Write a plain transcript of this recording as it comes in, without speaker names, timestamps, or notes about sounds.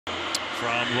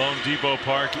From Lone Depot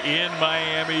Park in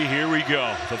Miami, here we go.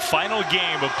 The final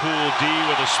game of Pool D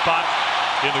with a spot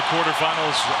in the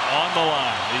quarterfinals on the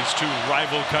line. These two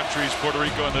rival countries, Puerto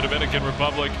Rico and the Dominican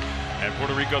Republic. And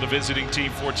Puerto Rico, the visiting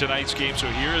team for tonight's game. So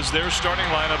here is their starting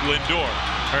lineup: Lindor,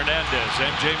 Hernandez,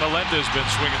 MJ Melendez been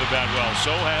swinging the bat well.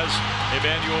 So has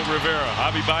Emmanuel Rivera.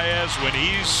 Javi Baez, when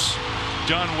he's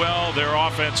done well, their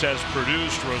offense has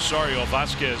produced. Rosario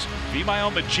Vasquez.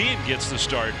 Vimael Machin gets the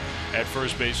start at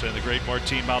first base, and the great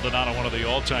Martin Maldonado, one of the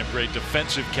all-time great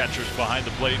defensive catchers behind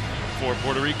the plate for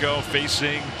Puerto Rico,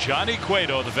 facing Johnny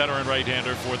Cueto, the veteran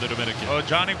right-hander for the Dominican. Oh,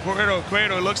 Johnny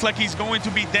Cueto looks like he's going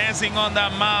to be dancing on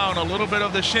that mound. A little bit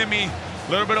of the shimmy,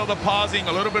 a little bit of the pausing,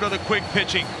 a little bit of the quick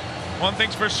pitching. One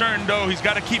thing's for certain, though, he's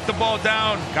got to keep the ball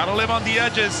down, got to live on the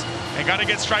edges, and got to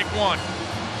get strike one.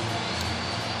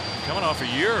 Coming off a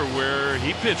year where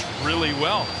he pitched really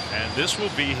well, and this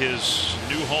will be his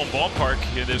new home ballpark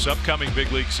in this upcoming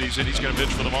big league season. He's going to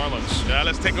pitch for the Marlins. Yeah,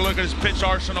 let's take a look at his pitch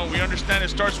arsenal. We understand it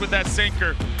starts with that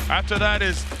sinker. After that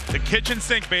is the kitchen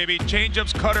sink, baby.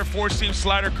 Changeups, cutter, four-seam,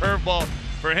 slider, curveball.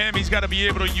 For him, he's got to be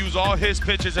able to use all his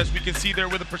pitches, as we can see there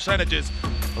with the percentages.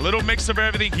 A little mix of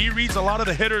everything. He reads a lot of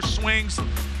the hitter's swings,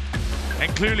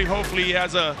 and clearly, hopefully, he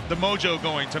has the mojo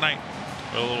going tonight.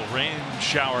 A little rain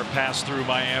shower passed through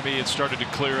Miami. It started to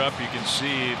clear up. You can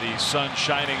see the sun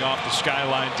shining off the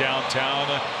skyline downtown.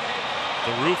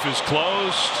 The roof is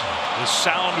closed. The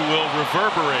sound will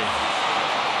reverberate.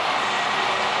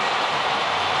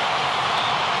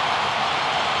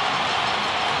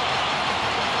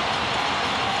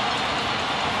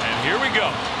 And here we go.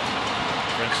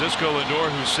 Francisco Lindor,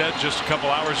 who said just a couple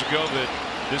hours ago that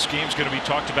this game's going to be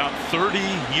talked about 30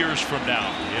 years from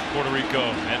now in Puerto Rico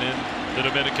and in the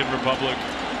Dominican Republic.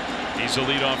 He's a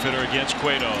leadoff hitter against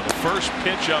Cueto. The first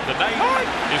pitch of the night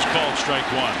is called strike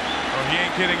one. Oh, he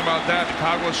ain't kidding about that. The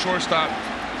Chicago shortstop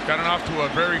gotten off to a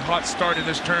very hot start in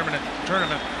this tournament. A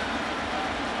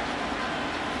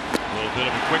little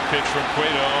bit of a quick pitch from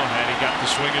Cueto, and he got the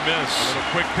swing and miss. A little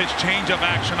quick pitch changeup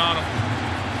action on him.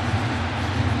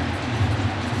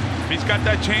 If he's got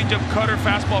that changeup, cutter,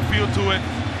 fastball feel to it,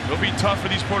 it'll be tough for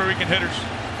these Puerto Rican hitters.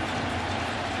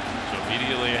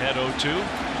 Immediately ahead 0-2.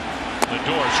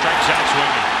 Lindor strikes out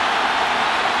swinging.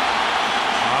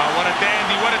 Oh, what a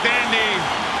dandy, what a dandy.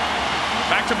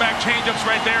 Back-to-back changeups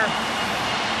right there.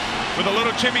 With a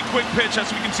little chimmy quick pitch, as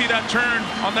we can see that turn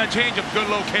on that changeup. Good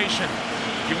location.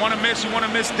 You want to miss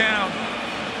down.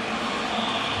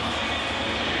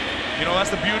 You know, that's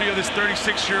the beauty of this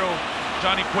 36-year-old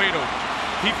Johnny Cueto.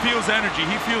 He feels energy,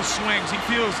 he feels swings, he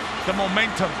feels the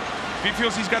momentum. If he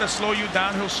feels he's got to slow you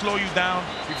down, he'll slow you down.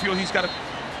 If he feels he's got to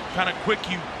kind of quick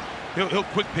you, he'll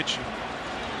quick pitch you.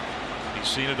 He's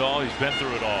seen it all. He's been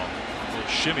through it all. A little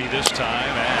shimmy this time,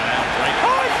 and right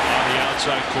on the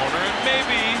outside corner, and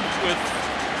maybe with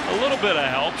a little bit of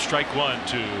help, strike one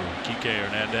to Kike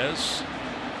Hernandez.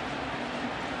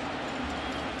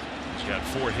 He's got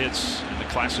 4 hits in the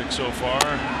Classic so far.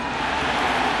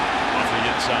 Off the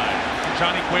inside.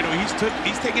 Johnny Cueto,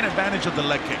 he's taking advantage of the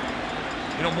leg kick.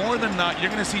 You know, more than not, you're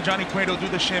going to see Johnny Cueto do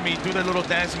the shimmy, do the little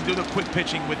dancing, do the quick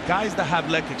pitching with guys that have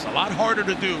leg kicks. A lot harder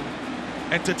to do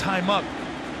and to time up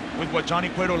with what Johnny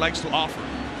Cueto likes to offer.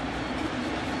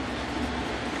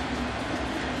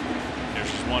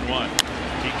 Here's his 1-1.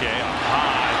 Kike, a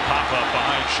high pop-up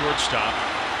behind shortstop.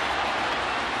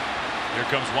 Here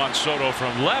comes Juan Soto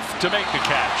from left to make the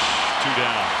catch. 2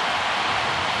 down.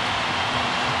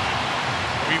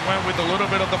 We went with a little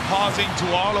bit of the pausing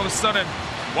to all of a sudden,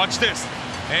 watch this,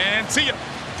 and see ya.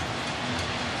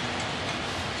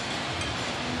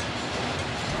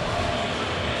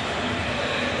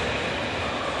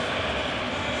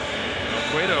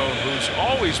 Cueto, who's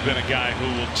always been a guy who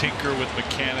will tinker with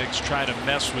mechanics, try to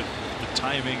mess with the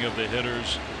timing of the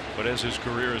hitters, but as his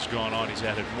career has gone on, he's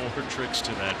added more tricks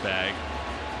to that bag.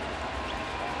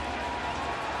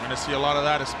 We're going to see a lot of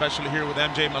that, especially here with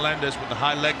MJ Melendez with the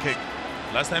high leg kick.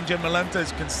 Unless MJ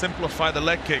Melendez can simplify the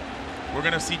leg kick, we're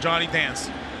going to see Johnny dance.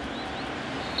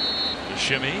 The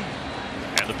shimmy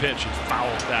and the pitch is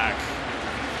fouled back.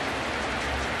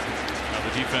 Now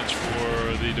the defense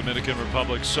for the Dominican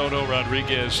Republic: Soto,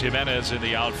 Rodriguez, Jimenez in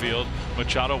the outfield.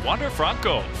 Machado, Wander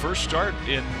Franco, first start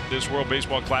in this World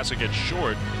Baseball Classic at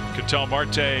short. Ketel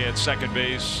Marte at second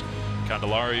base.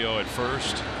 Candelario at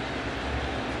first.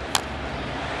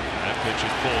 That pitch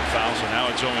is pulled foul, so now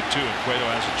it's 0-2, and Cueto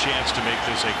has a chance to make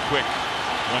this a quick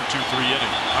 1-2-3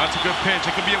 inning. That's a good pitch.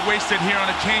 It could be a wasted here on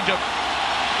a changeup.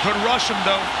 Could rush him,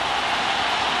 though.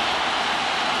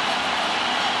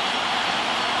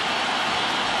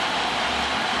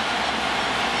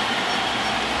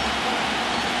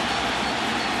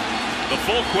 The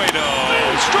full Cueto,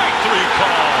 strike 3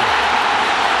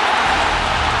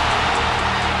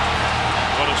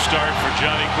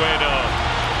 Johnny Cueto.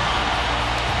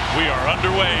 We are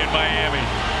underway in Miami.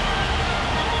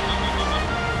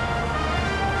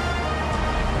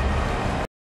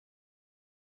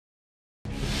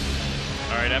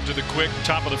 All right, after the quick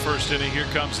top of the first inning, here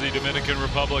comes the Dominican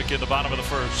Republic in the bottom of the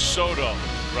first. Soto,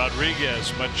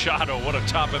 Rodriguez, Machado, what a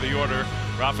top of the order.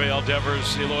 Rafael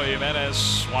Devers, Eloy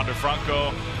Jimenez, Wander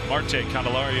Franco, Marte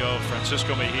Candelario,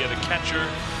 Francisco Mejia, the catcher,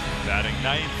 batting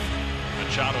ninth.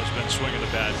 Machado's been swinging the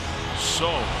bat so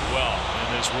well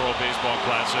in this World Baseball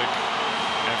Classic.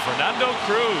 And Fernando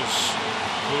Cruz,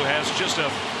 who has just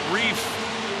a brief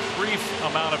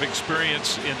amount of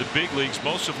experience in the big leagues,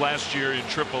 most of last year in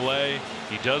AAA.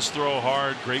 He does throw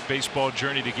hard. Great baseball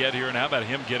journey to get here. And how about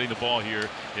him getting the ball here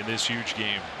in this huge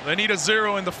game? They need a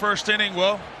 0 in the first inning.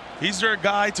 Well, he's their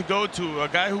guy to go to, a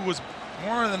guy who was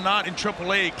more than not in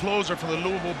AAA, a closer for the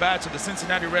Louisville Bats of the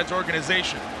Cincinnati Reds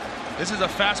organization. This is a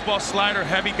fastball slider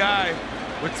heavy guy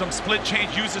with some split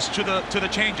change uses to the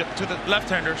changeup to the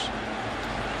left-handers.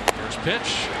 First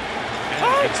pitch,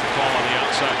 and gets the call on the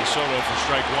outside to Soto for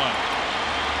strike one.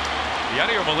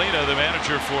 Yadier Molina, the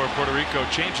manager for Puerto Rico,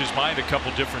 changed his mind a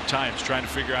couple different times trying to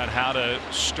figure out how to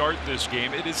start this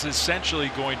game. It is essentially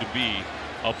going to be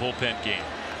a bullpen game.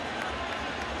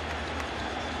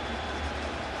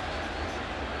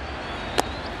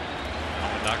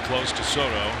 Not close to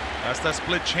Soto. That's that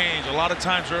split change. A lot of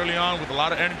times early on with a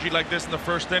lot of energy like this in the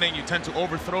first inning, you tend to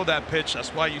overthrow that pitch. That's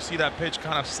why you see that pitch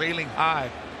kind of sailing high.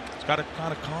 It's got to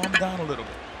kind of calm down a little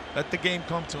bit. Let the game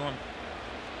come to him.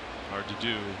 Hard to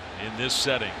do in this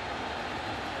setting.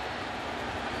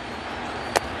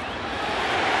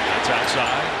 That's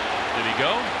outside. Did he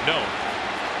go? No.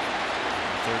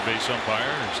 Third base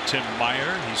umpire is Tim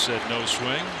Meyer. He said no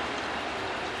swing.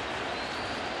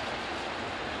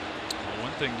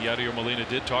 One thing Yadier Molina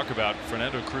did talk about,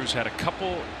 Fernando Cruz had a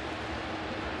couple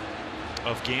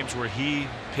of games where he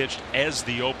pitched as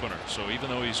the opener. So even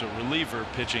though he's a reliever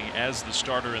pitching as the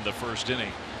starter in the first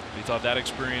inning, he thought that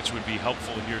experience would be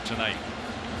helpful here tonight.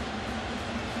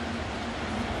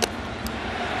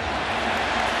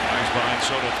 Now he's behind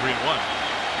Soto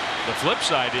 3-1. The flip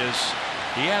side is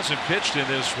he hasn't pitched in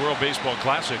this World Baseball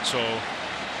Classic, so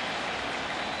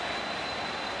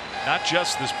not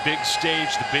just this big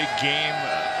stage, the big game,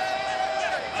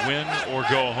 win or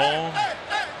go home,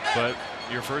 but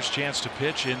your first chance to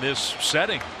pitch in this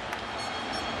setting.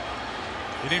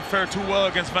 He didn't fare too well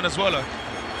against Venezuela. Up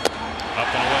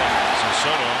and away. So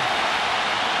Soto.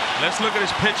 Let's look at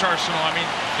his pitch arsenal. I mean,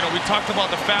 you know, we talked about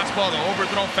the fastball, the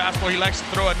overthrown fastball. He likes to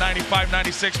throw at 95,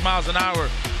 96 miles an hour.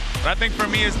 But I think for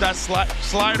me is that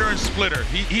slider and splitter.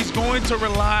 He's going to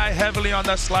rely heavily on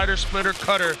that slider, splitter,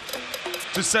 cutter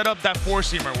to set up that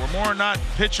four-seamer. Where more or not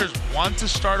pitchers want to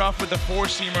start off with the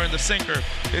four-seamer and the sinker.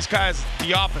 This guy's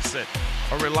the opposite.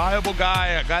 A reliable guy,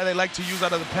 a guy they like to use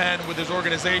out of the pen with his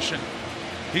organization.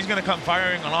 He's going to come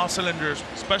firing on all cylinders,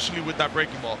 especially with that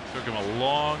breaking ball. Took him a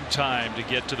long time to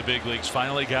get to the big leagues.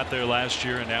 Finally got there last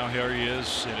year, and now here he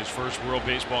is in his first World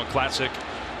Baseball Classic.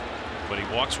 But he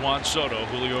walks Juan Soto.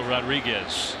 Julio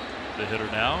Rodriguez, the hitter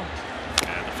now.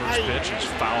 And the first pitch is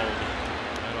fouled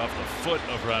right off the foot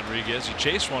of Rodriguez. He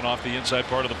chased one off the inside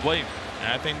part of the plate.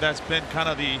 And I think that's been kind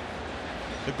of the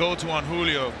go-to on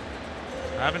Julio.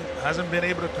 Hasn't been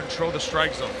able to control the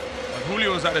strike zone. When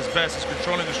Julio is at his best, he's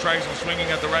controlling the strike zone, swinging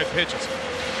at the right pitches.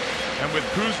 And with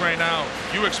Cruz right now,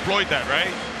 you exploit that,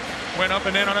 right? Went up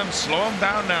and in on him, slow him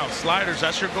down now. Sliders,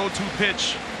 that's your go-to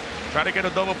pitch. Try to get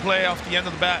a double play off the end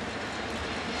of the bat.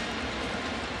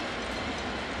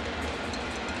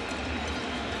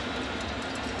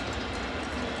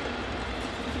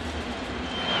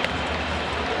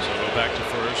 So go back to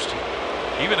first.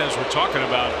 Even as we're talking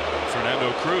about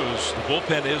Fernando Cruz, the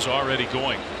bullpen is already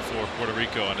going for Puerto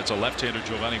Rico, and it's a left-hander,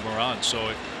 Giovanni Moran.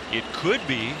 So it could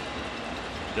be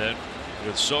that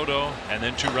with Soto and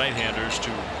then two right-handers,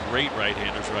 two great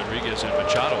right-handers, Rodriguez and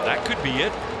Machado, that could be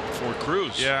it for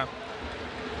Cruz. Yeah.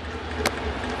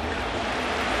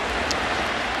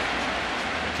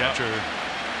 The catcher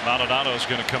Maldonado is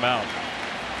going to come out.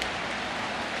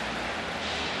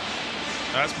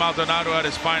 That's Maldonado at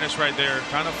his finest right there.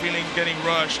 Kind of feeling getting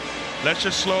rushed. Let's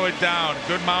just slow it down.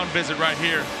 Good mound visit right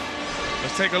here.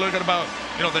 Let's take a look at about,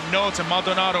 you know, the notes and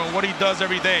Maldonado and what he does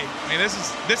every day. I mean,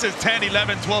 this is 10,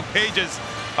 11, 12 pages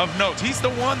of notes. He's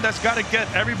the one that's got to get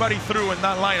everybody through in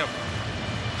that lineup.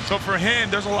 So for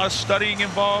him, there's a lot of studying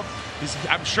involved.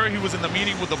 I'm sure he was in the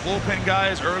meeting with the bullpen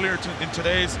guys earlier in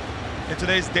today's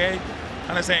day,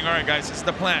 kind of saying, all right, guys, this is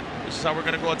the plan. This is how we're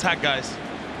going to go attack guys.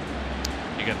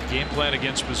 You got the game plan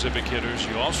against specific hitters.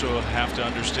 You also have to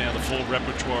understand the full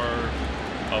repertoire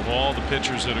of all the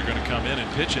pitchers that are going to come in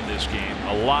and pitch in this game.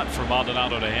 A lot for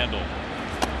Maldonado to handle.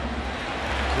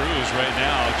 Cruz right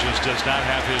now just does not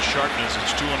have his sharpness.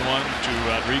 It's 2-1 to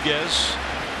Rodriguez.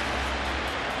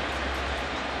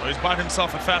 Well, he's bought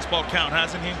himself a fastball count,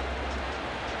 hasn't he?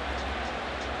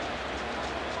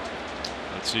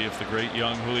 Let's see if the great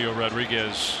young Julio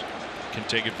Rodriguez can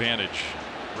take advantage.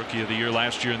 Rookie of the year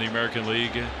last year in the American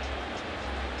League.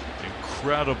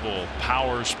 Incredible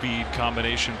power speed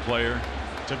combination player.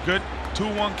 It's a good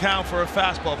 2-1 count for a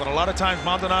fastball, but a lot of times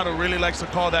Maldonado really likes to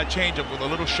call that changeup with a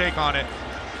little shake on it.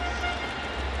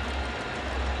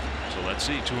 So let's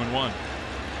see, 2-1.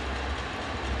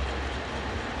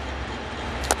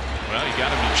 Well, you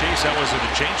got him to chase. That wasn't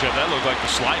a changeup. That looked like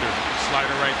the slider.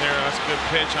 Slider right there. That's a good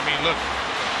pitch. I mean, look,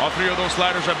 all three of those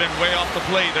sliders have been way off the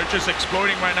plate. They're just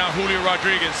exploding right now. Julio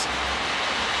Rodriguez.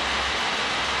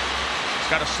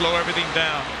 He's got to slow everything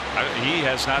down. He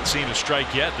has not seen a strike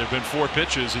yet. There have been 4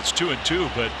 pitches. It's 2-2,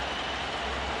 but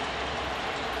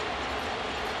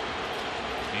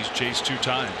he's chased 2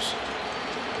 times.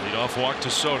 Leadoff walk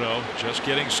to Soto, just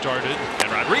getting started,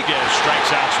 and Rodriguez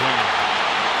strikes out swinging.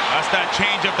 That's that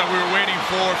changeup that we were waiting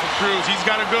for Cruz. He's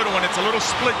got a good one. It's a little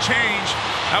split change.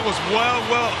 That was well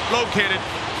located.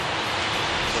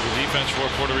 So the defense for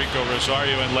Puerto Rico,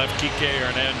 Rosario and left, Quique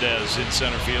Hernandez in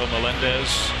center field. Melendez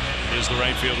is the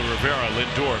right fielder. Rivera,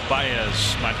 Lindor,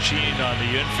 Baez, Machin on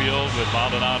the infield with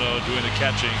Maldonado doing the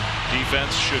catching.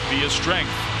 Defense should be a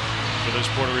strength for this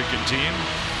Puerto Rican team.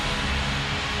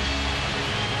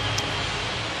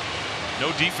 No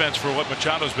defense for what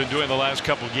Machado's been doing the last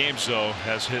couple games, though.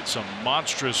 Has hit some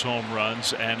monstrous home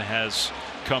runs and has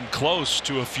come close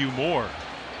to a few more.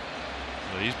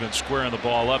 Well, he's been squaring the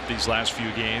ball up these last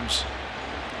few games.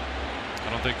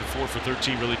 I don't think the 4 for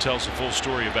 13 really tells the full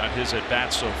story about his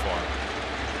at-bats so far.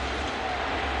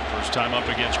 First time up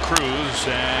against Cruz,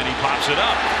 and he pops it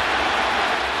up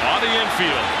on the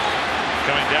infield.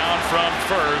 Coming down from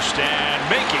first and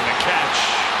making the catch.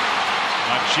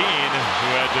 Machin, who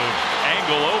had to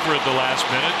angle over at the last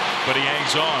minute, but he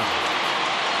hangs on.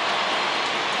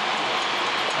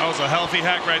 That was a healthy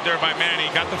hack right there by Manny.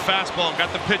 Got the fastball,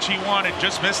 got the pitch he wanted,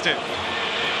 just missed it.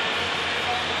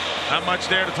 Not much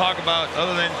there to talk about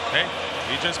other than, hey,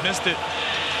 he just missed it.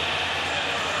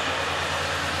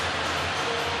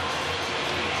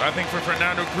 I think for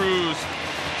Fernando Cruz,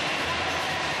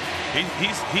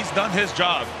 he's done his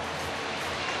job.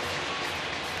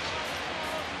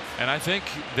 And I think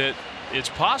that it's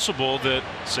possible that,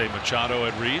 say, Machado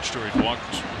had reached or he'd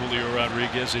walked Julio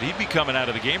Rodriguez, that he'd be coming out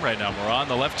of the game right now. Moran,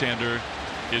 the left-hander,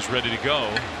 is ready to go.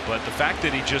 But the fact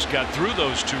that he just got through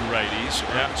those 2 righties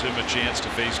earns him a chance to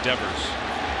face Devers.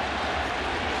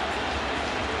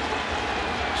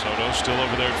 Soto still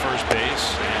over there at first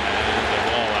base, and the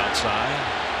ball outside.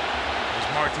 There's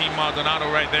Martin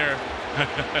Maldonado right there.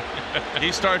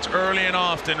 He starts early and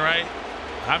often, right?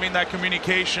 Having that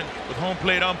communication with home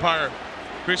plate umpire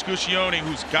Chris Guccione,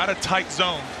 who's got a tight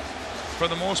zone for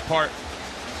the most part.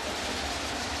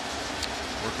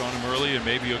 Work on him early, and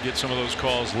maybe you'll get some of those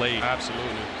calls late. Absolutely.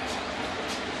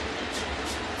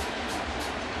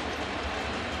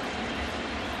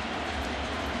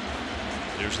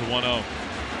 There's the 1-0. Ooh,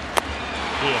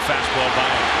 a fastball by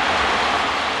him.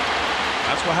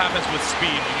 That's what happens with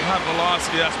speed. When you have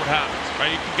velocity, that's what happens, right?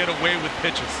 You can get away with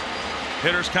pitches.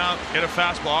 Hitters count, get a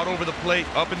fastball out over the plate,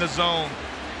 up in the zone.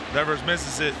 Devers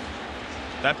misses it.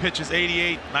 That pitch is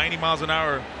 88, 90 miles an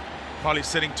hour. Probably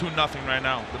sitting 2-0 right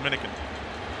now, Dominican.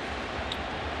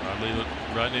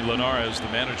 Rodney Linares,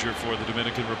 the manager for the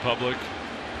Dominican Republic,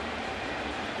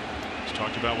 he's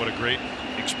talked about what a great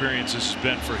experience this has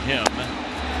been for him.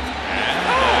 And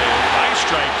a high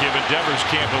strike given. Devers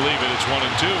can't believe it. It's 1-2.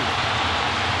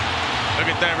 Look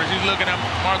at Devers. He's looking at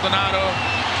Maldonado.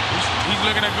 He's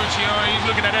looking at Guccione. He's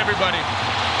looking at everybody.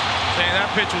 Saying that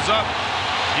pitch was up.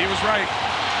 He was right.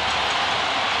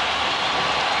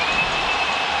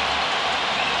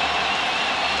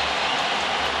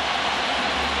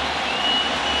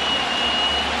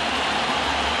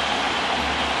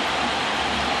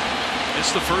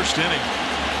 It's the first inning.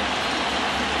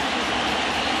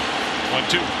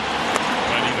 1-2.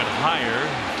 Went even higher.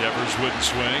 Devers wouldn't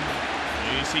swing.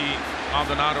 You see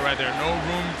Maldonado right there. No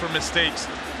room for mistakes.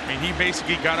 I mean, he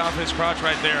basically got off his crotch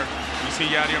right there. You see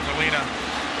Yadier Molina.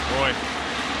 Boy,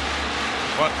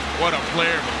 what a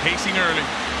player, but pacing early.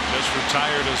 Just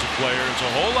retired as a player. It's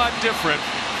a whole lot different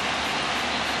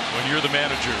when you're the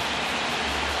manager.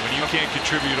 When you can't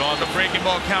contribute on the breaking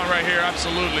ball count right here,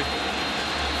 absolutely.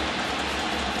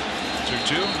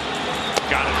 2-2.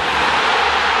 Got it.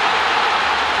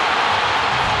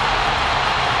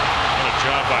 What a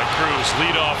job by Cruz.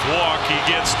 Leadoff walk. He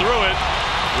gets through it.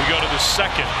 We go to the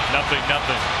second. 0-0.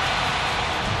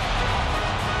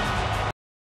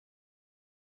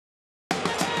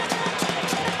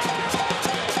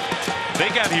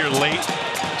 got here late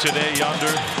today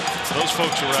yonder. Those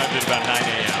folks arrived at about 9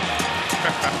 a.m.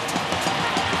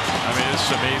 I mean, it's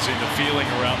amazing the feeling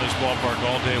around this ballpark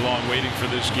all day long waiting for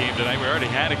this game tonight. We already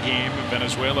had a game.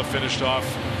 Venezuela finished off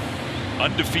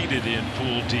undefeated in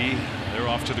Pool D. They're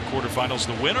off to the quarterfinals.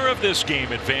 The winner of this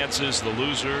game advances. The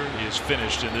loser is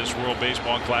finished in this World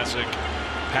Baseball Classic.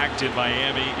 Packed in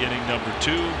Miami, inning number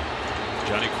 2.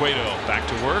 Johnny Cueto back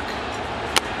to work.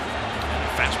 And a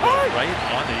fastball right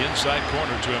on the inside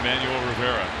corner to Emmanuel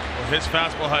Rivera. Well, his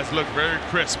fastball has looked very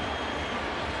crisp.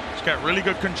 He's got really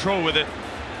good control with it.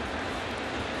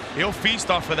 He'll feast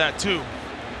off of that too.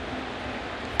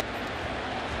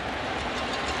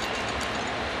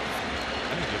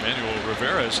 I think Emmanuel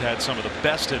Rivera has had some of the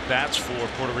best at bats for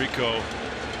Puerto Rico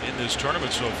in this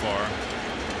tournament so far.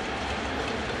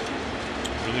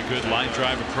 Really good line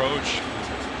drive approach.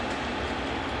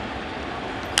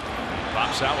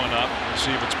 Pops that one up. Let's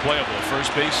see if it's playable.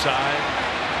 First base side.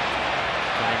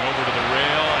 Coming over to the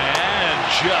rail and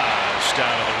just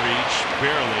out of the reach,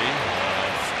 barely.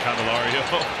 Candelario.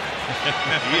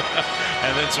 Yeah.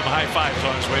 And then some high fives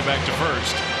on his way back to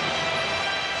first.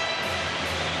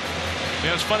 You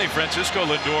know, it's funny, Francisco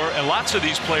Lindor and lots of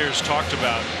these players talked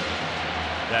about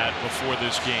that before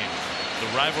this game. The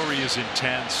rivalry is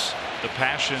intense. The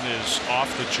passion is off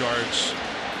the charts.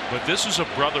 But this is a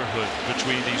brotherhood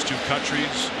between these two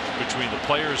countries, between the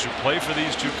players who play for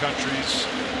these two countries.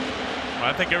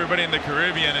 I think everybody in the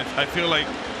Caribbean, I feel like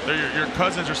they're your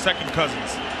cousins or second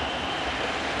cousins.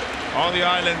 All the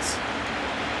islands,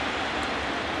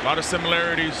 a lot of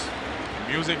similarities.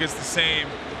 The music is the same.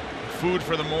 The food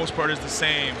for the most part is the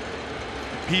same.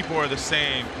 The people are the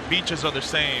same. The beaches are the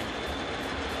same.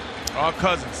 All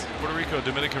cousins. Puerto Rico,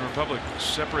 Dominican Republic,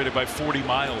 separated by 40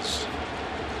 miles.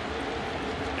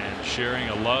 And sharing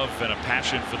a love and a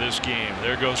passion for this game.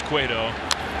 There goes Cueto.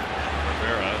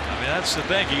 Rivera. I mean, that's the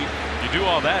thing. You do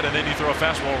all that and then you throw a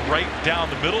fastball right down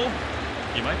the middle.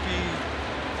 You might be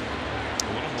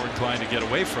a little more inclined to get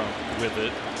away from with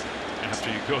it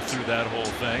after you go through that whole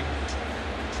thing.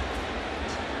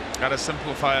 Got to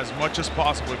simplify as much as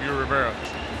possible if you're Rivera.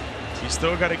 You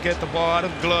still got to get the ball out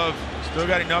of the glove. Still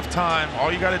got enough time.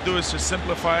 All you got to do is just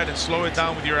simplify it and slow it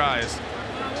down with your eyes.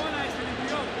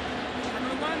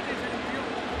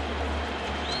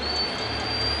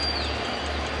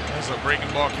 That's a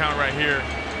breaking ball count right here.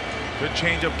 Good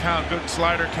changeup count, good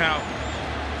slider count.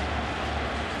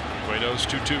 Cueto's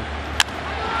 2-2.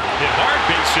 Hit hard,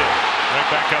 base hit. Right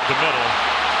back up the middle.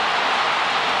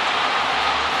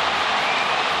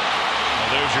 Well,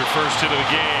 there's your first hit of the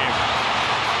game.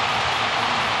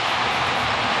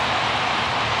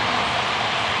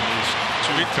 These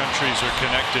two countries are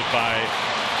connected by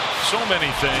so many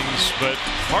things, but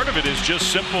part of it is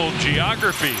just simple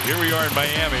geography. Here we are in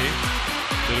Miami,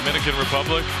 the Dominican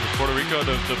Republic, Puerto Rico,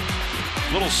 the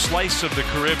little slice of the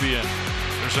Caribbean.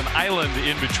 There's an island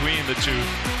in between the two,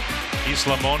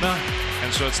 Isla Mona,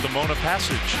 and so it's the Mona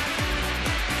Passage.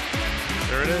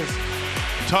 There it is.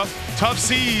 Tough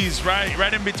seas,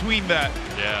 right in between that.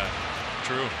 Yeah,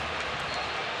 true.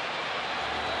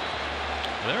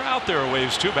 They're out there a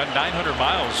ways too, about 900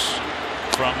 miles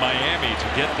from Miami to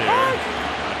get there.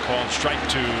 Called strike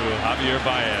to Javier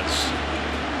Baez.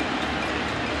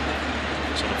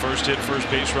 So the first hit, first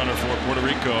base runner for Puerto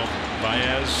Rico,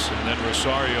 Baez, and then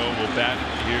Rosario will bat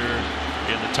here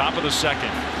in the top of the second.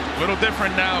 A little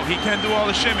different now. He can do all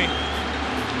the shimmy.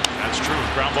 That's true.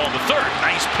 Ground ball to third.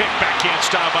 Nice pick, backhand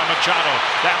style by Machado.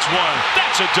 That's one.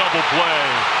 That's a double play.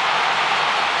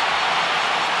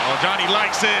 Oh, Johnny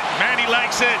likes it. Manny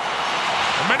likes it.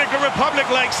 Dominican Republic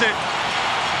likes it.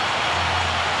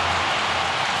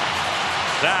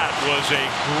 That was a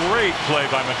great play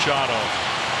by Machado.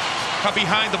 Cut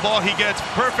behind the ball he gets.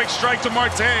 Perfect strike to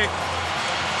Marte.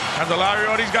 Candelario,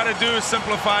 all he's got to do is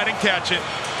simplify it and catch it.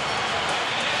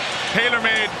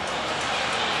 Tailor-made.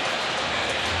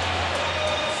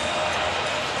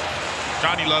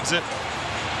 Johnny loves it.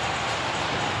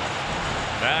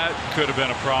 That could have been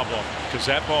a problem because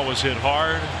that ball was hit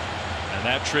hard and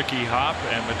that tricky hop,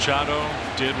 and Machado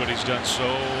did what he's done so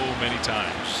many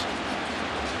times.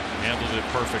 Handled it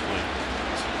perfectly.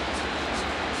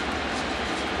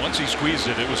 Once he squeezed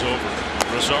it, it was over.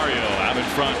 Rosario out in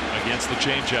front against the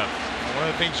changeup. One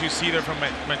of the things you see there from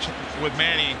with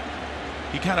Manny,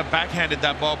 he kind of backhanded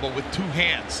that ball, but with two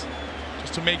hands,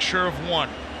 just to make sure of one.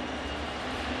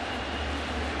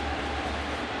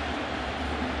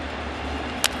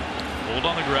 Hold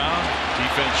on the ground.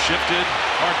 Defense shifted.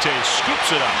 Marte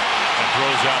scoops it up and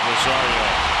throws out Rosario.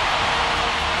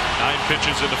 9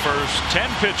 pitches in the first, 10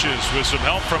 pitches with some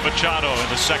help from Machado in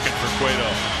the second for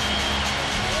Cueto.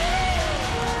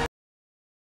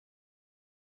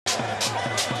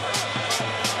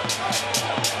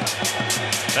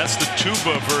 That's the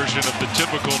tuba version of the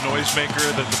typical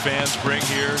noisemaker that the fans bring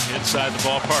here inside the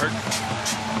ballpark.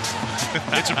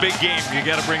 It's a big game. You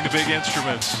got to bring the big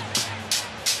instruments.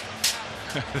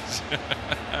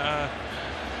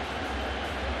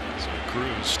 So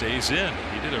Cruz stays in.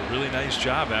 He did a really nice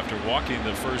job after walking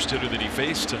the first hitter that he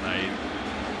faced tonight.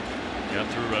 Got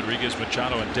through Rodriguez,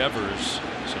 Machado, and Devers.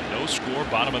 So no score,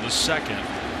 bottom of the second.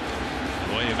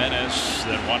 Eloy Jimenez,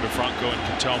 then Wander Franco and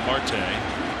Ketel Marte.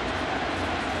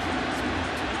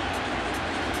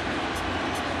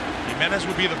 Jimenez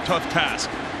would be the tough task.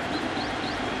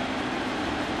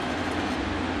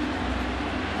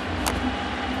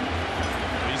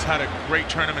 He's had a great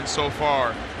tournament so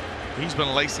far. He's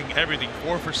been lacing everything.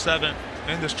 4 for 7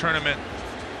 in this tournament.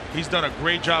 He's done a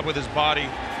great job with his body.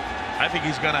 I think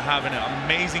he's going to have an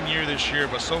amazing year this year,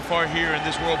 but so far here in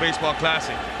this World Baseball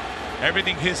Classic,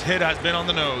 everything his hit has been on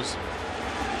the nose.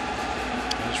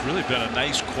 It's really been a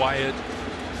nice, quiet,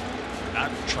 not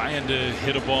trying to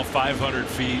hit a ball 500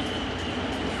 feet.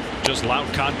 Just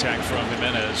loud contact from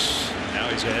Jimenez. Now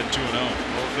he's ahead 2-0.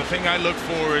 Well, the thing I look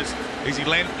for is he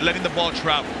letting the ball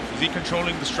travel? Is he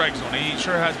controlling the strike zone? He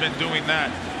sure has been doing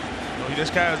that. You know, this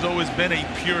guy has always been a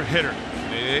pure hitter.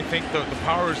 They think the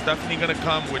power is definitely going to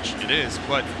come, which it is,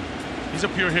 but he's a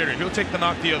pure hitter. He'll take the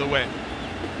knock the other way.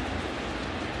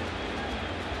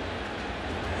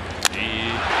 He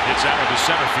hits out into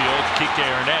center field. Kike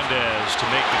Hernandez to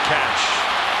make the catch.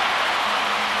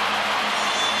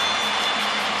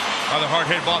 Another hard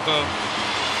hit ball though.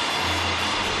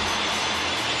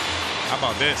 How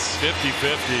about this?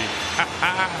 50-50.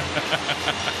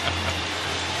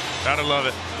 Gotta love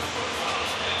it.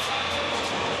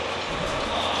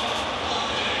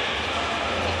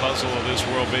 The puzzle of this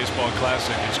World Baseball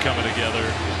Classic is coming together.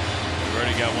 We've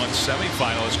already got one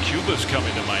semifinalist. Cuba's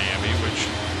coming to Miami, which,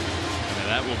 I mean,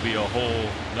 that will be a whole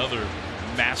another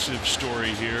massive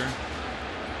story here.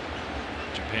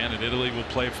 Japan and Italy will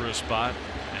play for a spot,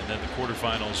 and then the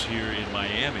quarterfinals here in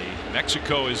Miami.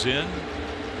 Mexico is in.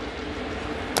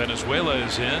 Venezuela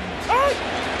is in.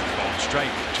 Ball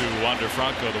strike to Wander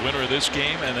Franco, the winner of this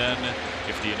game, and then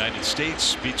if the United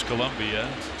States beats Colombia,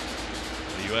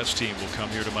 the U.S. team will come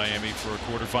here to Miami for a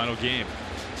quarterfinal game.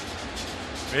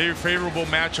 Very favorable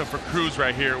matchup for Cruz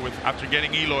right here with after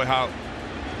getting Eloy out.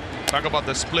 Talk about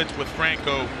the splits with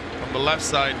Franco from the left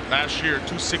side last year,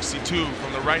 262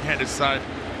 from the right-handed side,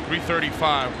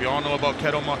 335. We all know about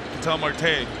Ketel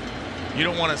Marte. You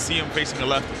don't want to see him facing the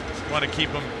left. You want to keep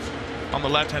him on the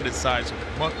left-handed side. So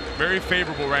very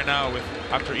favorable right now with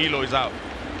after Eloy's out.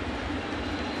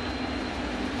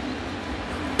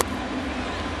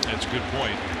 That's a good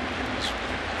point.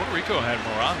 Puerto Rico had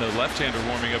Moran, the left-hander,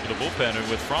 warming up in the bullpen, and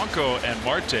with Franco and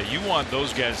Marte, you want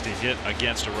those guys to hit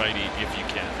against a righty if you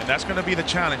can. And that's going to be the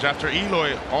challenge. After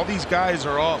Eloy, all these guys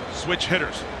are all switch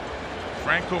hitters.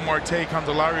 Franco, Marte,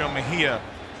 Candelario, Mejia.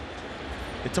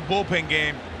 It's a bullpen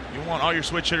game. You want all your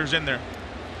switch hitters in there.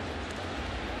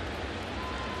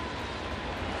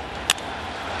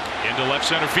 Into left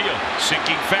center field,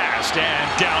 sinking fast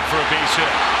and down for a base hit.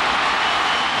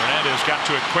 Hernandez got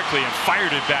to it quickly and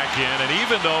fired it back in, and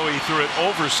even though he threw it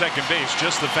over second base,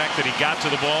 just the fact that he got to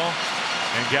the ball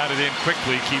and got it in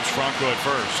quickly keeps Franco at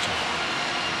first.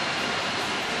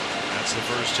 That's the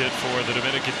first hit for the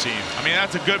Dominican team. I mean,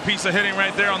 that's a good piece of hitting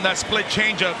right there on that split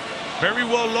changeup. Very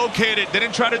well located.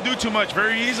 Didn't try to do too much.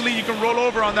 Very easily you can roll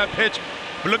over on that pitch.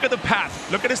 But look at the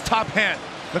path. Look at his top hand.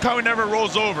 Look how he never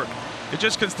rolls over. It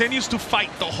just continues to fight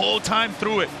the whole time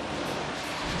through it.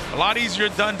 A lot easier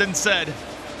done than said.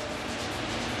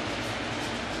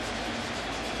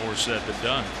 More said than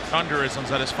done. Thunderisms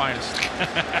at his finest.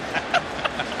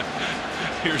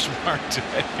 Here's Marte.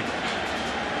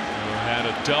 Who had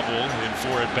a double in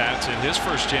 4 at-bats in his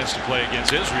first chance to play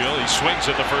against Israel. He swings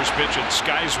at the first pitch and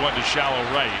skies one to shallow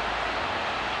right.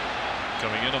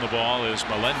 Coming in on the ball is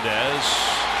Melendez.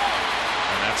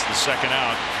 And that's the second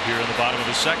out here in the bottom of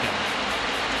the second.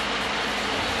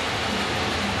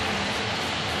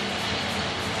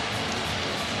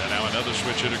 And now another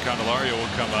switch hitter, Candelario,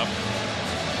 will come up.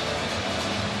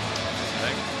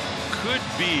 That could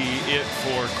be it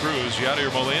for Cruz.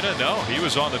 Yadier Molina, no, he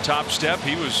was on the top step.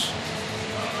 He was,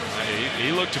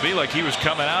 he looked to me like he was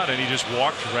coming out, and he just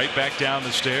walked right back down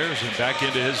the stairs and back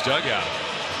into his dugout.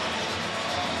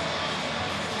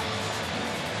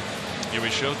 Yeah, we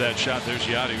showed that shot. There's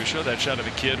Yadi. We showed that shot of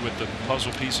the kid with the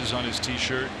puzzle pieces on his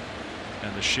t-shirt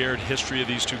and the shared history of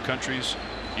these two countries.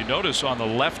 You notice on the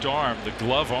left arm, the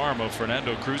glove arm of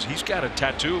Fernando Cruz, he's got a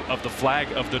tattoo of the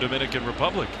flag of the Dominican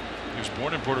Republic. He was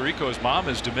born in Puerto Rico. His mom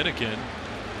is Dominican.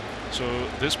 So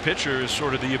this pitcher is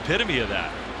sort of the epitome of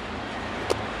that.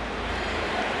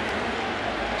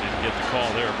 Didn't get the call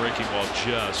ball there. Breaking ball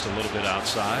just a little bit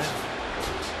outside.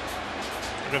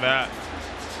 Look at that.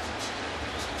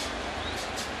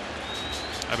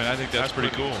 I mean, I think that's pretty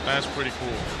cool. That's pretty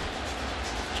cool.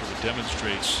 Sort of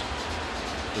demonstrates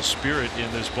the spirit in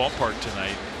this ballpark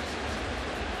tonight.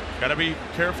 Got to be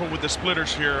careful with the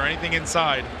splitters here or anything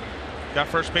inside. Got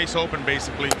first base open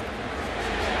basically.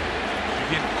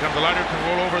 Candelario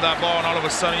can roll over that ball, and all of a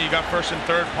sudden you got first and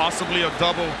third, possibly a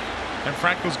double. And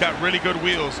Franco's got really good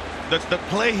wheels. The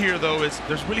play here, though, is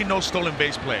there's really no stolen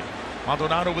base play.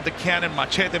 Maldonado with the cannon,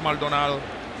 machete Maldonado.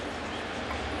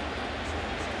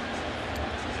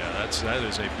 Yeah, that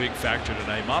is a big factor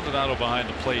tonight. Maldonado behind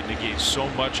the plate negates so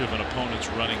much of an opponent's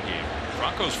running game.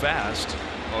 Franco's fast.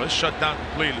 Oh, it's shut down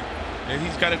completely. And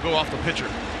he's got to go off the pitcher.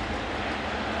 2-0.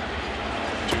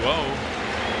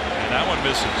 And that one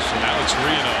misses. So now it's 3-0.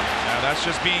 Now that's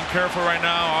just being careful right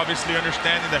now. Obviously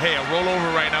understanding that, hey, a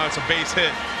rollover right now, it's a base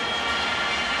hit.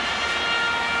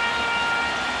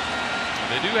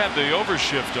 They do have the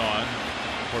overshift on.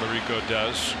 Puerto Rico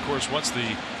does. Of course, once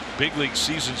the big league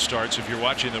season starts, if you're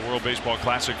watching the World Baseball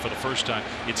Classic for the first time,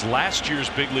 it's last year's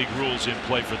big league rules in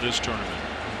play for this tournament.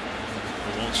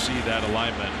 We won't see that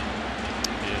alignment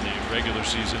in the regular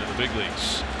season in the big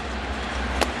leagues.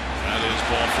 That is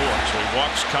ball 4. So he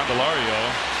walks Candelario.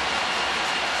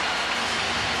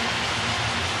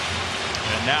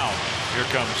 And now here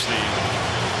comes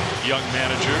the young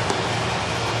manager.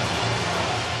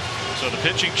 So the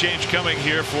pitching change coming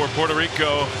here for Puerto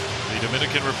Rico. The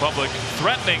Dominican Republic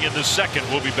threatening in the second.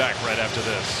 We'll be back right after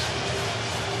this.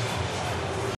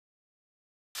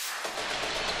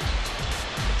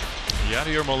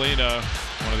 Yadier Molina,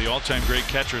 one of the all-time great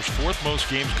catchers, 4th most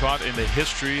games caught in the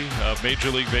history of Major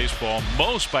League Baseball,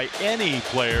 most by any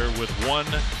player with one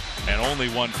and only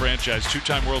one franchise.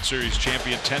 2-time World Series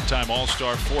champion, 10-time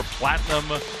All-Star, 4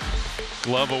 Platinum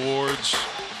Glove awards,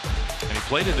 and he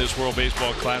played in this World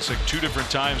Baseball Classic 2 different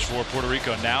times for Puerto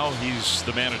Rico. Now he's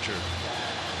the manager.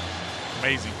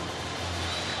 Amazing.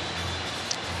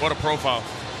 What a profile.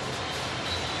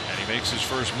 And he makes his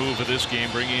first move of this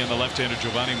game, bringing in the left-hander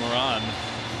Giovanni Moran.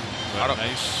 A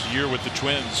nice year with the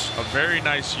Twins. A very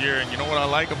nice year, and you know what I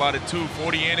like about it too?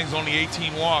 40 innings, only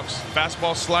 18 walks.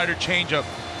 Fastball, slider, changeup.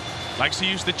 Likes to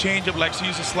use the changeup, likes to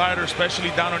use the slider, especially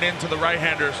down and into the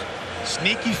right-handers.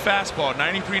 Sneaky fastball,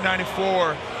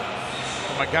 93-94.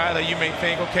 From a guy that you may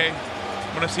think, okay,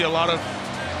 I'm going to see a lot of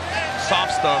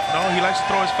soft stuff. No, he likes to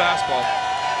throw his fastball.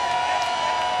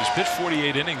 He's pitched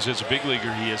 48 innings as a big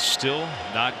leaguer. He has still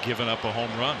not given up a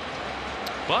home run.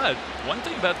 But one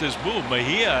thing about this move,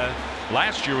 Mejia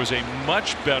last year was a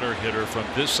much better hitter from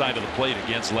this side of the plate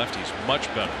against lefties. Much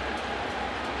better.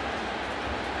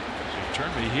 So he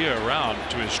turned Mejia around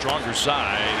to his stronger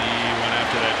side. He went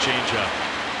after that changeup.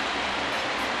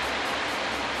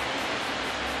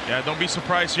 Yeah, don't be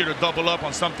surprised here to double up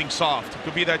on something soft. It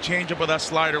could be that changeup or that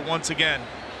slider once again.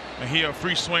 Mejia, a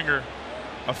free swinger,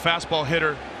 a fastball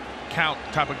hitter, count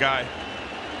type of guy.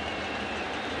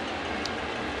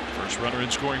 First runner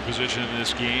in scoring position in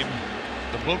this game.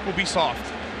 The book will be soft.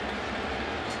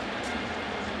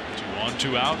 2 on,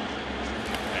 2 out.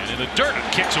 And in the dirt, it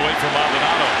kicks away from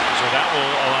Maldonado. So that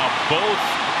will allow both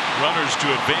runners to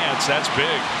advance. That's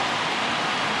big.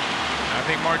 I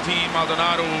think Martin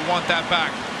Maldonado will want that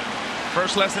back.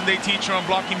 First lesson they teach you on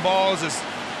blocking balls is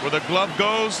where the glove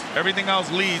goes, everything else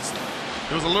leads.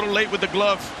 It was a little late with the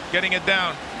glove getting it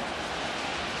down.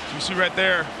 You see right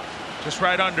there, just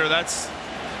right under. That's,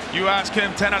 you ask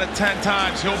him 10 out of 10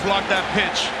 times, he'll block that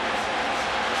pitch.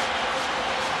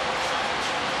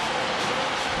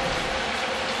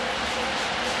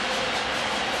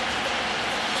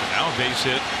 So now a base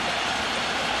hit.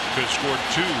 Could have scored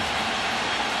 2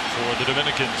 for the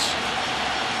Dominicans.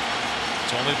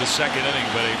 It's only the second inning,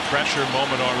 but a pressure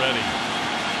moment already.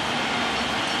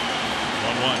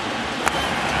 1-1.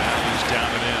 He's down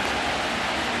and in.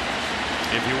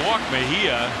 If you walk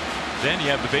Mejia, then you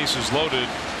have the bases loaded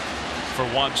for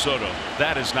Juan Soto.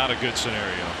 That is not a good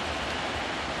scenario.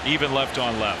 Even left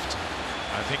on left.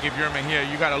 I think if you're Mejia,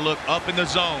 you got to look up in the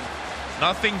zone.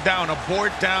 Nothing down, a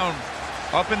board down.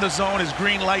 Up in the zone is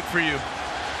green light for you.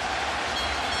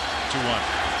 2-1.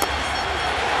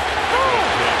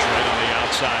 Pitch right on the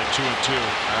outside, 2-2.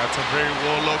 That's a very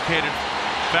well located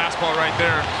fastball right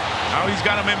there. Now he's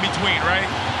got him in between, right?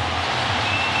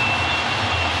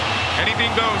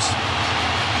 Anything goes.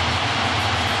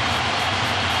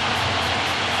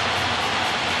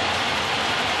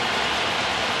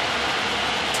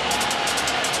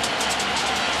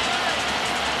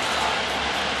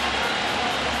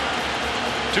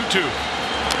 Two.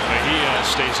 Mejia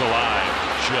stays alive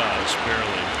just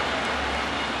barely.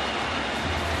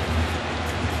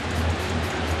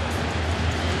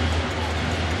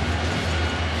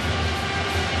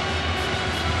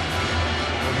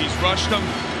 He's rushed him,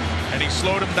 and he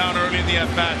slowed him down early in the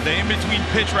at-bat. The in-between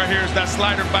pitch right here is that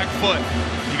slider back foot.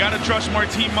 You got to trust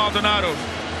Martin Maldonado.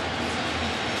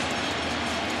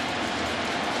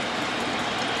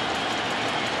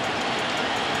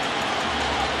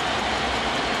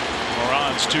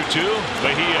 Moran's 2-2.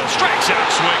 Mejia strikes out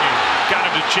swinging. Got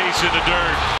him to chase in the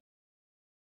dirt.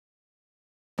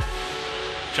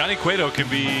 Johnny Cueto can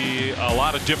be a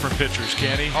lot of different pitchers,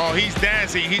 can he? Oh, he's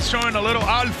dancing. He's showing a little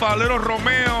Alfa, a little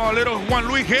Romeo, a little Juan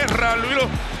Luis Guerra, a little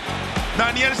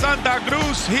Daniel Santa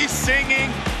Cruz. He's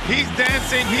singing, he's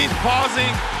dancing, he's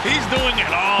pausing. He's doing it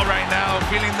all right now,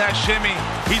 feeling that shimmy.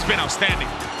 He's been outstanding.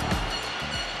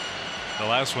 The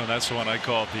last one, that's the one I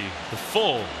call the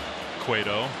full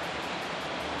Cueto.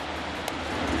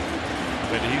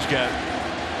 But he's got,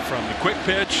 from the quick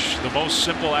pitch, the most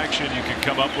simple action you can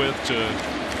come up with, to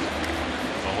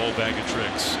a whole bag of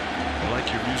tricks. I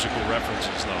like your musical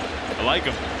references, though. I like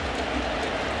them.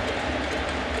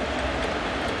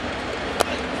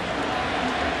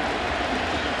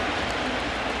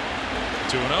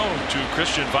 To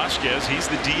Christian Vasquez. He's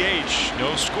the DH.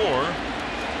 No score.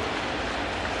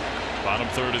 Bottom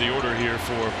third of the order here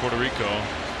for Puerto Rico.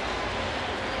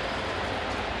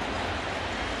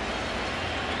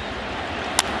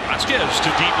 Vasquez to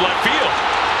deep left field.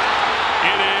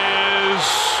 It is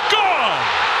gone.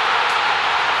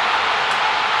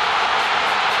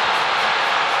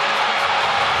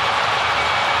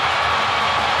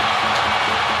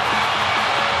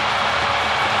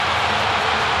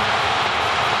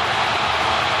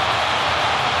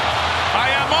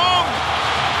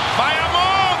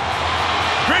 Bayamón.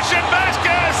 Christian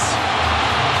Vasquez.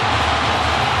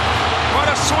 What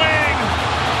a swing.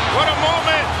 What a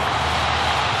moment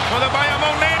for the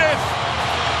Bayamón native.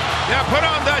 Yeah, put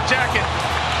on that jacket.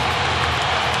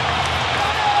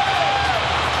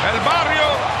 El Barrio.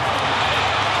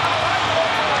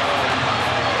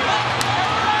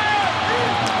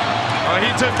 Oh,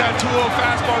 he took that 2-0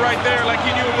 fastball right there like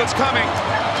he knew it was coming.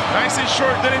 Nice and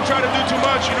short, didn't try to do too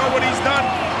much. You know what he's done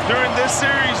during this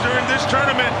series, during this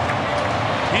tournament?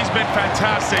 He's been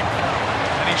fantastic.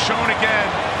 And he's shown again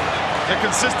the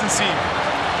consistency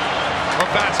of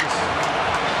Vasquez.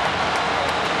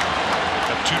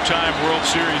 Two-time World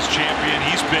Series champion.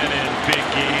 He's been in big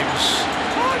games,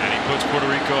 and he puts Puerto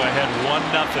Rico ahead 1-0.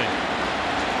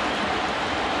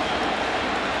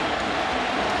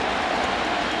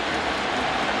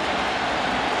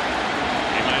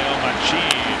 Emmanuel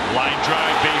Machin, line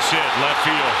drive, base hit, left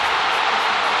field.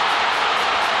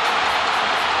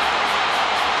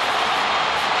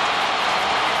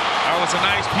 That was a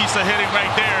nice piece of hitting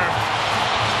right there.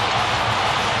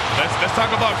 Let's talk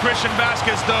about Christian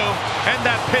Vasquez, though, and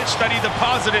that pitch that he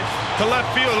deposited to left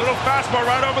field. A little fastball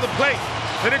right over the plate.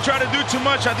 They didn't try to do too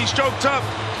much as he stroked up.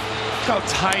 Look how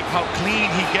tight, how clean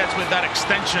he gets with that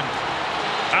extension.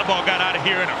 That ball got out of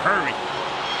here in a hurry.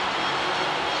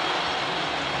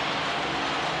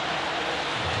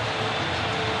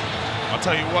 I'll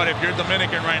tell you what, if you're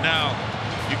Dominican right now,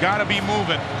 you got to be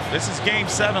moving. This is Game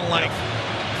 7, like,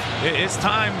 it's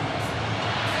time.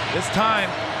 It's time.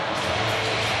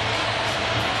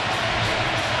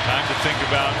 Time to think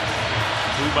about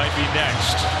who might be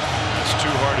next. That's 2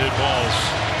 hard-hit balls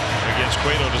against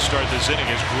Cueto to start this inning.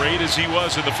 As great as he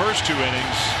was in the first 2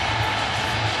 innings.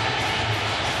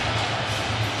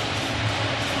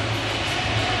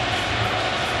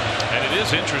 And it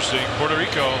is interesting, Puerto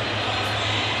Rico,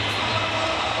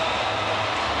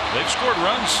 they've scored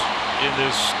runs in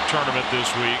this tournament this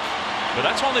week, but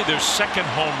that's only their 2nd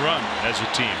home run as a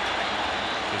team.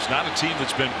 It's not a team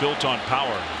that's been built on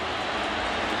power.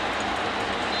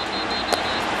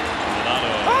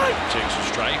 Takes a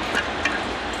strike.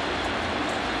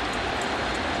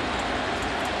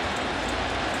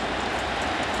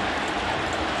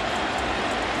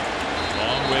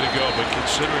 Long way to go, but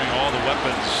considering all the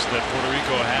weapons that Puerto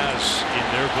Rico has in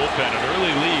their bullpen, an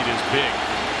early lead is big.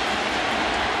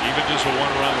 Even just a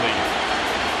 1-run lead.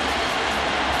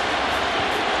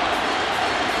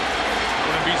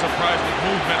 Wouldn't be surprised with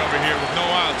movement over here with no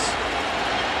outs.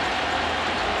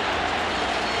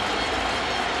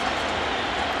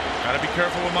 Got to be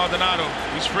careful with Maldonado.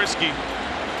 He's frisky.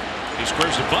 He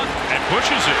squares the bunt and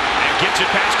pushes it and gets it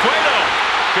past Cueto.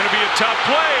 Going to be a tough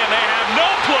play, and they have no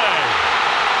play.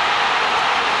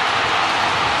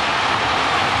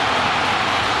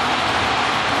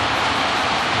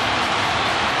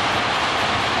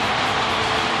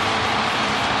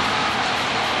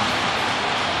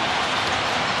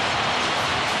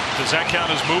 Does that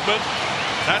count as movement?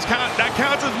 That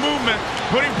counts as movement.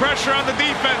 Putting pressure on the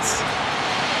defense.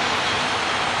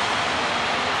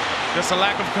 Just a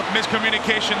lack of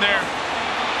miscommunication there.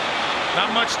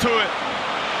 Not much to it.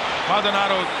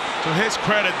 Maldonado, to his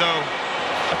credit, though,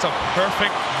 that's a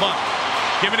perfect bunt.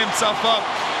 Giving himself up.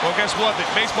 Well, guess what? The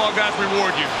baseball gods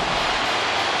reward you.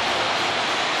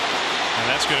 And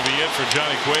that's going to be it for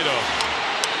Johnny Cueto.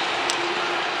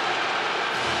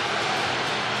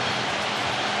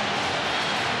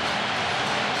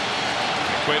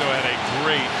 Cueto had a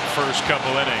great first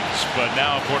couple innings, but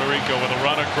now Puerto Rico with a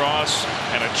run across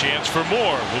and a chance for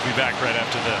more. We'll be back right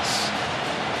after this.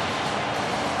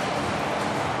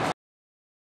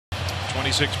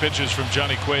 26 pitches from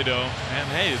Johnny Cueto, and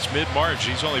hey, it's mid-March.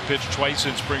 He's only pitched twice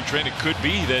in spring training. Could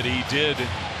be that he did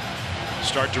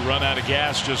start to run out of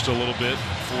gas just a little bit.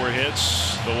 4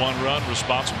 hits, the 1 run,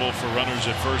 responsible for runners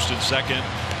at first and second.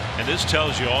 And this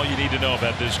tells you all you need to know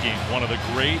about this game. One of the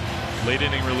great late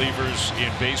inning relievers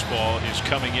in baseball is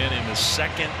coming in the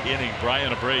 2nd inning.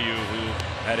 Brian Abreu, who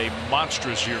had a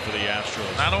monstrous year for the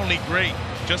Astros. Not only great,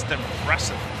 just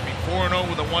impressive. I mean, 4-0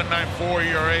 with a 1.94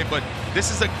 ERA, but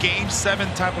this is a Game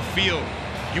 7 type of field.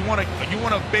 You want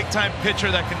a big time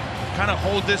pitcher that can kind of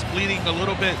hold this bleeding a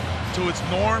little bit to its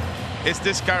norm. It's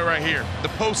this guy right here. The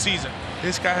postseason,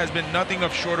 this guy has been nothing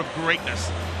of short of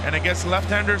greatness. And against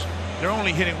left-handers, they're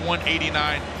only hitting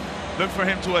 189. Look for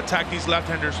him to attack these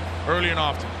left-handers early and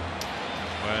often.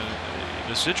 Well,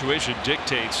 the situation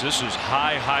dictates this is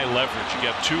high leverage. You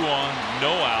got 2 on,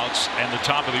 no outs, and the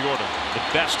top of the order. The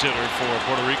best hitter for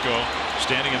Puerto Rico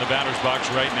standing in the batter's box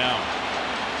right now.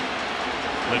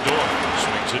 Lindor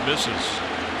swings and misses.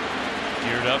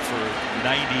 Geared up for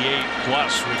 98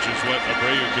 plus, which is what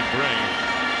Abreu can bring.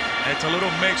 It's a little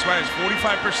mix, right? It's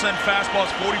 45% fastballs,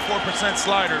 44%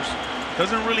 sliders.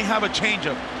 Doesn't really have a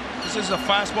changeup. This is a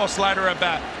fastball slider at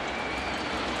bat.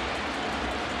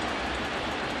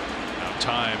 Now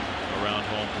time around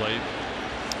home plate.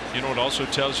 You know, it also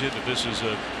tells you that this is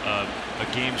a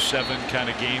Game 7 kind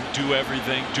of game. Do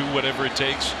everything, do whatever it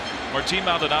takes. Martin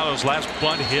Maldonado's last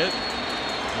bunt hit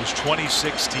was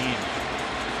 2016.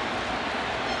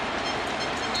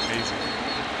 Amazing.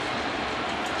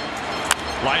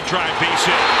 Line drive, base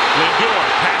hit. Lindor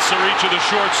past the reach of the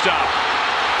shortstop.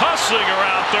 Hustling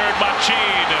around third,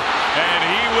 Machin, and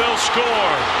he will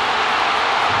score.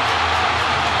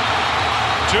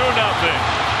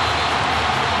 2-0.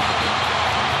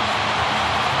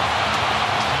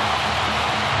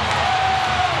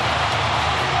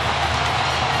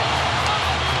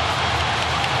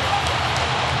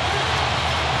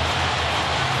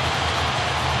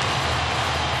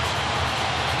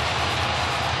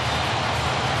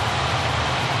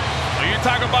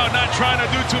 Talk about not trying to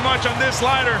do too much on this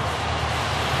slider.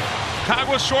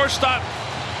 Caguas shortstop,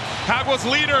 Caguas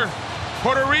leader,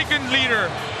 Puerto Rican leader,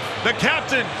 the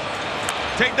captain.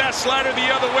 Take that slider the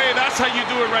other way. That's how you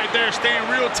do it right there. Staying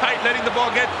real tight, letting the ball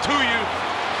get to you.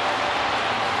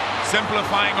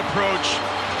 Simplifying approach.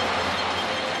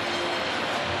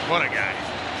 What a guy.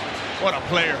 What a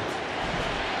player.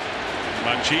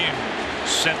 Machin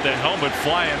sent the helmet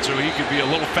flying so he could be a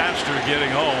little faster getting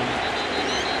home.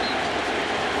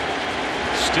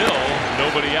 Still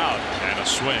nobody out, and a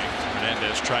swing.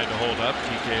 Hernandez tried to hold up.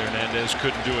 Kike Hernandez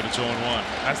couldn't do it. It's 0-1.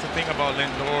 That's the thing about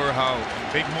Lindor, how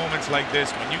big moments like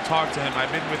this, when you talk to him, I've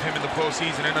been with him in the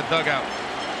postseason in a dugout,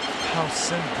 how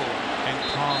simple and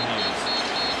calm he is.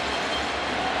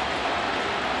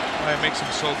 Why it makes him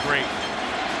so great.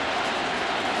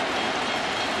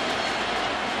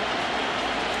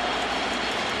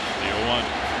 The 0-1.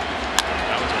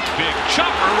 That was a big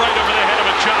chopper right over the head of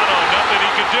Machado. Nothing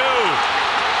he could do.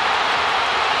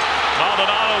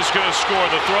 Maldonado's going to score.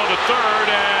 The throw to third,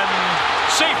 and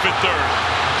safe at third.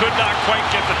 Could not quite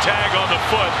get the tag on the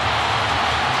foot.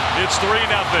 It's 3-0.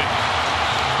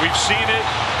 We've seen it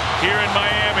here in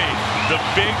Miami. The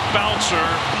big bouncer.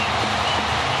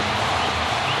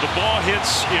 The ball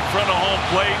hits in front of home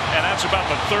plate, and that's about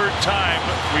the 3rd time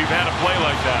we've had a play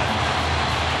like that.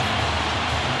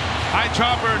 High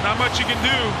chopper, not much you can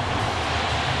do.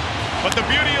 But the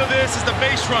beauty of this is the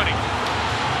base running.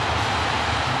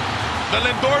 The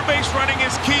Lindor base running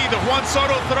is key. The Juan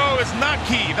Soto throw is not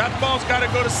key. That ball's got to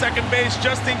go to second base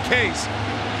just in case.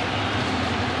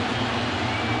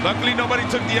 Luckily, nobody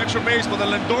took the extra base, but the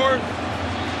Lindor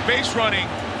base running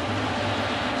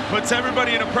puts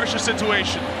everybody in a pressure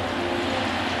situation.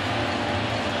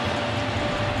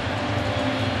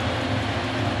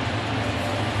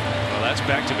 Well, that's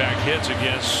back-to-back hits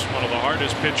against one of the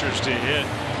hardest pitchers to hit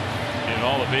in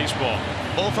all of baseball.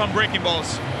 Both on breaking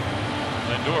balls.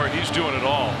 Lindor, he's doing it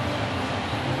all.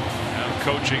 Now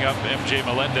coaching up MJ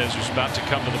Melendez, who's about to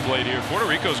come to the plate here. Puerto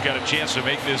Rico's got a chance to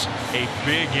make this a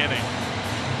big inning.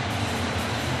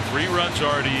 3 runs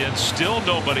already in, still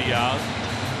nobody out.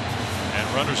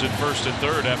 And runners at first and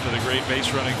third after the great base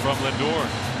running from Lindor.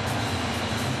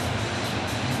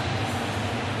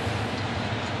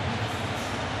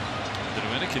 The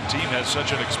Dominican team has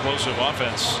such an explosive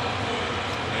offense.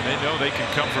 And they know they can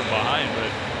come from behind, but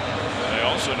they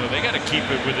also know they got to keep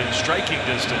it within striking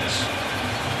distance.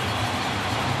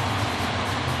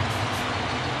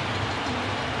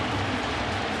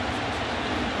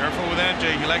 Careful with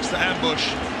MJ. He likes to ambush.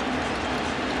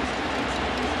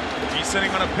 He's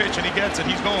sitting on a pitch and he gets it.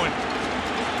 He's going.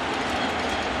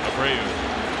 Abreu.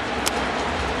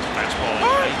 Fastball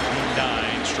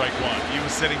 99, strike one. He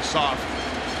was sitting soft.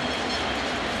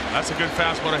 That's a good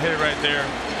fastball to hit right there.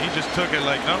 He just took it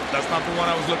like, nope, that's not the one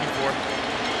I was looking for.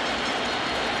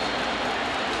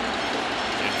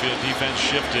 Infield defense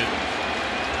shifted.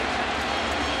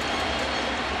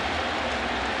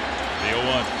 The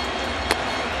 0-1.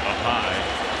 Up high.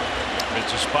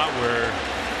 It's a spot where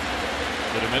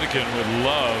the Dominican would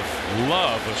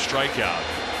love a strikeout.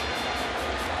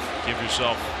 Give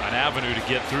yourself an avenue to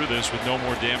get through this with no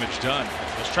more damage done.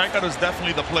 The strikeout is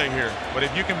definitely the play here, but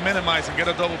if you can minimize and get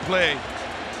a double play,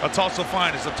 that's also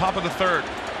fine. It's the top of the third.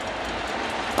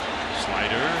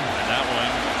 Slider, and that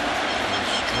one was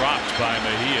dropped by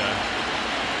Mejia.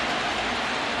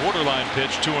 Borderline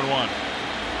pitch, 2-1.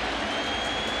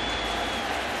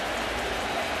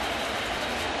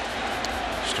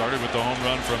 Started with the home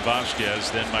run from Vasquez,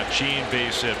 then Machin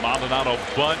base hit. Maldonado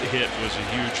bunt hit was a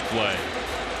huge play.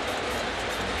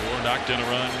 Lindor knocked in a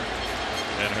run,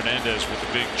 and Hernandez with the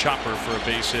big chopper for a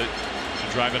base hit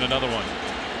to drive in another one.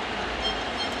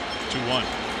 2-1.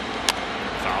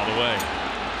 Fouled away.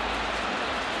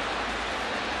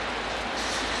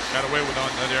 Got away with on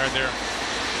right there.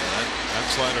 Yeah, that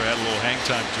slider had a little hang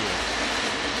time to it.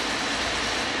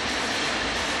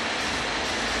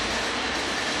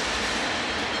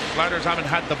 Sliders haven't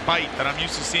had the bite that I'm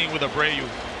used to seeing with Abreu.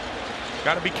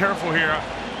 Got to be careful here.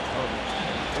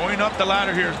 Going up the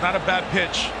ladder here is not a bad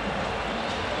pitch.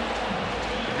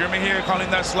 If you're Mejia calling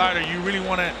that slider, you really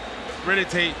want to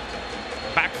irritate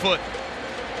back foot.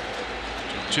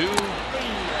 2-2.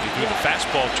 He threw the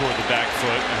fastball toward the back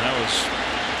foot, and that was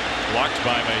blocked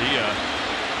by Mejia.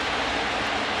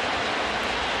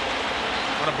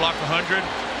 Want to block the 100?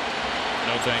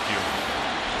 No, thank you.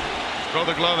 Throw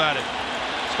the glove at it.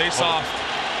 Stay soft.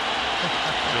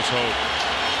 Just hope.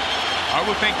 I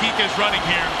would think Kike's running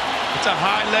here. It's a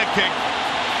high leg kick.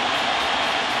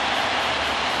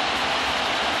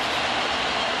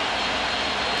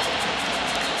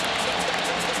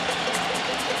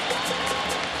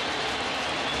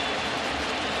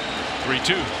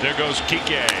 There goes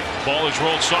Kike. Ball is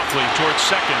rolled softly towards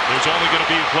second. There's only going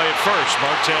to be a play at first.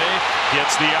 Marte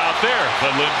gets the out there,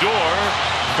 but Lindor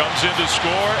comes in to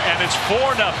score, and it's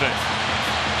 4-0.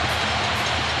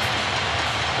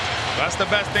 That's the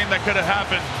best thing that could have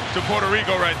happened to Puerto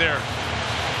Rico right there.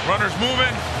 Runners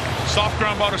moving, soft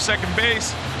ground ball to second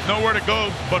base, nowhere to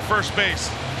go but first base.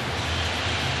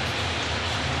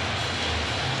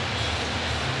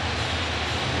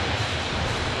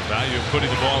 The value of putting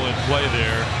the ball in play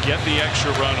there, get the extra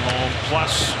run home,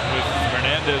 plus with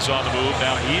Hernandez on the move,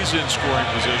 now he's in scoring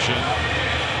position.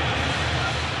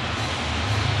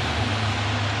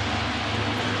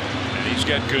 And he's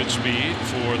got good speed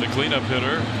for the cleanup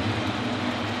hitter.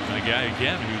 A guy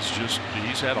again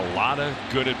he's had a lot of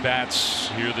good at bats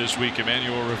here this week.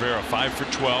 Emmanuel Rivera 5 for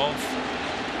 12.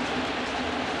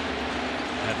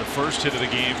 Had the first hit of the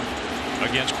game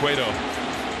against Cueto.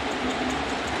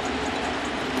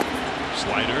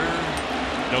 Slider,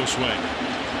 no swing.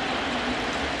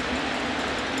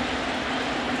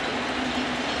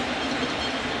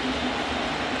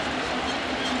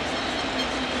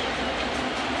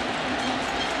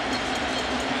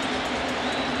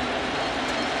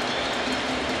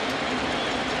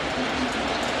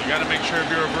 You got to make sure if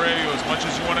you're Abreu, as much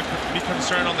as you want to be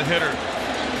concerned on the hitter,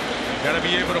 you got to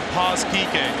be able to pause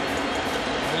Kike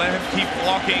and let him keep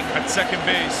walking at second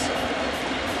base.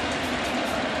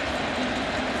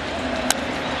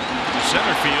 To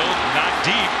center field, not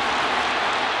deep.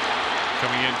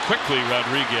 Coming in quickly,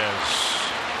 Rodriguez.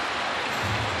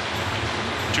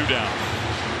 2 down.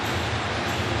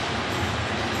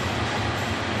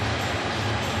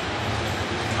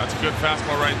 That's a good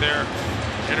fastball right there.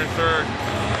 Hitter third.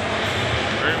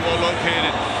 Very well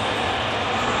located.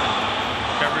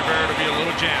 Got Rivera to be a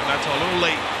little jammed. That's a little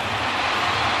late.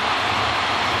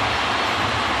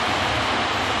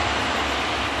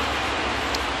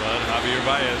 But Javier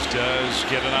Baez does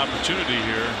get an opportunity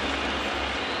here.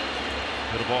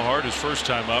 Hit the ball hard his first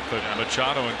time up, but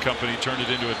Machado and company turned it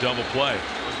into a double play.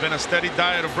 There's been a steady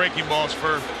diet of breaking balls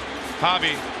for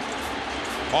Javi.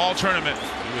 all tournament.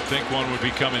 You would think one would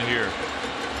be coming here.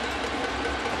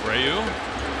 Abreu.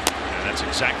 And that's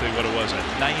exactly what it was, a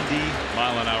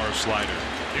 90-mile-an-hour slider.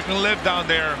 You can live down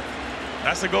there.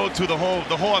 That's the go-to the whole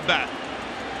at bat.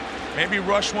 Maybe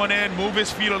rush one in, move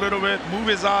his feet a little bit, move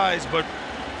his eyes, but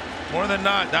more than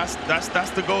not, that's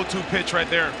the go-to pitch right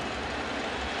there.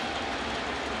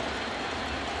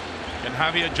 And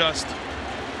Javi adjust.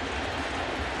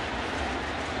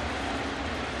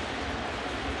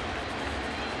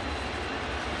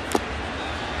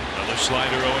 Another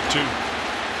slider, 0-2.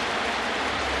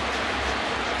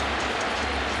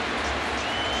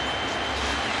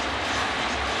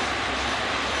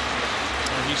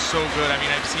 He's so good. I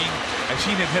mean, I've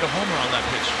seen him hit a homer on that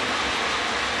pitch.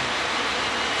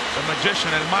 The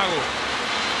magician, El Mago,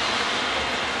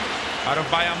 out of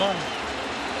Bayamón.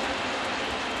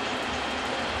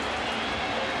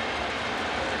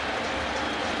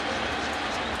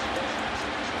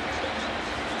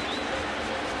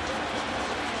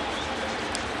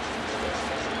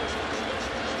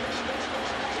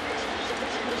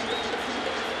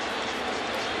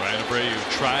 Ryan Abreu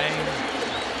trying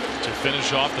to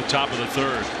finish off the top of the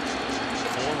third.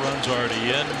 4 runs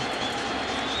already in.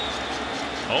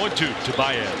 0-2 to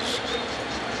Baez.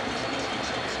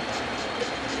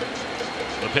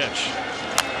 The pitch.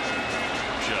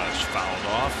 Just fouled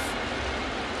off.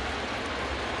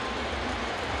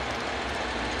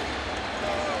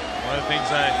 One of the things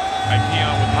I key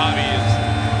on with Javi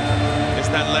is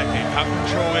that leg game. How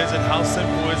control is it? How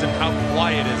simple is it? How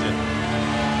quiet is it?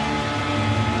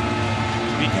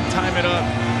 We can time it up.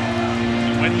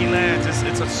 When he lands,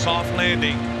 it's a soft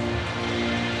landing.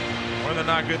 More than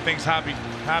not, good things happen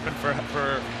for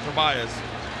Baez.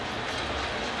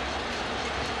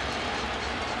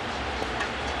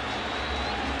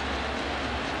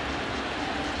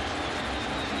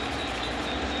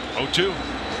 Oh, 2. Went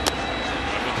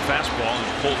with the fastball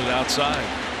and pulled it outside.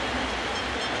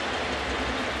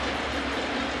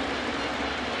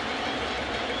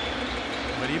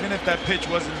 But even if that pitch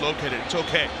wasn't located, it's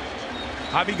okay.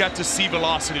 Javi got to see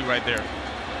velocity right there.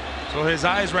 So his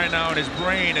eyes right now and his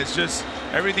brain is just,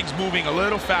 everything's moving a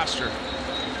little faster.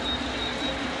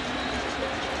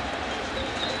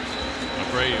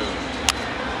 Abreu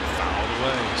fouled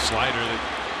away. Slider that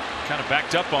kind of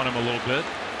backed up on him a little bit.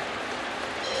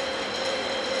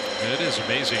 And it is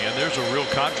amazing, and there's a real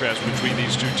contrast between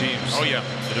these two teams. Oh yeah.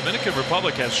 The Dominican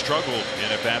Republic has struggled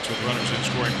in at-bats with runners in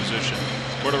scoring position.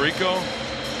 Puerto Rico,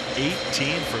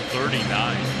 18 for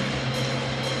 39.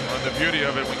 The beauty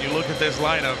of it, when you look at this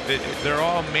lineup, they're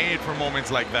all made for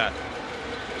moments like that.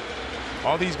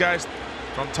 All these guys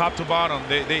from top to bottom,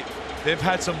 they've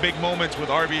had some big moments with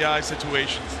RBI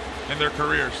situations in their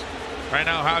careers. Right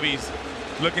now, Javi's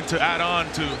looking to add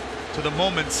on to the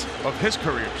moments of his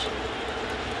careers.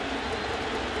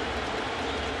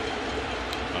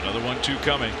 Another 1-2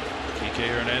 coming. Kike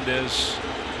Hernandez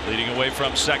leading away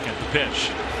from second. The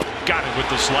pitch. Got it with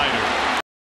the slider.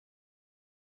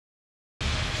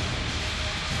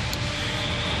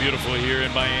 Beautiful here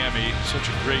in Miami. Such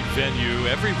a great venue.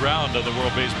 Every round of the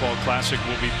World Baseball Classic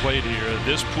will be played here.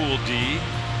 This Pool D,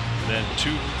 then 2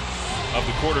 of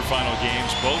the quarterfinal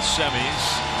games, both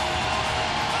semis,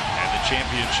 and the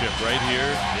championship right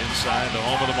here inside the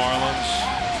home of the Marlins.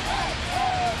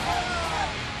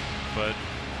 But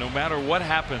no matter what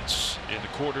happens in the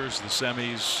quarters, the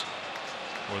semis,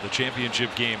 or the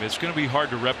championship game, it's going to be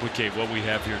hard to replicate what we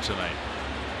have here tonight.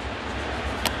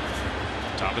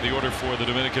 Top of the order for the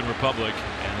Dominican Republic,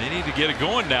 and they need to get it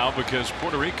going now because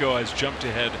Puerto Rico has jumped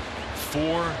ahead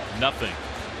 4-0.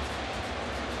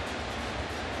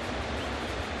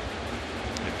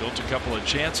 They built a couple of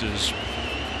chances,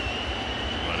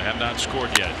 but have not scored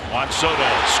yet. Juan Soto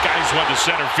skies one to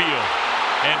center field,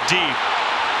 and deep.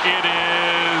 It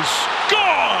is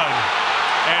gone,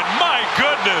 and my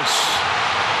goodness,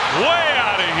 way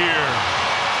out of here.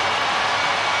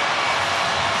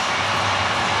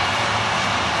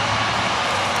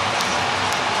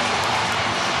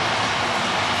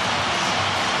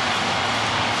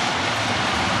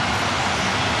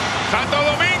 Santo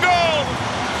Domingo!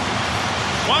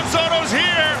 Juan Soto's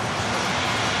here.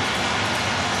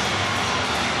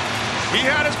 He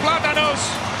had his plátanos.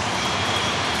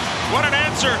 What an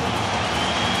answer.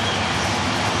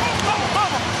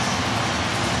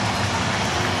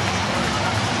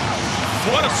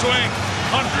 What a swing.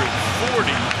 148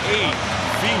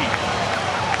 feet.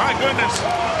 My goodness.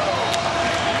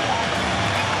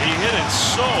 He hit it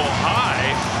so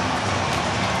high.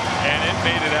 And it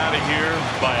made it out of here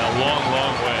by a long,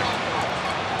 long way.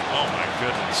 Oh, my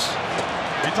goodness.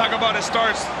 You talk about it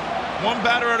starts one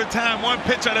batter at a time, one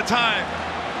pitch at a time.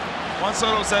 Juan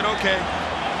Soto said, okay,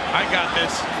 I got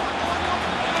this.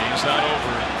 Game's not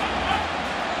over.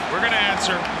 We're going to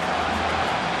answer.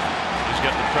 He's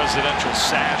got the presidential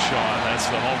sash on. That's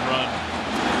the home run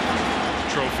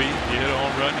trophy. You hit a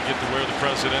home run, you get to wear the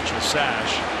presidential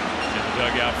sash in the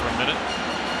dugout for a minute.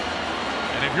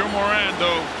 And if you're Moran,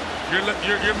 though,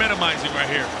 you're minimizing right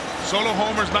here. Solo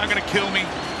homer's not going to kill me.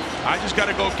 I just got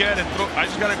to go get and throw. I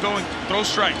just got to go and throw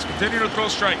strikes. Continue to throw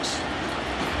strikes.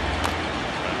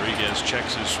 Rodriguez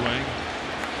checks his swing.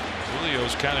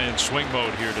 Julio's kind of in swing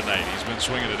mode here tonight. He's been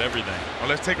swinging at everything. Well,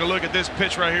 let's take a look at this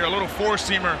pitch right here. A little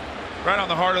four-seamer right on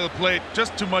the heart of the plate.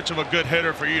 Just too much of a good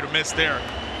hitter for you to miss there.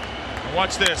 And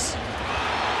watch this.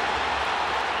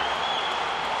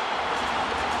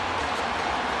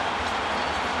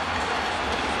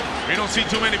 We don't see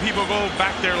too many people go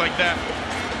back there like that.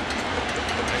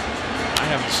 I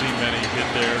haven't seen many hit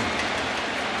there.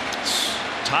 It's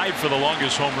tied for the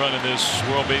longest home run in this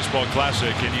World Baseball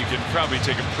Classic, and you can probably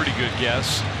take a pretty good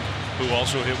guess who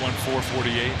also hit one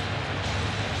 448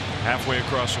 halfway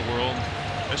across the world.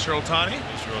 Mr. Ohtani?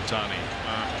 Mr. Ohtani.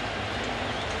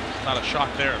 Not a shock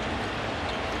there.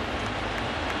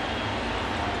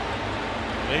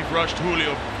 They've rushed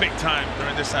Julio big time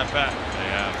during this at-bat. They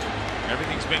have.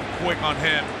 Everything's been quick on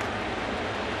him.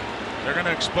 They're going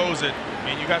to expose it. I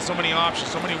mean, you got so many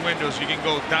options, so many windows. You can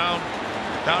go down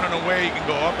and away. You can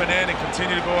go up and in and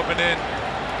continue to go up and in.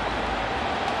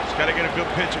 Just got to get a good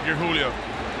pitch if you're Julio.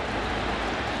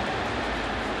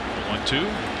 1-2.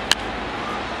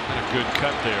 And a good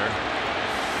cut there.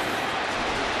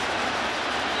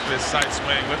 This side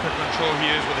swing. Look how control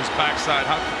he is with his backside.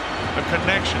 How the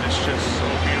connection is just so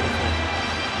beautiful.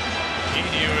 He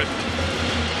knew it.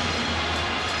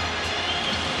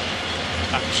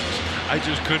 I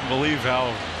just couldn't believe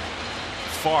how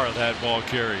far that ball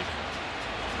carried.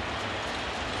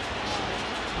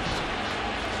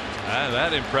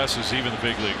 That impresses even the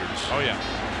big leaguers. Oh yeah.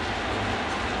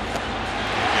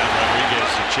 Got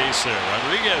Rodriguez to chase there.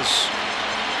 Rodriguez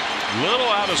little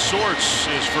out of sorts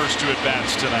his first two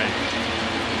at-bats tonight.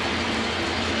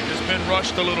 Just been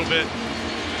rushed a little bit.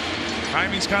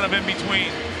 Timing's kind of in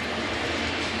between.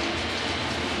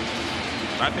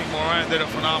 I think Moran did a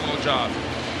phenomenal job.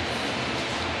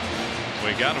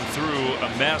 We got him through a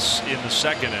mess in the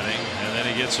second inning, and then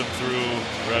he gets him through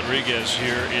Rodriguez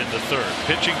here in the third.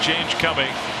 Pitching change coming.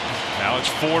 Now it's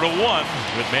 4-1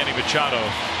 with Manny Machado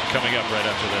coming up right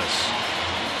after this.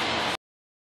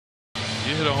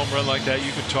 You hit a home run like that,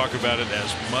 you can talk about it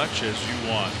as much as you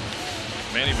want.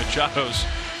 Manny Machado's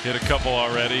hit a couple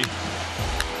already.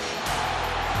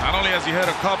 Not only has he hit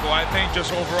a couple, I think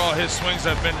just overall his swings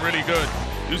have been really good.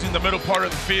 Using the middle part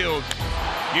of the field.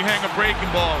 You hang a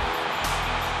breaking ball.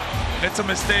 It's a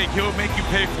mistake. He'll make you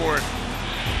pay for it.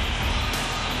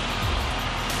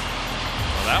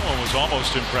 Well, that one was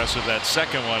almost impressive. That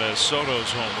second one is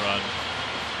Soto's home run.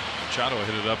 Machado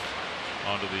hit it up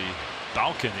onto the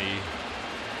balcony.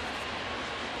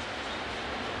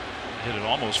 Hit it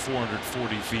almost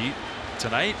 440 feet.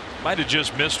 Tonight, might have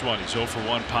just missed one. He's 0 for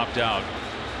 1, popped out.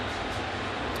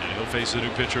 And he'll face the new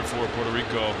pitcher for Puerto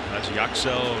Rico. That's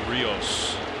Yaxel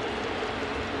Rios.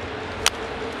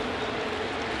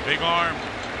 Big arm,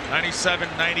 97,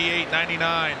 98,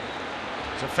 99.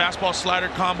 It's a fastball slider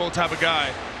combo type of guy.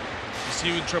 You see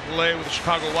him in AAA with the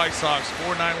Chicago White Sox,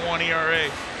 4.91 ERA.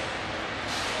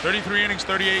 33 innings,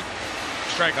 38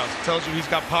 strikeouts. It tells you he's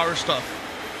got power stuff.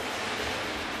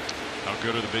 How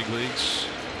good are the big leagues?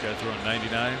 Guy throwing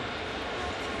 99.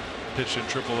 Pitched in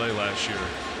AAA last year.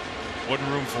 Wasn't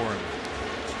room for him.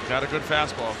 Got a good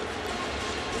fastball.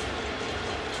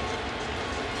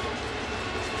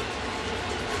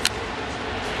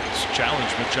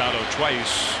 Challenged Machado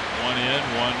twice, one in,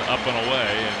 one up and away,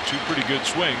 and two pretty good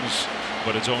swings,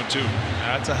 but it's 0-2.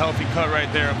 That's a healthy cut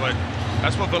right there, but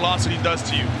that's what velocity does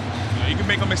to you. You can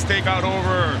make a mistake out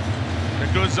over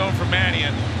a good zone for Manny,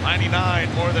 and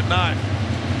 99 more than not.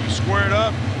 You square it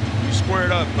up,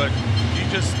 but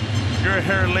you're a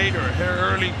hair later, a hair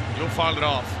early, you'll foul it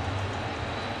off.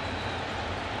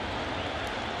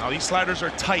 Now these sliders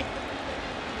are tight.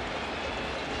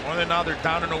 More than now, they're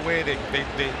down and away.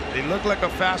 They look like a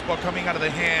fastball coming out of the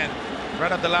hand.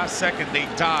 Right at the last second, they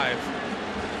dive.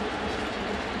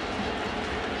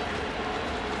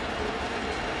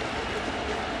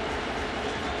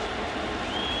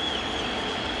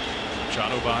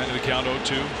 Machado behind the count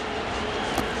 0-2.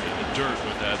 In the dirt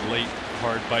with that late,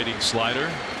 hard biting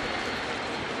slider.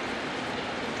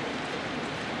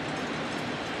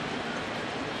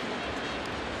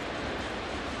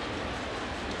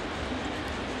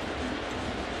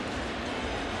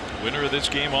 Winner of this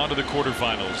game on to the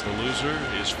quarterfinals. The loser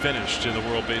is finished in the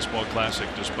World Baseball Classic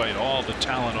despite all the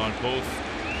talent on both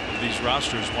these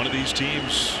rosters. One of these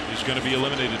teams is going to be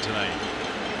eliminated tonight.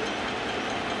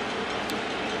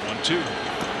 1-2.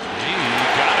 He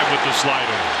got him with the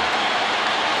slider.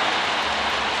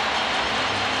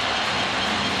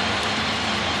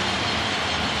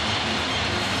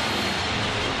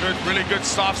 Good, really good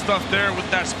soft stuff there with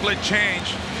that split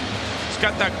change. It's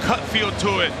got that cut feel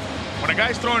to it. When a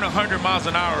guy's throwing 100 miles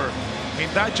an hour, I mean,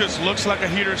 that just looks like a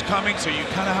heater's coming, so you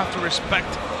kind of have to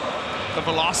respect the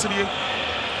velocity.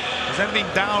 Because anything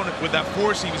down with that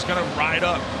four seam is going to ride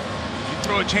up. You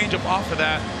throw a changeup off of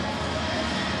that,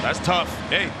 that's tough.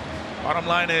 Hey, bottom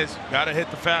line is, got to hit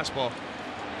the fastball.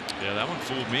 Yeah, that one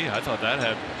fooled me. I thought that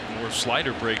had more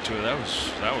slider break to it. That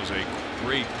was a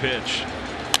great pitch.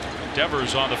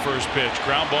 Devers on the first pitch.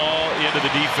 Ground ball into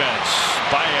the defense.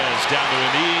 Baez down to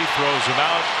a knee, throws him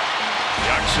out.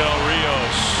 Yaxel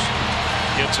Rios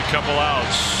gets a couple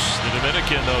outs. The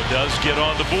Dominican, though, does get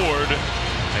on the board.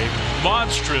 A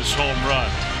monstrous home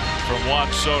run from Juan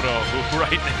Soto, who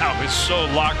right now is so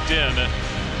locked in.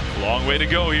 Long way to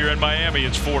go here in Miami.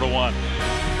 It's 4-1.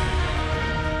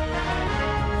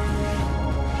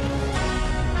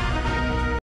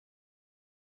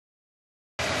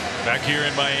 Back here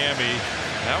in Miami,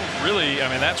 that really, I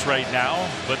mean, that's right now,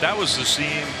 but that was the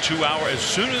scene 2 hours. As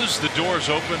soon as the doors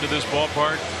opened to this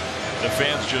ballpark, the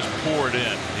fans just poured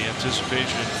in. The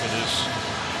anticipation for this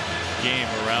game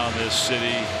around this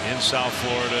city in South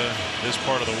Florida, this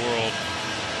part of the world,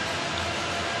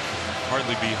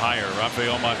 hardly be higher.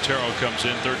 Rafael Montero comes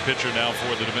in, third pitcher now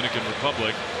for the Dominican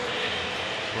Republic.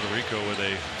 Puerto Rico with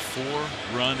a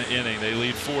 4-run inning. They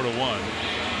lead 4-1.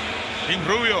 Team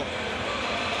Rubio.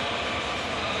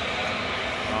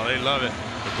 Oh, they love it.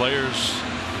 The players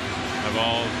have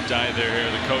all dyed their hair,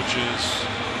 the coaches.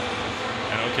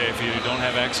 And okay, if you don't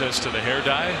have access to the hair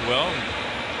dye, well,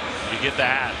 you get the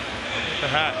hat. Get the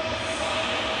hat.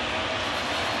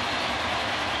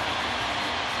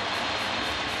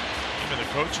 Even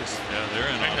the coaches. Yeah, they're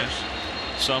in on it.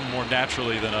 Some more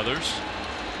naturally than others.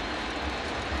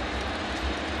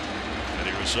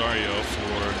 Eddie Rosario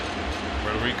for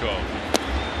Puerto Rico.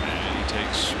 And he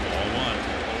takes ball one.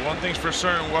 One thing's for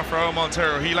certain, Rafael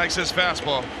Montero, he likes his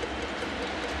fastball.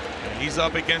 And he's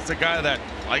up against a guy that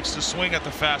likes to swing at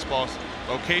the fastballs.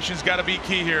 Location's got to be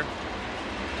key here.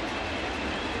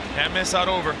 Can't miss out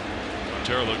over.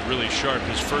 Montero looked really sharp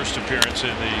his first appearance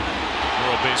in the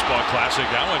World Baseball Classic.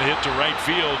 That one hit to right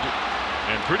field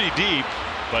and pretty deep,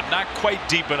 but not quite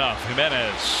deep enough.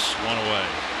 Jimenez one away.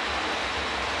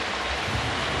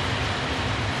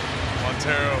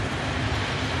 Montero.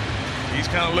 He's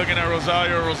kind of looking at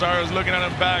Rosario. Rosario's looking at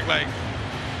him back like,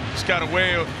 just got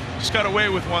away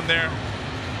with one there.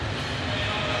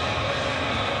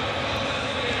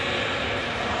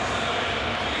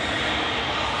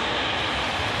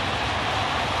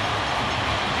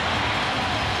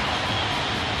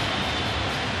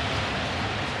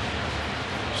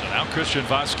 So now Christian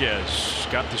Vasquez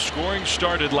got the scoring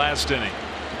started last inning.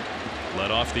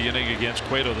 Led off the inning against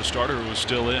Cueto, the starter, who was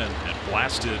still in, and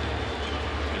blasted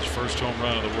his first home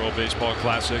run of the World Baseball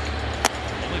Classic.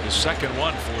 Only the second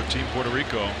one for Team Puerto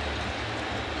Rico.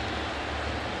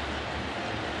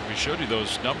 We showed you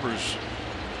those numbers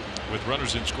with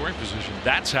runners in scoring position.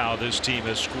 That's how this team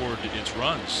has scored its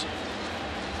runs.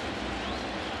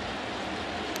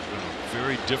 A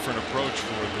very different approach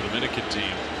for the Dominican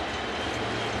team.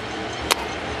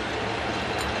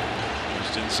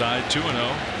 Just inside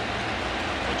 2-0.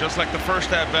 Just like the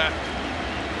first at bat.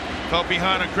 Felt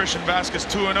behind on Christian Vasquez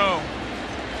 2-0.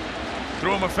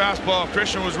 Threw him a fastball.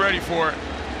 Christian was ready for it.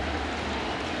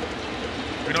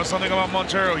 We know something about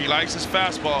Montero. He likes his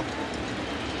fastball.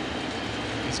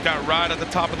 He's got right at the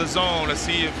top of the zone. Let's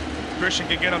see if Christian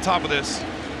can get on top of this.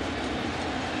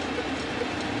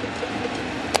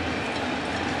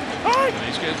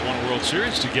 These guys won a World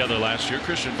Series together last year.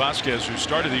 Christian Vasquez, who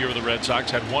started the year with the Red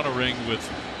Sox, had won a ring with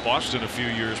Boston a few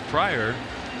years prior.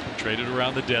 Traded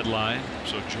around the deadline,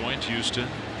 so joined Houston,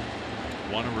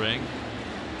 won a ring.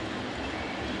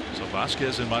 So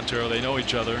Vasquez and Montero, they know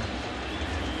each other.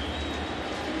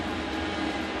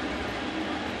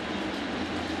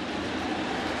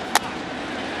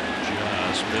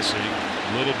 Just missing,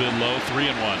 a little bit low,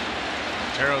 3-1.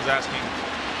 Montero's asking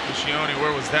Lucioni,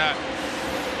 where was that?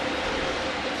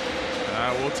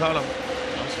 We'll tell him.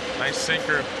 That was a nice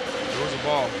sinker. There was a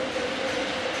ball.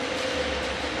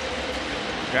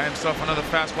 Got himself another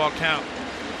fastball count.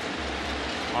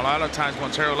 A lot of times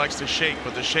Montero likes to shake,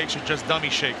 but the shakes are just dummy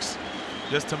shakes,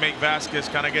 just to make Vasquez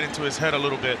kind of get into his head a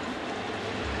little bit.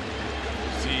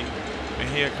 See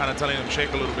Mejia kind of telling him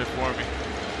shake a little bit for me.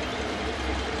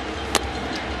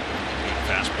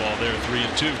 Fastball there,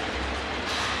 3-2.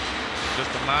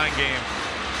 just a mind game.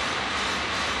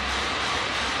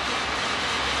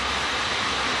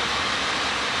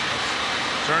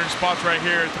 Certain spots right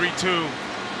here, 3-2.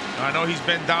 I know he's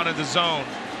been down in the zone,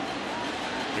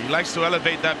 but he likes to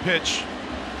elevate that pitch.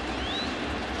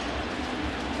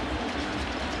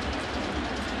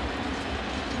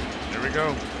 There we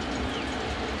go.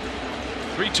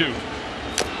 3-2.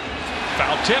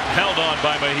 Foul tip held on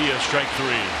by Mejia, strike 3.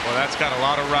 Well, that's got a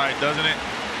lot of ride, doesn't it?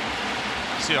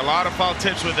 See a lot of foul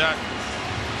tips with that.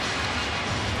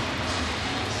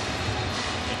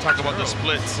 We'll talk about the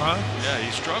splits, huh? Yeah, he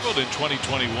struggled in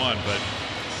 2021, but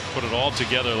put it all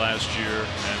together last year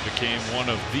and became one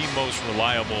of the most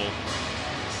reliable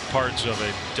parts of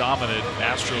a dominant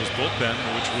Astros bullpen,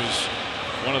 which was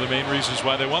one of the main reasons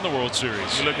why they won the World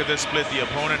Series. You look at this split, the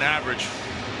opponent average.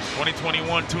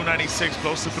 2021, 296,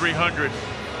 close to 300.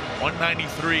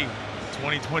 193,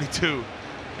 2022.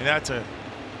 And that's a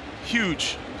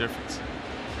huge difference.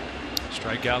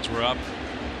 Strikeouts were up.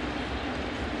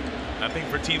 I think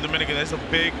for Team Dominican, that's a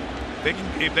big.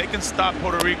 If they can stop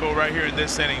Puerto Rico right here in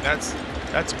this inning, that's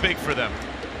big for them.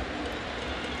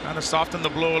 Kind of soften the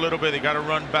blow a little bit. They got to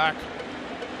run back.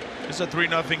 It's a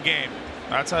 3-0 game.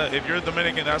 That's how. If you're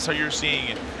Dominican, that's how you're seeing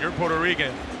it. If you're Puerto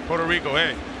Rican, Puerto Rico,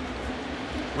 hey,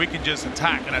 we can just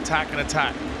attack and attack and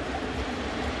attack.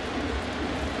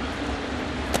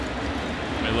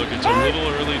 I mean, look, it's a little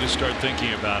early to start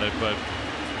thinking about it, but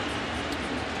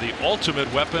the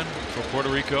ultimate weapon for Puerto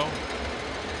Rico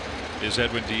is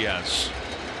Edwin Diaz.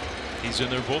 He's in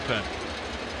their bullpen.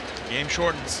 Game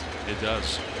shortens. It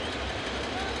does.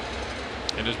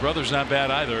 And his brother's not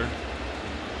bad either.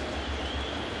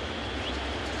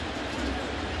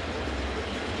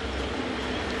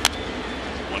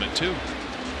 One and two.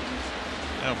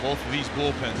 Now both of these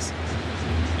bullpens.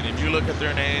 And if you look at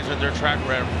their names and their track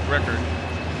record,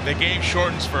 the game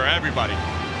shortens for everybody. You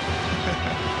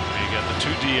got the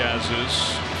two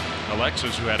Diaz's.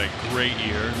 Alexis, who had a great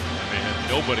year. I mean,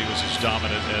 nobody was as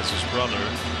dominant as his brother.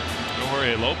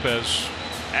 Jorge Lopez,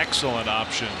 excellent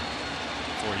option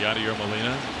for Yadier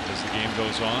Molina as the game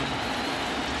goes on.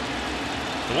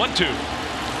 The 1-2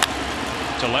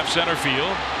 to left center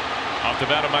field. Off the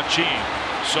bat of Machin.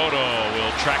 Soto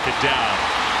will track it down.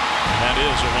 That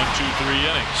is a 1-2-3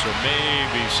 inning. So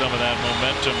maybe some of that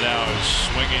momentum now is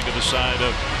swinging to the side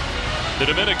of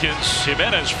the Dominicans.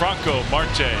 Jimenez, Franco,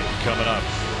 Marte coming up.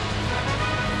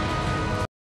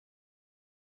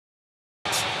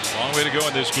 Long way to go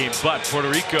in this game, but Puerto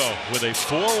Rico with a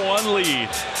 4-1 lead.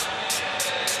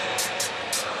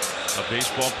 A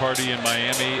baseball party in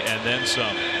Miami and then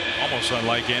some. Almost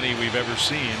unlike any we've ever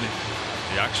seen.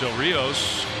 Yaxel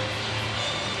Rios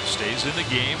stays in the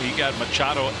game. He got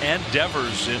Machado and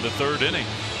Devers in the third inning.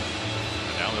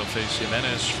 And now they'll face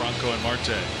Jimenez, Franco, and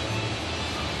Marte.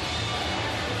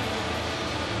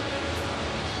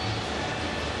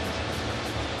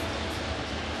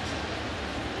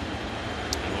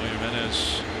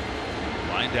 Jimenez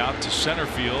lined out to center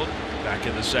field back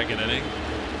in the second inning.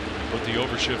 Put the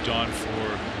overshift on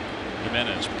for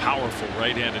Jimenez. Powerful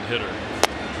right-handed hitter.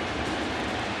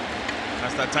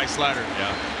 That's that tight slider.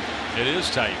 Yeah, it is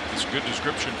tight. It's a good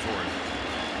description for it.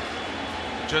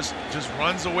 Just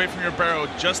runs away from your barrel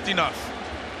just enough.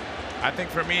 I think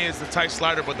for me it's the tight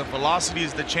slider, but the velocity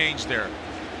is the change there.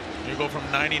 You go from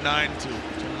 99 to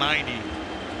 90.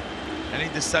 Any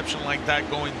deception like that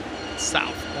going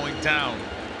south, going down,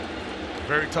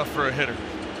 very tough for a hitter.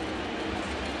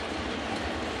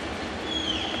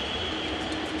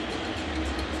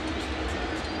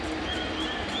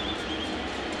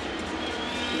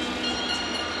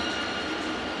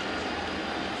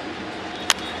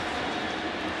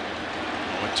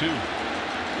 Two.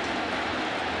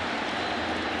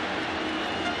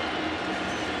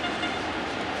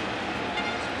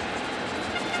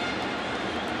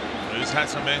 They just had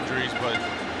some injuries, but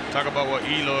talk about what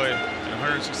Eloy and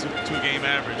 162 game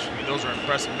average. I mean, those are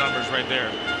impressive numbers right there.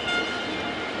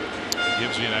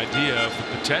 Gives you an idea of the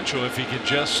potential if he could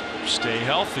just stay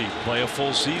healthy, play a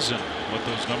full season, what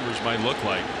those numbers might look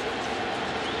like.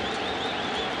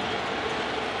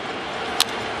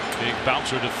 Big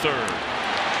bouncer to third.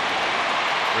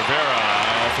 Rivera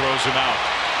throws him out.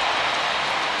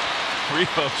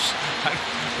 Rios,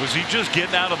 was he just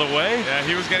getting out of the way? Yeah,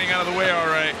 he was getting out of the way all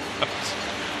right.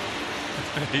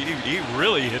 he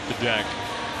really hit the deck.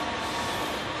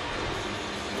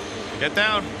 Get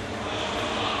down.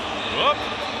 Whoop.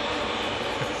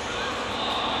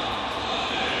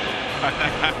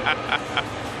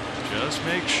 Just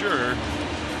make sure.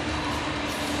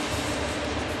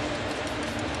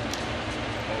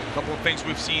 A couple of things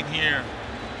we've seen here.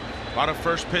 A lot of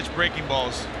first pitch breaking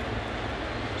balls.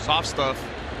 Soft stuff.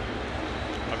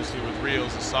 Obviously with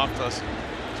Rios, the soft dust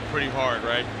is pretty hard,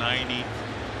 right? 90,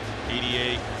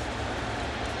 88.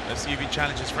 Let's see if he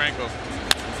challenges Franco.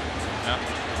 Yeah,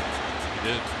 he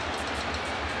did.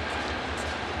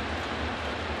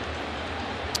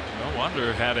 No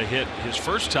wonder had a hit his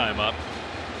first time up.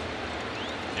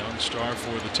 Young star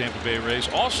for the Tampa Bay Rays,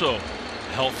 also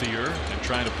healthier and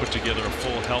trying to put together a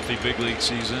full healthy big league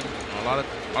season. A lot of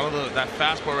that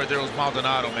fastball right there was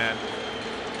Maldonado, man.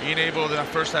 Being able that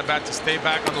first at bat to stay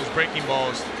back on those breaking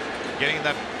balls, getting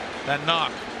that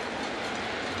knock.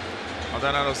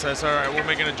 Maldonado says, all right, we'll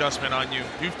make an adjustment on you.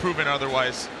 You've proven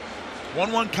otherwise.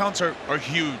 1-1 counts are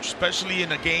huge, especially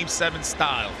in a Game 7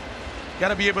 style. You got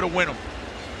to be able to win them.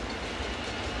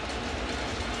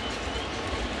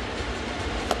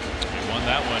 You won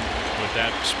that one with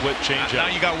that split changeup. Now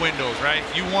you got windows, right?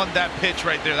 You won that pitch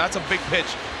right there. That's a big pitch.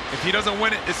 If he doesn't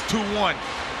win it, it's 2-1.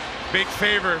 Big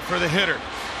favor for the hitter.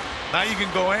 Now you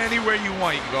can go anywhere you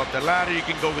want. You can go up the ladder. You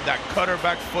can go with that cutter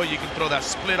back foot. You can throw that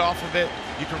split off of it.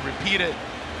 You can repeat it.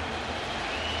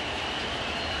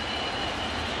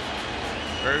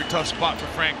 Very tough spot for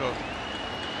Franco.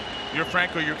 You're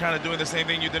Franco, you're kind of doing the same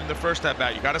thing you did in the first at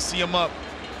bat. You got to see him up.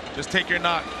 Just take your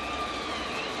knock.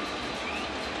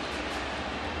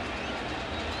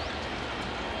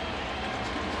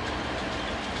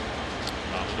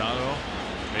 Maldonado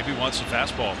maybe wants a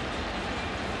fastball.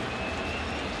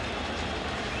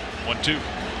 1-2.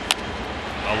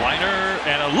 A liner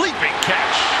and a leaping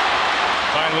catch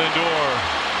by Lindor.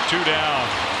 2 down.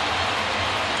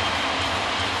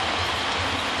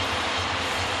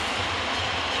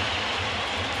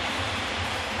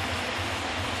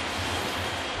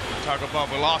 Talk about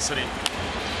velocity.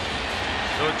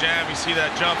 Little jam, you see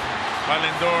that jump by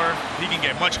Lindor. He can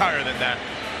get much higher than that.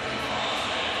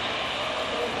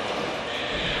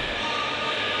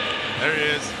 There he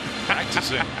is.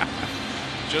 Practicing.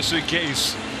 Just in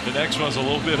case the next one's a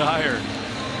little bit higher.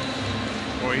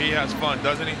 Boy, he has fun,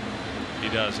 doesn't he? He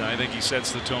does. I think he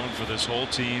sets the tone for this whole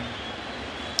team.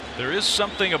 There is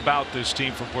something about this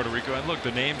team from Puerto Rico. And look,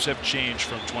 the names have changed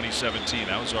from 2017.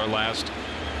 That was our last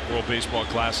World Baseball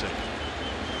Classic.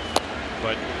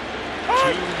 But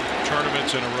 2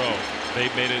 tournaments in a row,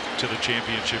 they've made it to the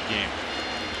championship game.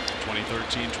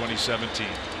 2013, 2017.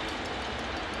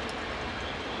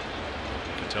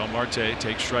 Ketel Marte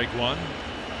takes strike 1.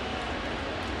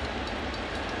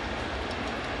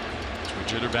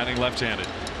 Jitter batting left-handed.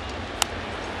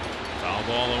 Foul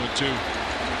ball 0-2.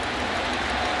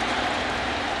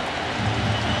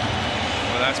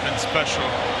 Well, that's been special.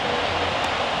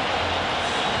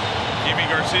 Yimi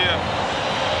Garcia.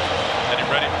 Getting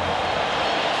ready.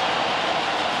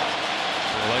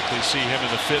 We'll likely see him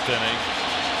in the 5th inning,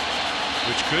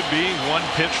 which could be 1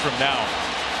 pitch from now.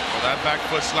 Well, that back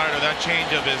foot slider, that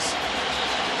changeup is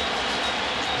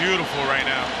beautiful right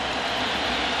now.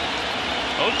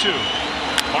 0-2.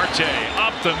 Marte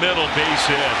up the middle, base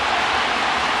hit.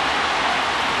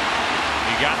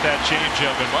 He got that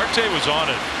changeup, and Marte was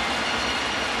on it.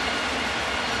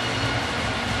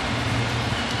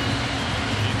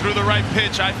 He threw the right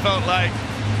pitch. I felt like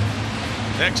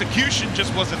the execution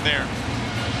just wasn't there.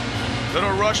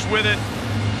 Little rush with it,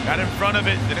 got in front of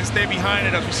it, didn't stay behind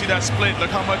it. As we see that split, look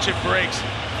how much it breaks.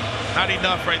 Not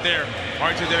enough right there.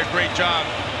 Marte did a great job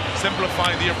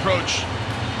simplifying the approach.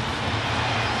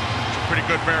 Pretty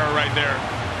good barrel right there.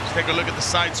 Let's take a look at the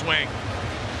side swing.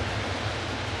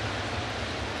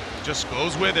 Just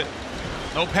goes with it.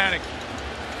 No panic.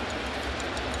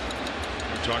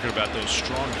 We're talking about those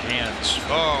strong hands.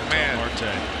 Oh man,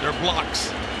 Marte. They're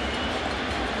blocks.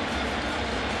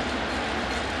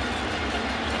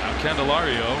 Now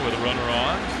Candelario with a runner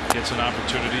on, gets an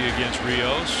opportunity against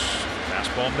Rios.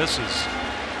 Fastball misses.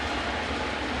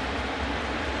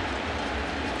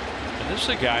 And this is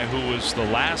a guy who was the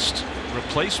last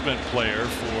replacement player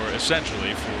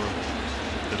essentially for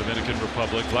the Dominican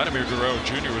Republic. Vladimir Guerrero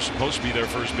Jr. was supposed to be their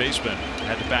first baseman.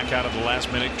 Had to back out at the last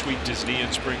minute, tweaked his knee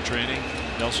in spring training.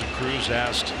 Nelson Cruz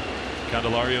asked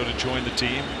Candelario to join the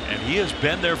team, and he has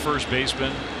been their first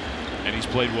baseman, and he's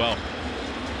played well.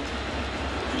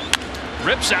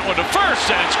 Rips that one to first,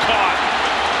 and it's caught.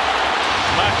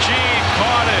 Machin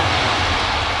caught it.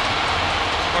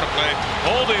 What a play.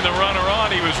 Holding the runner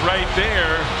on, he was right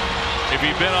there. If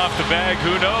he'd been off the bag,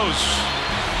 who knows?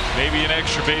 Maybe an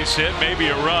extra base hit, maybe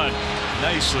a run.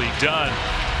 Nicely done.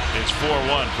 It's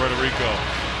 4-1 Puerto Rico.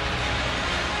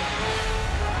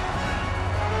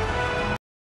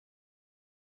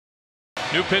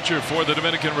 New pitcher for the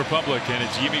Dominican Republic, and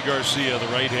it's Yimi Garcia, the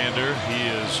right-hander. He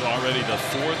is already the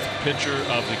 4th pitcher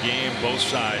of the game. Both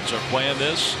sides are playing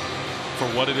this for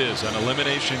what it is, an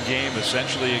elimination game,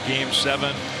 essentially a Game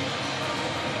 7.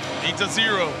 Needs a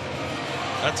 0.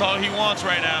 That's all he wants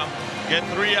right now. Get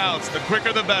 3 outs. The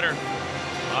quicker the better.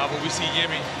 But we see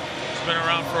Yimi. He's been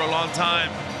around for a long time.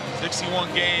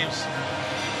 61 games.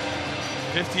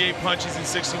 58 punches in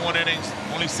 61 innings.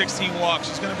 Only 16 walks.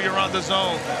 He's going to be around the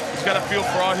zone. He's got a feel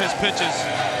for all his pitches.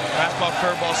 Fastball,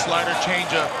 curveball, slider,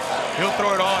 changeup. He'll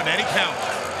throw it all in any count.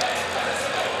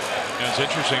 It's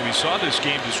interesting. We saw this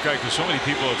game described because so many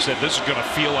people have said this is going to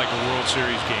feel like a World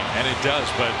Series game, and it does.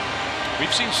 But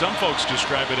we've seen some folks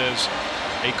describe it as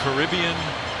a Caribbean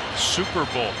Super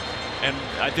Bowl, and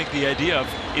I think the idea of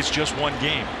it's just one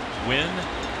game. Win,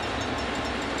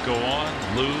 go on,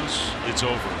 lose, it's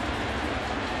over.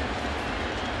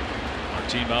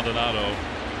 Martin Maldonado,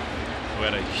 who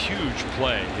had a huge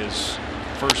play his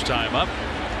first time up,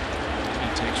 he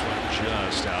takes one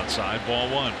just outside, ball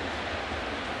 1.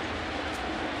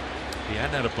 He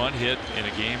hadn't had a bunt hit in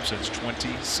a game since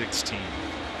 2016.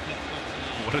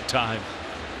 What a time.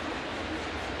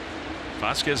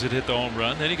 Vasquez had hit the home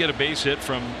run. Then he get a base hit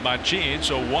from Machin.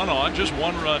 So 1 on, just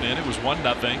 1 run in. It was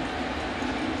 1-0.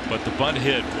 But the bunt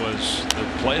hit was the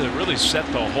play that really set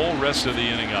the whole rest of the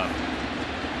inning up.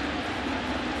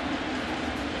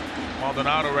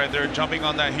 Maldonado right there jumping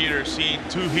on that heater, seeing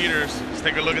 2 heaters. Let's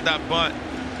take a look at that bunt.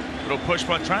 Little push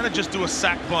bunt, trying to just do a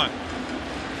sack bunt.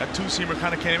 That 2-seamer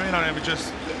kind of came in on him. It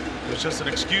was just an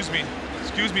excuse me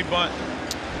bunt.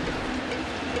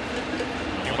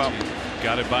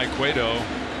 Got it by Cueto.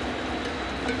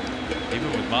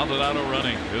 Even with Maldonado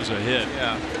running, it was a hit.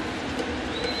 Yeah.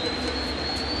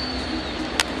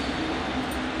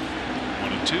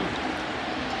 1-2.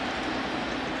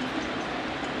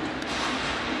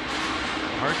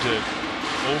 Hard to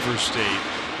overstate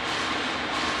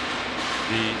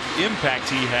the impact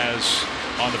he has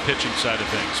on the pitching side of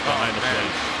things behind the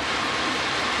plate.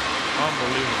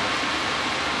 Unbelievable.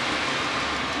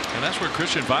 And that's where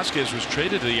Christian Vasquez was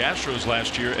traded to the Astros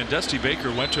last year, and Dusty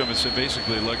Baker went to him and said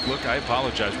basically, look, I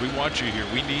apologize. We want you here.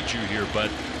 We need you here,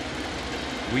 but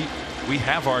we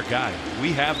have our guy.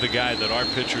 We have the guy that our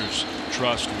pitchers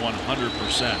trust 100%.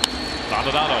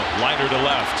 Maldonado, liner to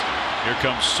left. Here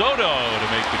comes Soto to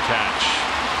make the catch.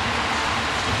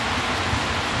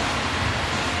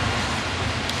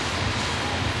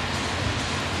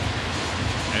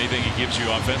 Anything he gives you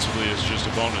offensively is just a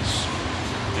bonus.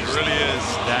 He really is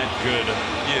that good.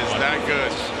 He is that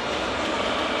good.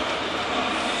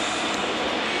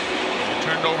 He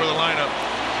turned over the lineup.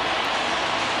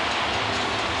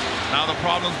 Now the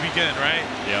problems begin, right?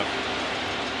 Yep.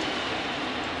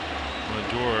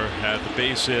 Lindor had the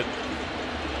base hit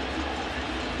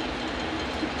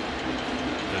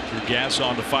that threw gas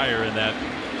on the fire in that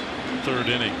 3rd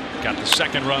inning. Got the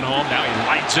 2nd run home. Now he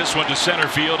lights this one to center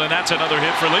field, and that's another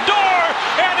hit for Lindor,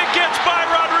 and it gets by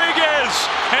Rodriguez,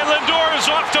 and Lindor is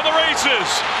off to the races.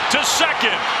 To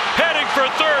 2nd, heading for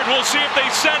 3rd. We'll see if they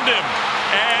send him,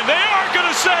 and they are going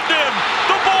to send him.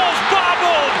 The ball's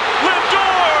bobbled.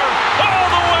 Lindor all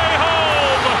the way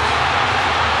home.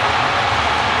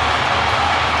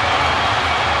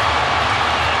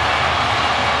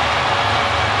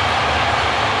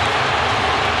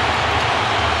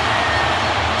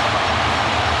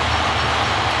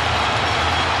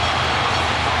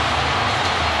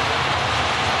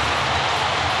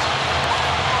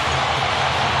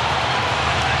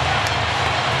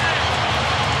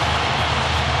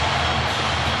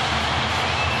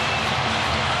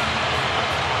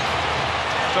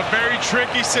 It's a very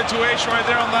tricky situation right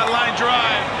there on that line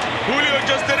drive. Julio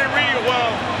just didn't read it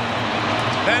well.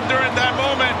 Then during that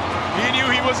moment, he knew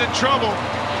he was in trouble.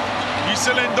 You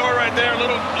see Lindor right there,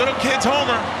 little kid's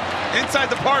homer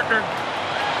inside the partner.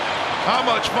 How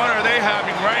much fun are they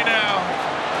having right now?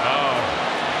 Oh.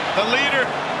 The leader,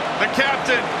 the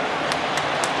captain,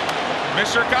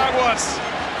 Mr. Caguas.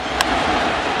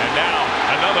 And now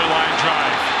another line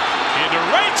drive into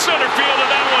right center field, and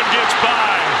that one gets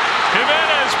by.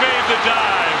 Jimenez made the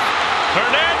dive.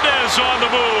 Hernandez on the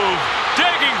move,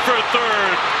 digging for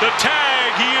 3rd. The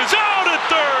tag, he is out at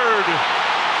 3rd.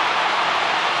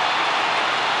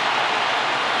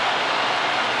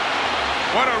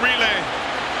 What a relay.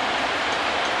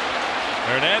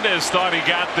 Hernandez thought he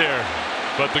got there,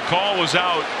 but the call was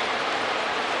out.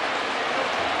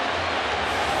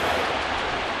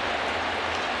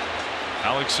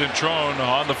 Alex Cintrone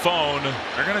on the phone.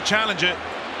 They're going to challenge it.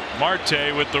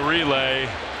 Marte with the relay.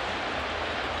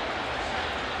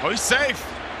 Oh, he's safe.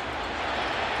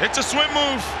 It's a swim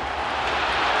move.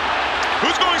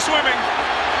 Who's going swimming?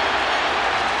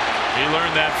 He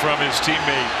learned that from his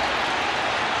teammate.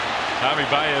 Javi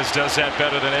Baez does that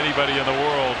better than anybody in the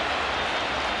world.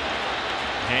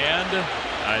 Hand,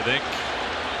 I think,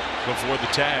 before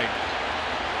the tag.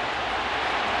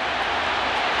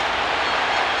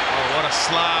 a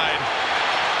slide.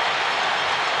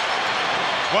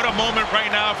 What a moment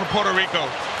right now for Puerto Rico.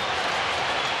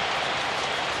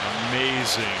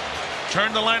 Amazing.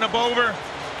 Turn the lineup over,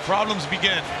 problems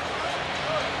begin.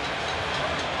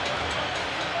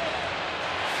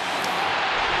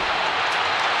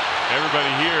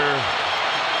 Everybody here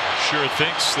sure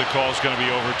thinks the call's going to be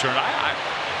overturned.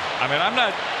 I mean,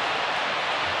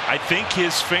 I think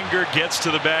his finger gets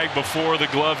to the bag before the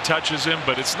glove touches him,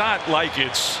 but it's not like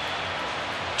it's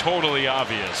totally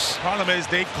obvious. Problem is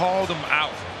they called him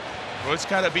out. So it's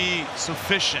got to be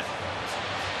sufficient.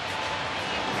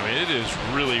 I mean, it is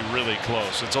really, really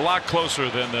close. It's a lot closer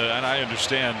than and I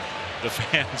understand the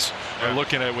fans are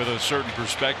looking at it with a certain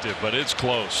perspective, but it's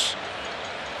close.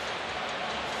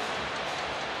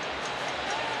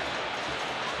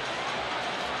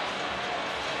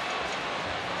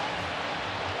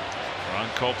 Ron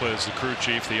Culpa is the crew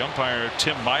chief. The umpire,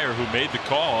 Tim Meyer, who made the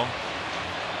call,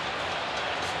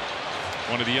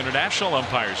 one of the international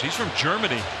umpires. He's from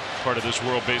Germany, part of this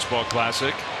World Baseball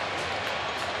Classic.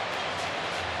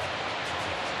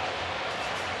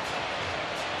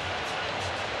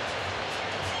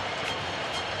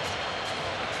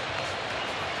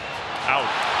 Out.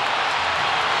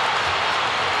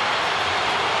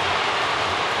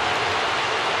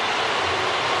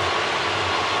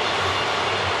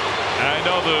 And I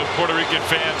know the Puerto Rican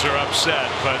fans are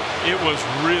upset, but it was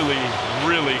really,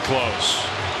 really close.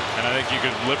 And I think you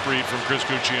could lip read from Chris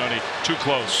Guccione. Too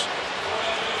close.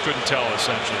 Couldn't tell,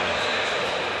 essentially.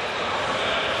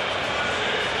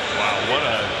 Wow,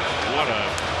 what a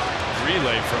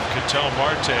relay from Ketel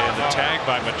Marte, and the tag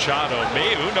by Machado.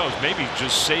 Who knows, maybe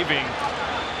just saving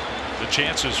the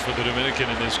chances for the Dominican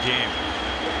in this game.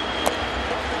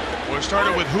 Well, it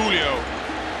started with Julio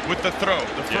with the throw,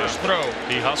 the first throw.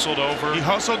 He hustled over. He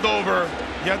hustled over.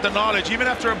 He had the knowledge, even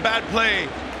after a bad play,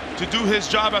 to do his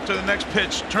job after the next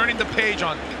pitch, turning the page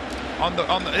on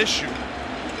the issue.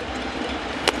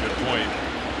 Good point.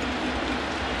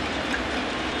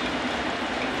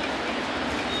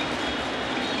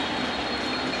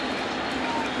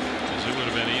 Because it would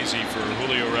have been easy for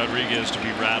Julio Rodriguez to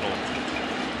be rattled.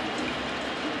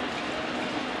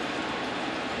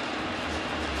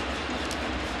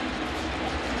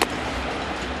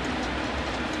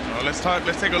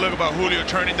 Let's take a look about Julio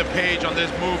turning the page on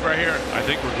this move right here. I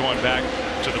think we're going back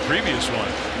to the previous one.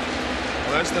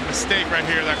 Well, that's the mistake right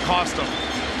here that cost him.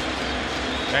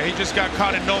 Yeah, he just got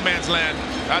caught in no man's land.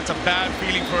 That's a bad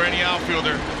feeling for any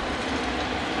outfielder.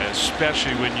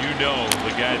 Especially when you know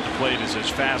the guy at the plate is as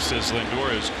fast as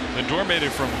Lindor is. Lindor made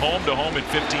it from home to home in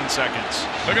 15 seconds.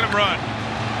 Look at him run.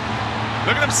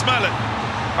 Look at him smell it.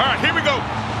 All right, here we go.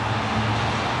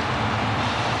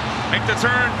 Make the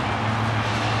turn.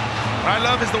 What I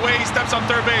love is the way he steps on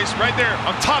third base, right there,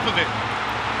 on top of it.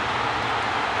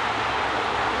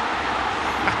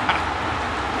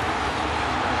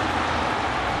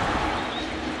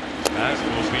 That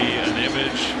will be an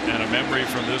image and a memory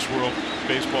from this World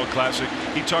Baseball Classic.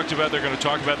 He talked about they're going to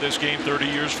talk about this game 30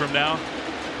 years from now.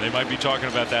 They might be talking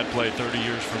about that play 30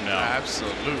 years from now.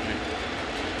 Absolutely.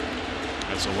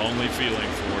 That's a lonely feeling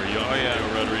for young Julio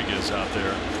Rodriguez out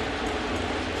there.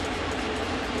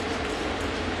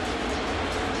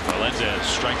 Melendez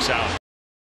strikes out.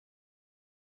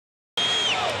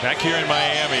 Back here in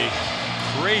Miami,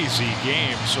 crazy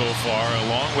game so far. A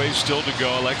long way still to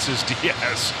go. Alexis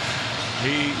Diaz.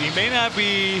 He may not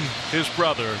be his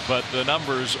brother, but the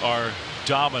numbers are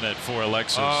dominant for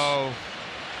Alexis. Oh,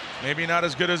 maybe not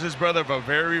as good as his brother, but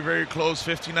very, very close.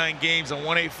 59 games, a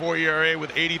 1.84 ERA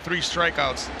with 83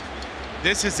 strikeouts.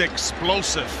 This is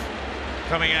explosive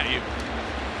coming at you.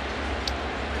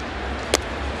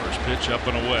 Pitch up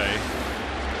and away.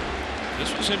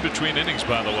 This was in between innings,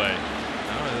 by the way.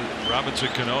 Robinson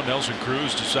Cano, Nelson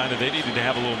Cruz decided they needed to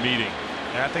have a little meeting.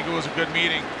 Yeah, I think it was a good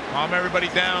meeting. Calm everybody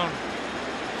down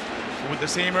with the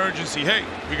same urgency. Hey,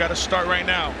 we got to start right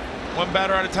now. One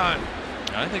batter at a time.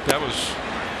 I think that was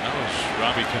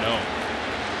Robbie Cano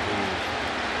who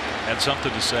had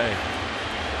something to say.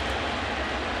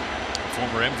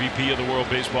 Former MVP of the World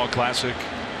Baseball Classic.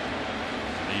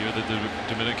 The year that the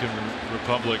Dominican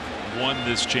Republic won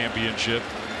this championship.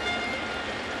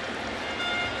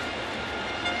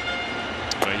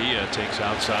 Bahia takes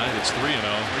outside. It's 3-0.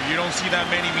 You don't see that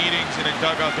many meetings in a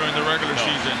dugout during the regular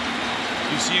season.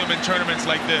 You see them in tournaments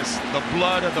like this. The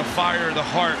blood, the fire, the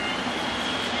heart.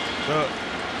 The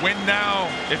win now,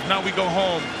 if not we go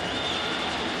home.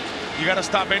 You got to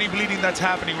stop any bleeding that's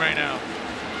happening right now.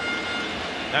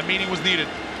 That meeting was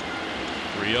needed.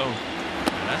 3-0.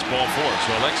 And that's ball 4.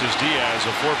 So Alexis Diaz,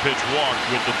 a 4-pitch walk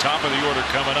with the top of the order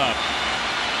coming up.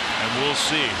 And we'll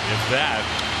see if that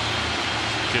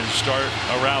can start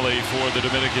a rally for the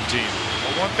Dominican team.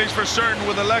 Well, one thing's for certain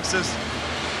with Alexis,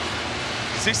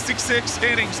 66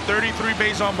 innings, 33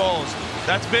 base on balls.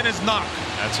 That's been his knock.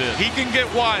 That's it. He can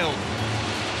get wild.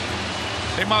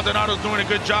 Hey, Maldonado's doing a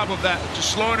good job of that,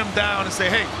 just slowing him down and say,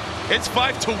 hey, it's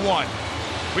 5-1.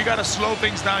 We got to slow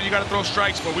things down. You got to throw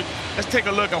strikes, but let's take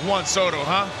a look at Juan Soto,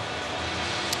 huh?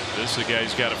 This is the guy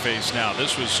he's got to face now.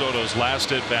 This was Soto's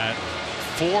last at bat.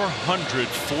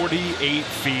 448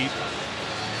 feet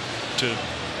to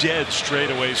dead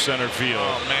straightaway center field.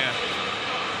 Oh, man.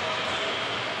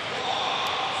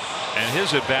 And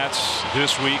his at-bats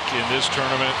this week in this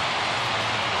tournament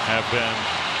have been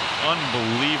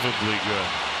unbelievably good.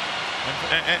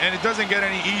 And it doesn't get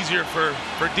any easier for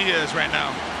Diaz right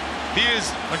now.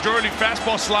 Diaz, majority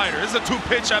fastball slider. This is a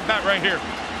 2-pitch at-bat right here.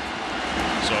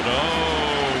 Soto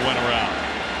went around.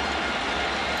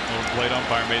 The plate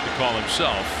umpire made the call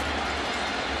himself.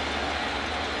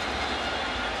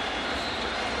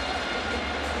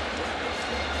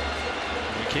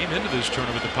 We came into this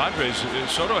tournament, the Padres,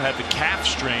 Soto had the calf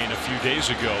strain a few days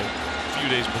ago, a few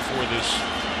days before this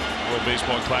World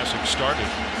Baseball Classic started.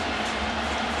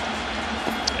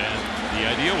 And the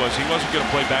idea was he wasn't going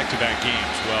to play back-to-back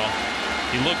games. Well,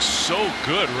 he looked so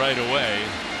good right away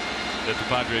that the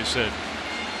Padres said,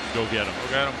 go get him. Go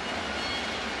get him.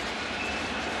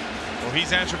 Well,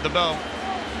 he's answered the bell.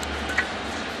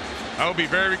 I will be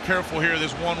very careful here,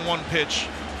 this 1-1 pitch.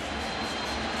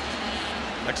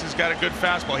 Alexis got a good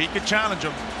fastball. He could challenge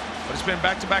him, but it's been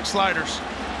back-to-back sliders.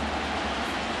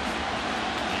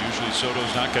 Usually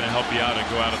Soto's not going to help you out and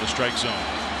go out of the strike zone.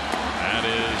 That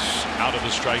is out of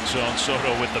the strike zone.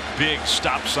 Soto with the big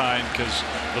stop sign because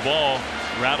the ball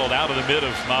rattled out of the mid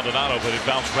of Maldonado, but it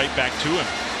bounced right back to him.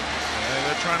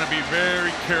 They're trying to be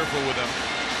very careful with him.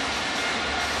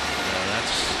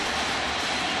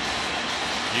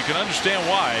 You can understand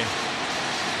why,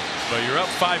 but you're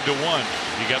up 5-1.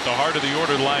 You got the heart of the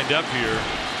order lined up here.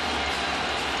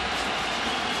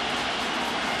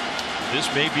 This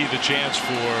may be the chance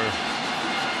for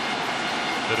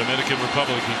the Dominican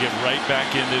Republic to get right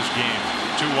back in this game.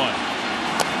 2-1,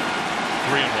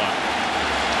 3-1.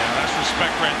 Yeah, that's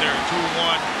respect right there.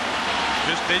 2-1.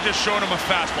 They just showed him a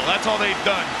fastball. That's all they've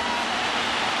done.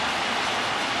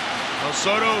 Well,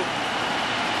 Soto,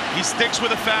 he sticks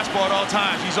with a fastball at all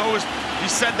times. He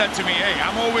said that to me. Hey,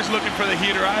 I'm always looking for the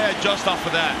heater. I adjust off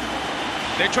of that.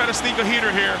 They try to sneak a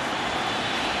heater here.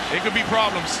 It could be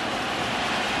problems.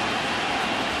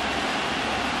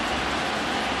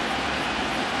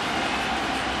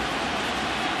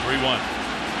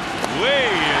 Way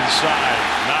inside,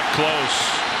 not close,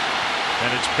 and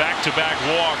it's back-to-back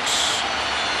walks.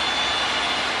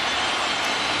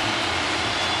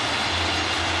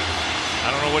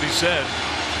 I don't know what he said.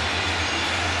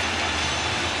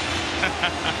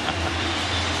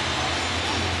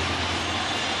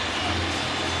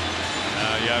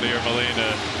 Now Yadier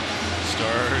Molina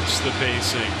starts the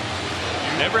pacing.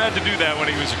 Never had to do that when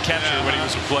he was a catcher, when he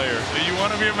was a player. You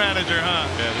want to be a manager, huh?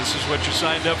 Yeah, this is what you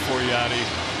signed up for, Yadi.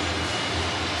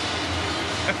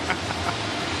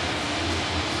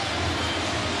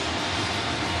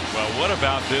 Well, what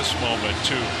about this moment,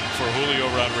 too, for Julio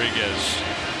Rodriguez,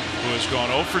 who has gone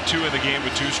 0 for 2 in the game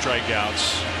with 2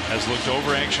 strikeouts, has looked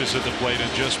over anxious at the plate and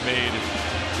just made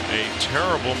a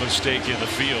terrible mistake in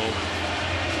the field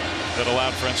that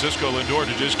allowed Francisco Lindor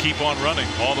to just keep on running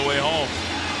all the way home.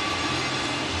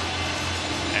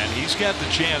 And he's got the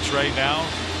chance right now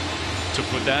to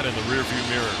put that in the rearview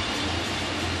mirror.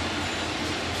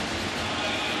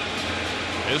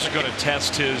 This is going to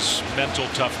test his mental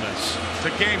toughness. It's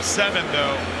a game 7,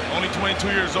 though. Only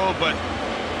 22 years old, but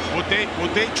would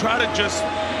they try to just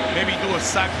maybe do a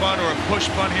sac bunt or a push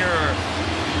bunt here, or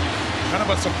kind of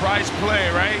a surprise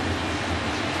play, right?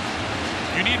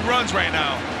 You need runs right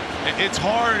now. It's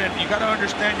hard, and you got to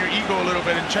understand your ego a little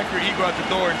bit and check your ego at the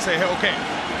door and say, hey, okay,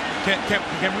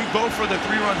 can we go for the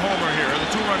 3-run homer here, or the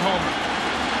 2-run homer?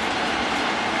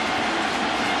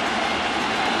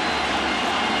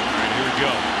 All right, here we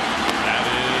go. That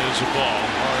is a ball.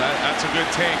 Oh, that's a good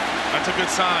take. That's a good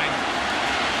sign.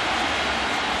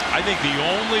 I think the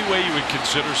only way you would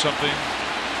consider something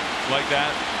like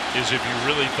that is if you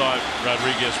really thought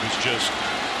Rodriguez was just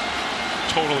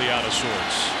totally out of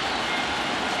sorts.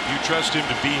 You trust him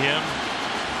to be him.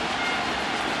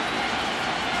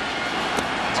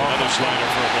 It's another slider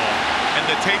for a ball. And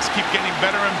the takes keep getting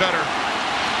better and better.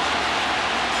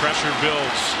 Pressure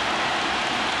builds.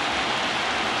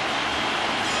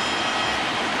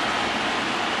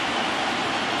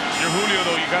 You're Julio,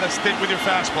 though. You got to stick with your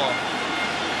fastball.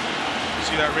 You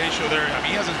see that ratio there? I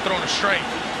mean, he hasn't thrown a strike.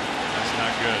 That's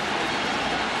not good.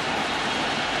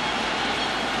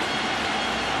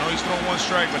 He's thrown one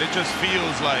strike, but it just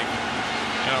feels like,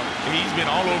 you know, he's been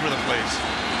all over the place.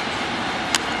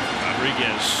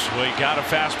 Rodriguez, well, he got a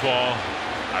fastball.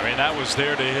 I mean, that was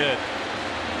there to hit.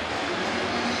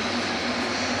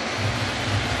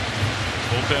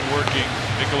 Bullpen working.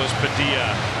 Nicolas Padilla.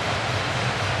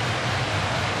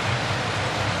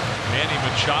 Manny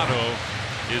Machado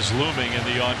is looming in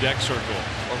the on-deck circle.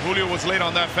 Well, Julio was late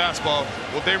on that fastball.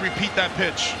 Will they repeat that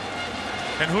pitch?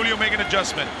 Can Julio make an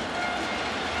adjustment?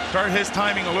 Start his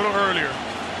timing a little earlier.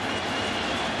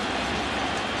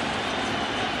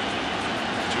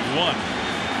 2-1.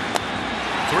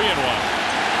 3-1.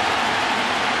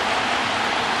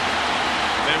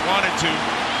 They wanted to.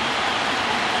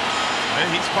 And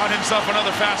he's caught himself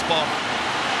another fastball.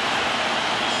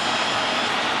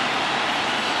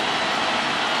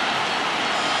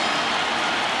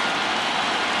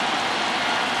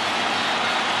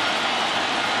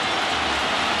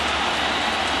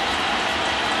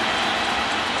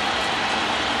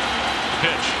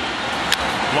 Pitch.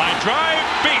 Line drive,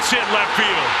 base hit left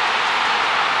field.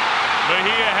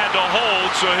 Mejia had to hold,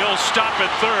 so he'll stop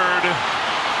at third.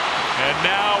 And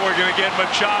now we're going to get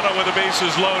Machado with the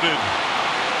bases loaded.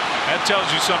 That tells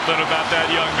you something about that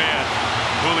young man,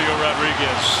 Julio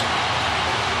Rodriguez.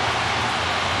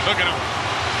 Look at him.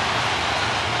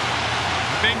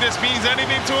 You think this means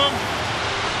anything to him?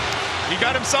 He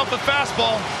got himself a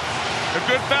fastball. A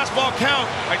good fastball count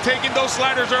by taking those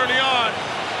sliders early on.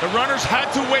 The runners had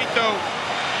to wait, though.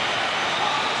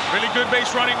 Really good base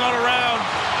running all around.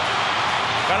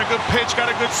 Got a good pitch,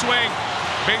 got a good swing.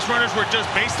 Base runners were just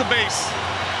base to base.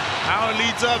 Now it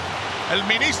leads up El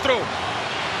Ministro.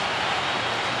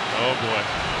 Oh, boy.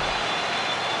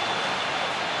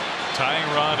 Tying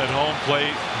run at home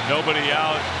plate. Nobody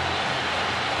out.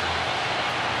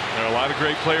 There are a lot of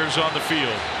great players on the field.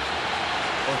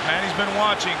 Well, if Manny's been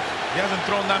watching, he hasn't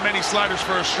thrown that many sliders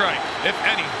for a strike, if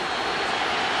any.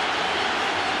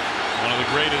 One of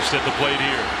the greatest at the plate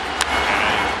here.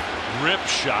 And a rip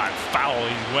shot foul.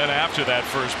 He went after that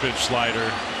first pitch slider.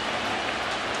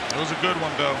 It was a good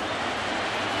one, though.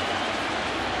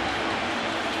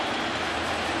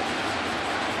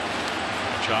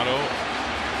 Machado.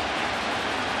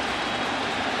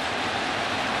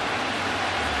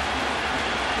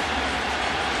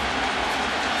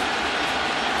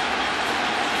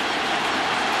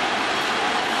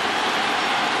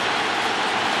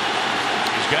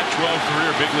 He's got 12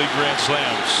 career big league grand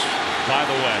slams, by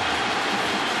the way.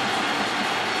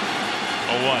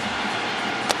 0-1.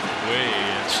 Way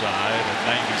inside at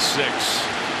 96.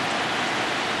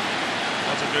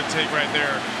 That's a good take right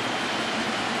there.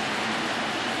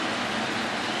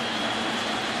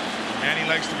 Manny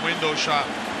likes the window shop.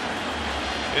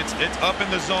 It's up in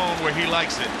the zone where he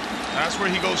likes it. That's where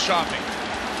he goes shopping.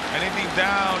 Anything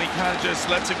down, he kind of just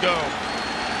lets it go.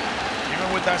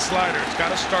 Even with that slider, it's got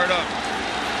to start up.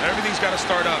 Everything's got to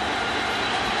start up.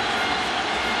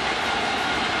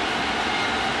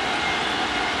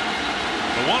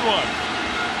 The 1-1.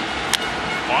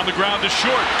 On the ground to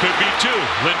short. Could be two.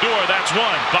 Lindor, that's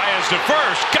one. Baez to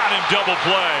first. Got him double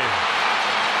play.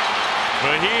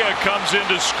 Mejia comes in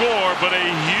to score, but a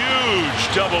huge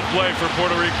double play for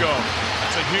Puerto Rico.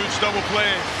 That's a huge double play.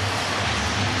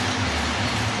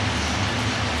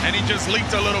 And he just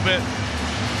leaked a little bit.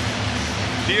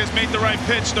 Diaz made the right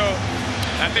pitch, though.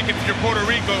 I think if you're Puerto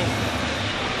Rico,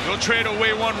 you'll trade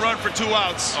away one run for 2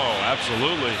 outs. Oh,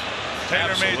 absolutely.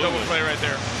 Taylor made double play right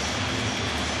there.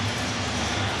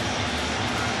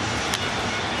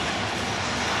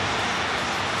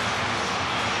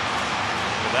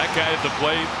 That guy at the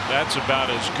plate, that's about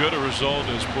as good a result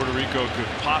as Puerto Rico could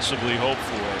possibly hope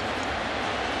for.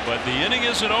 But the inning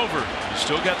isn't over. You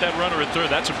still got that runner at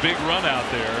third. That's a big run out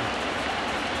there.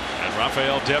 And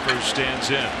Rafael Devers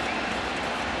stands in.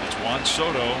 It's Juan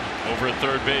Soto over at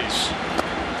third base.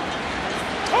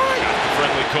 Got the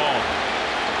friendly call.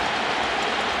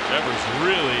 Devers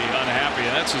really unhappy.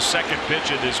 And that's the second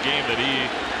pitch of this game that he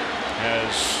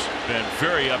has been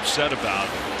very upset about.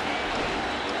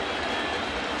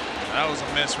 That was a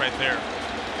miss right there.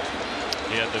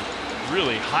 He had the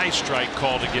really high strike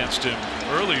called against him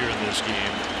earlier in this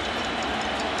game.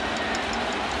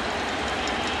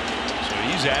 So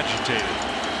he's agitated.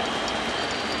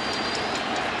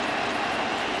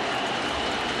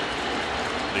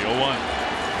 The 0-1.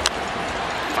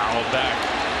 Fouled back.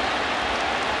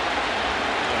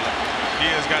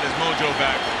 Diaz got his mojo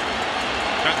back.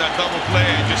 Got that double play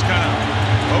and just kind of,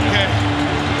 okay,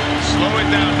 slow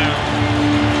it down now.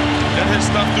 Let his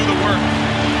stuff do the work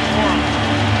for him.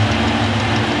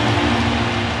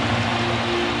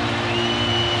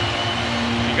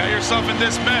 You got yourself in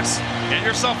this mess. Get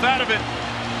yourself out of it.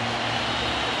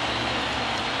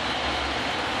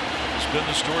 been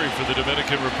the story for the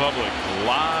Dominican Republic. A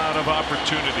lot of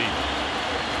opportunity.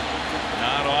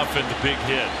 Not often the big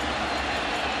hit.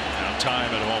 Now time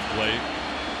at home plate.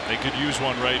 They could use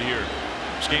one right here.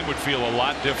 This game would feel a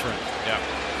lot different. Yeah.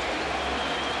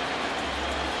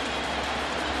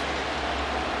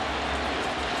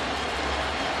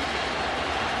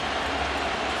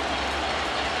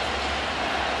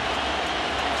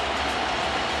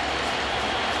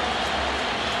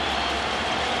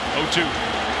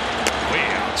 Way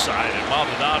outside, and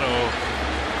Maldonado,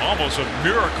 almost a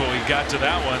miracle he got to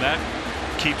that one. That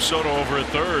keeps Soto over at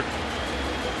third.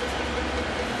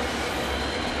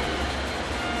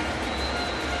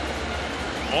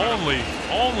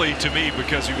 Only to me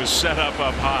because he was set up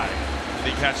high.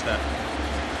 Did he catch that?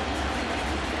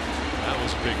 That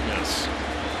was a big miss.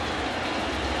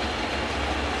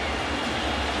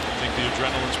 Think the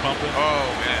adrenaline's pumping? Oh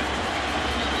man.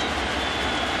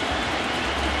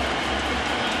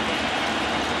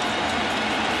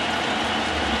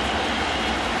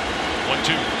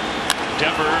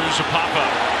 Devers a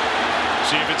pop-up.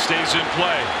 See if it stays in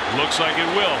play. Looks like it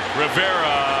will.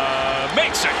 Rivera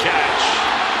makes a catch.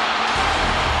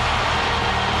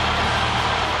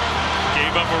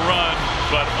 Gave up a run,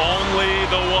 but only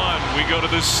the one. We go to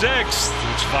the sixth.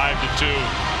 It's 5-2.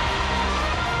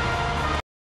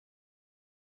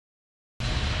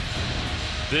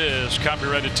 This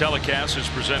copyrighted telecast is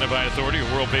presented by authority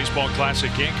of World Baseball Classic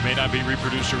Inc. May not be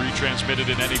reproduced or retransmitted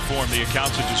in any form. The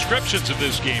accounts and descriptions of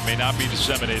this game may not be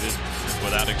disseminated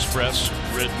without express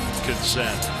written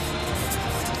consent.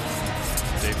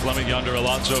 Dave Fleming, Yonder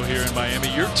Alonso here in Miami.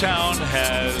 Your town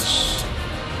has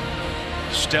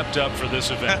stepped up for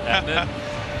this event, hasn't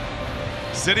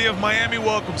it? City of Miami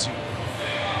welcomes you.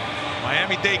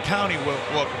 Miami-Dade County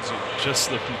welcomes you. Just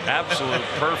the absolute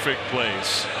perfect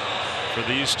place for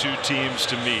these two teams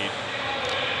to meet.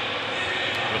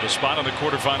 With a spot in the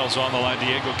quarterfinals on the line,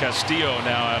 Diego Castillo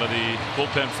now out of the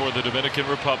bullpen for the Dominican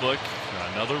Republic.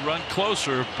 Another run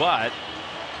closer, but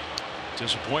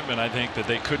disappointment, I think, that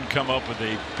they couldn't come up with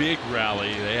a big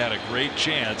rally. They had a great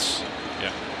chance.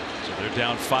 Yeah. So they're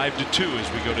down 5-2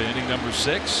 as we go to inning number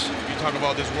 6. You talk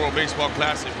about this World Baseball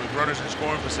Classic with runners in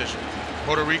scoring position.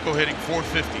 Puerto Rico hitting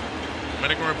 450.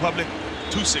 Dominican Republic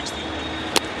 260.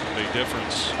 Big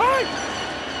difference.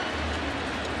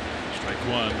 Strike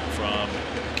one from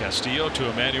Castillo to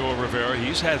Emmanuel Rivera.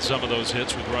 He's had some of those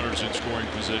hits with runners in scoring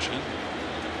position.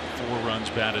 4 runs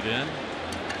batted in.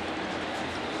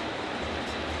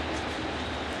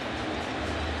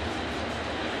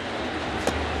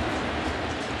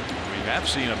 We have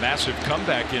seen a massive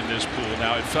comeback in this pool.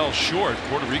 Now it fell short.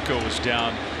 Puerto Rico was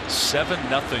down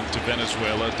 7-0 to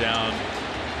Venezuela, down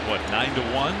what,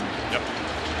 9-1? Yep.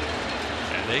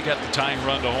 And they got the tying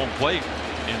run to home plate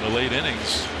in the late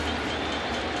innings.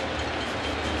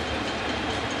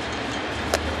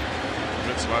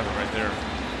 Good slider right there.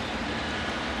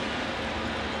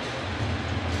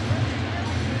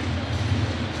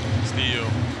 Castillo.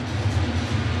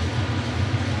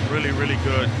 Really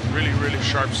good. Really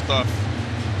sharp stuff.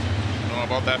 Don't know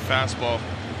about that fastball.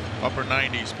 Upper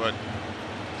 90s, but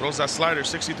throws that slider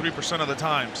 63% of the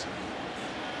times.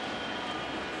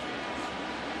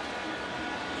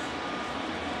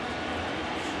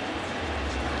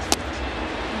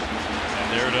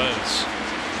 There it is.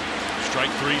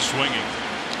 Strike 3 swinging.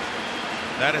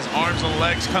 That is arms and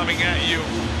legs coming at you.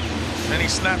 Then he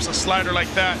snaps a slider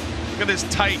like that. Look at this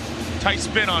tight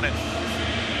spin on it.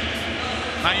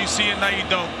 Now you see it, now you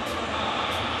don't.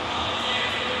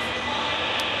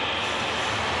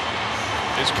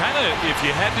 It's kind of, if you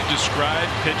had to describe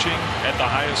pitching at the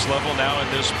highest level now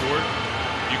in this sport,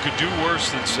 you could do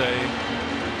worse than say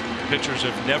pitchers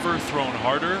have never thrown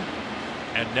harder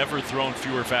and never thrown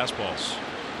fewer fastballs.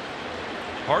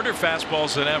 Harder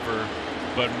fastballs than ever,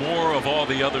 but more of all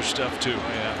the other stuff too.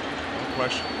 Oh, yeah, no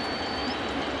question.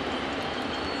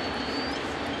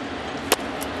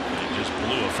 They just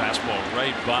blew a fastball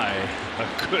right by a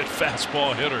good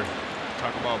fastball hitter.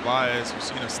 Talk about bias. We've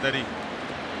seen a steady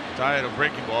diet of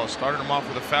breaking balls. Started them off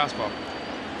with a fastball.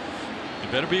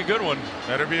 It better be a good one.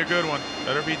 Better be a good one.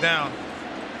 Better be down.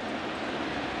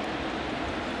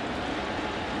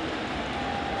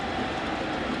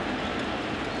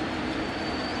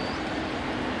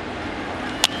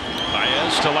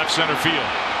 To left center field.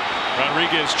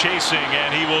 Rodriguez chasing,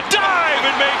 and he will dive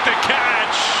and make the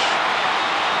catch.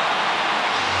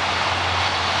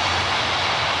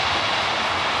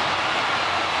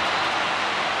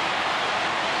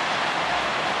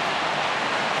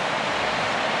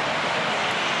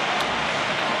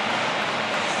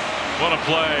 What a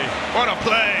play. What a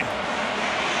play.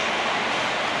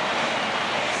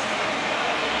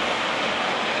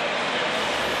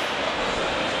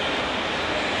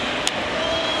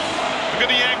 Look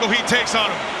at the angle he takes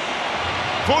on him.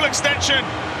 Full extension.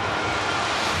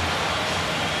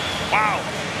 Wow.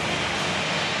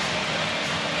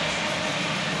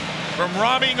 From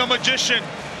robbing a magician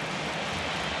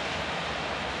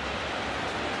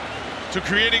to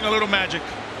creating a little magic.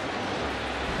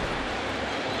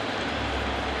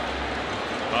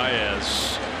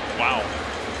 Baez. Wow.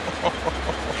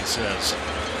 He says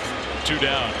 2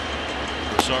 down.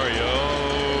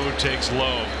 Rosario takes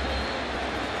low.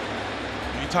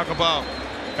 When you talk about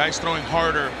guys throwing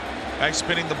harder, guys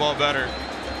spinning the ball better,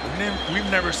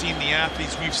 we've never seen the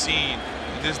athletes we've seen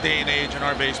in this day and age in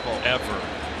our baseball. Ever.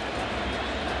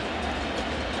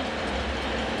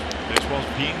 Baseball's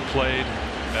being played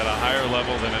at a higher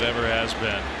level than it ever has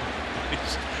been.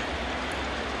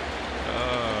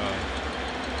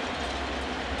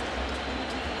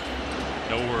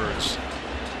 No words.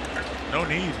 No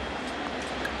need.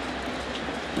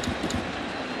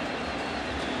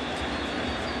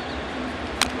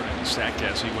 Brian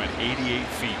Statcast, he went 88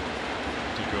 feet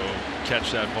to go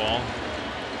catch that ball.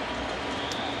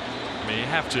 I mean, you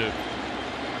have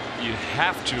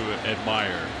to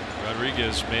admire.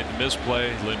 Rodriguez made the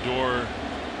misplay. Lindor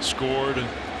scored.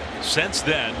 Since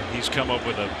then, he's come up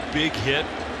with a big hit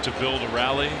to build a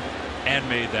rally and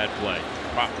made that play.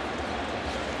 Wow.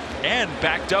 And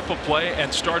backed up a play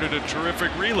and started a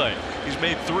terrific relay. He's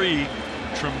made 3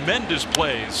 tremendous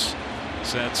plays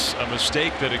since a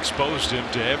mistake that exposed him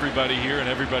to everybody here and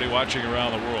everybody watching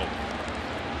around the world.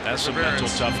 That's some mental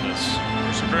toughness.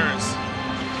 Perseverance.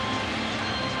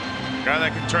 Guy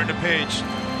that can turn the page.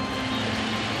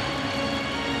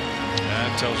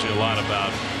 That tells you a lot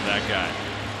about that guy.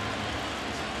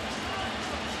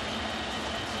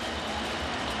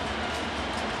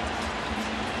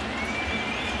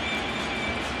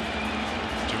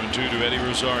 Two to Eddie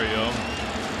Rosario.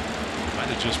 Might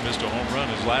have just missed a home run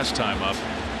his last time up.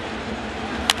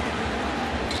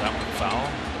 Is that one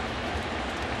foul?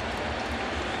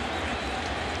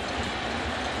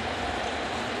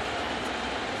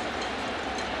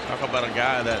 Talk about a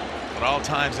guy that at all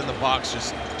times in the box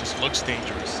just looks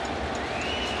dangerous.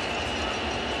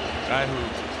 Guy who,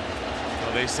 you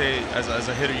know, they say as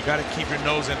a hitter you got to keep your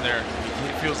nose in there.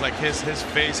 It feels like his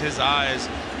face, his eyes,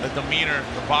 the demeanor,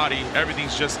 the body,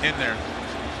 everything's just in there.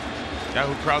 Guy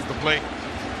who crowds the plate.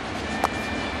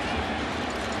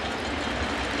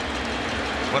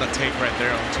 What a take right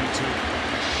there on 2-2.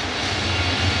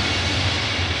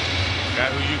 Guy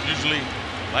who usually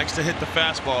likes to hit the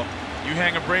fastball. You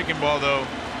hang a breaking ball though,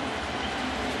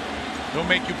 he'll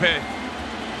make you pay.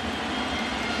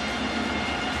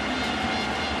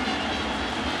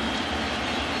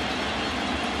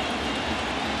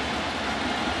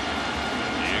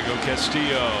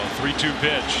 Castillo, 3-2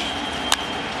 pitch.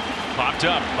 Popped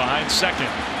up behind second.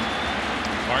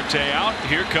 Marte out.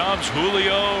 Here comes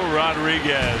Julio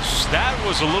Rodriguez. That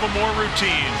was a little more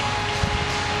routine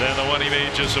than the one he made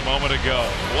just a moment ago.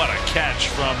 What a catch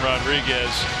from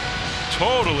Rodriguez.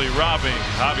 Totally robbing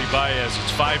Javi Baez. It's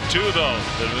 5-2 though.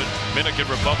 The Dominican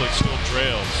Republic still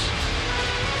trails.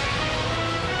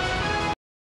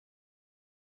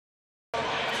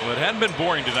 Well, it hadn't been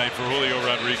boring tonight for Julio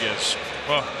Rodriguez.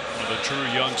 Well, one of the true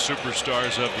young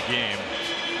superstars of the game.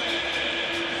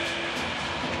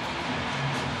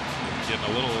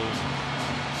 Getting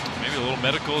maybe a little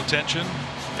medical attention.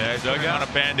 Yeah, he's dugout on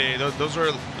a Band-Aid. Those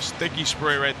are sticky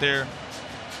spray right there.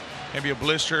 Maybe a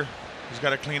blister. He's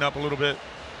got to clean up a little bit.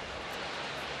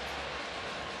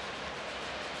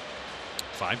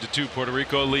 5-2, Puerto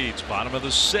Rico leads. Bottom of the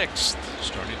 6th.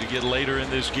 Starting to get later in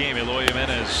this game. Eloy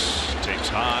Jimenez takes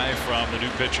high from the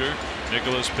new pitcher,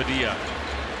 Nicolas Padilla.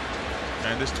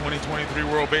 And this 2023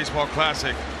 World Baseball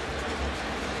Classic,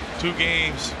 2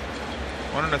 games,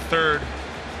 1 1/3.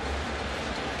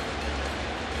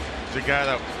 The guy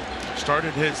that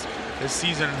started his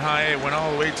season in high A, went all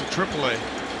the way to AAA.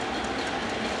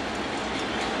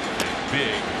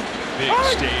 Big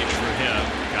stage for him.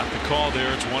 Got the call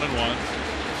there. It's 1-1.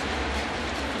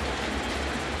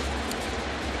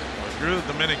 Well, if you're the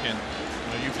Dominican,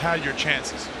 you've had your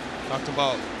chances. Talked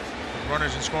about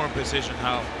runners in scoring position,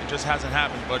 how it just hasn't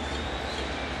happened, but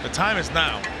the time is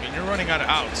now. I mean, you're running out of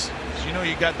outs. So you know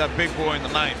you got that big boy in the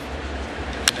 9th,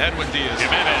 Edwin Diaz.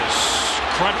 Jimenez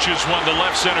crunches one to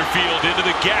left center field into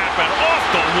the gap and off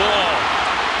the wall.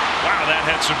 Wow, that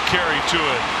had some carry to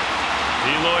it.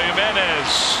 Eloy Jimenez,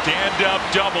 stand-up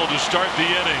double to start the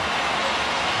inning.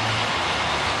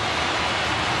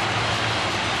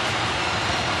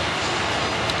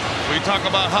 We talk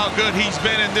about how good he's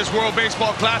been in this World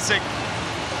Baseball Classic.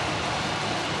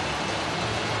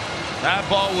 That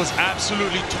ball was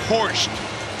absolutely torched.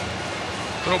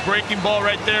 Little breaking ball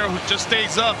right there who just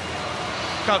stays up.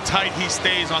 how tight he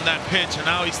stays on that pitch, and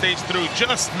now he stays through.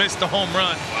 Just missed the home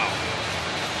run. Wow.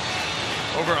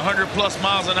 Over 100+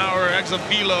 miles an hour, exit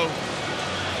velo.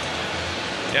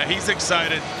 Yeah, he's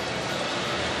excited.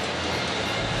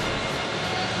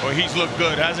 Well, he's looked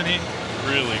good, hasn't he?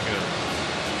 Really good.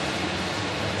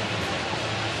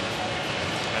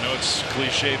 I know it's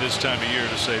cliche this time of year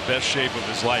to say best shape of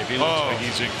his life. He looks like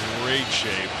he's in great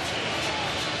shape.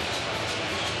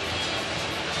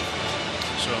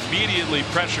 So immediately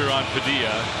pressure on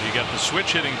Padilla. You got the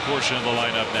switch hitting portion of the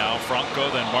lineup now. Franco,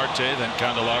 then Marte, then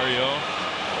Candelario.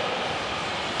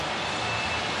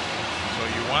 So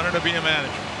you wanted to be a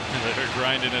manager. They're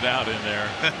grinding it out in there.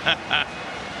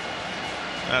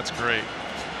 That's great.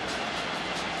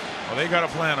 Well, they got a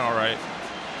plan, all right.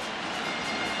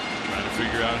 Trying to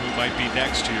figure out who might be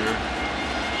next here.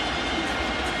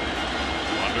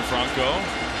 Wander Franco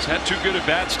has had 2 good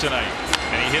at-bats tonight.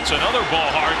 And he hits another ball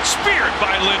hard. Speared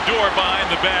by Lindor behind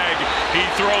the bag. He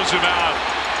throws him out.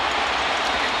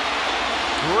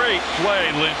 Great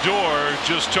play. Lindor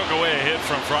just took away a hit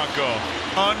from Franco.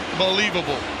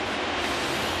 Unbelievable.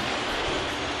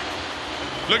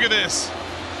 Look at this.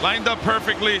 Lined up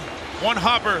perfectly. One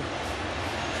hopper.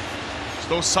 It's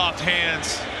those soft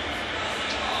hands.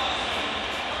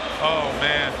 Oh,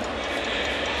 man.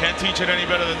 Can't teach it any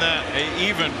better than that.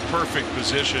 Even perfect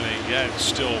positioning. Yeah, it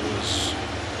still was.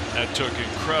 That took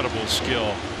incredible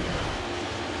skill.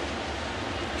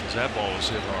 Because that ball was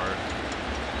hit hard.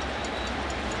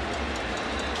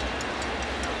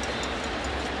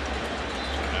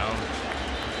 So now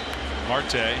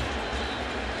Marte.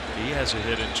 He has a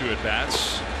hit in 2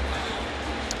 at-bats.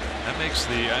 That makes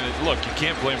the look. You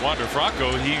can't blame Wander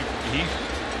Franco. He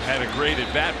had a great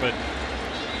at-bat, but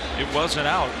it wasn't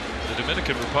out. The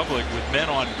Dominican Republic with men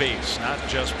on base, not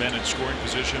just men in scoring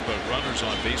position, but runners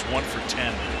on base. 1 for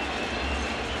 10.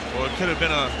 Well, it could have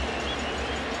been a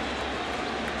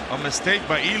mistake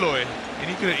by Eloy, and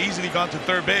he could have easily gone to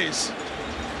third base.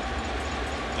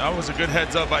 That was a good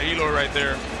heads up by Eloy right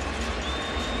there.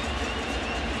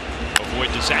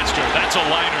 Avoid disaster. That's a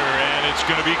liner, and it's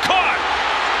going to be caught.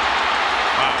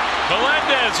 Wow.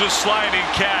 Melendez, a sliding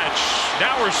catch.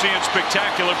 Now we're seeing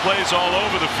spectacular plays all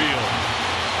over the field.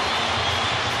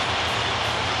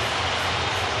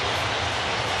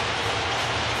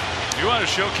 You want to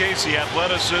showcase the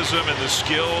athleticism and the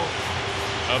skill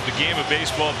of the game of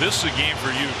baseball. This is a game for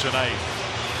you tonight.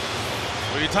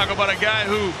 Well, you talk about a guy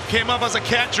who came up as a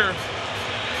catcher,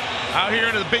 out here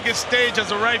into the biggest stage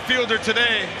as a right fielder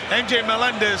today, MJ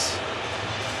Melendez.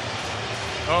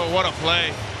 Oh, what a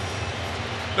play.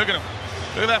 Look at him.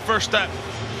 Look at that first step.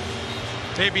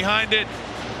 Tape behind it.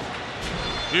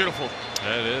 Beautiful.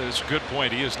 That is a good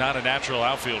point. He is not a natural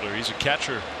outfielder. He's a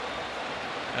catcher.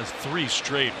 Has 3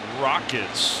 straight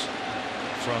rockets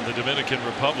from the Dominican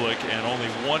Republic and only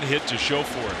 1 hit to show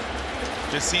for it.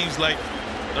 Just seems like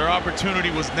their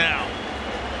opportunity was now.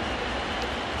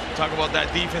 Talk about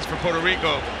that defense for Puerto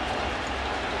Rico.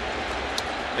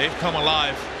 They've come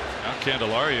alive. Now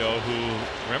Candelario, who,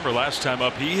 remember last time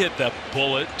up, he hit that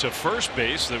bullet to first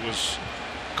base that was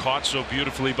caught so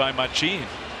beautifully by Machin.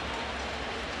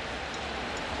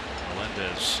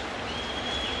 Melendez.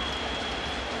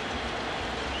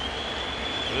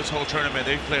 This whole tournament,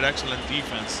 they've played excellent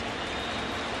defense.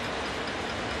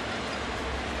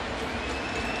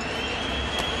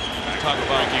 Talk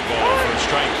about ball for a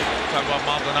strike. Talk about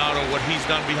Maldonado, what he's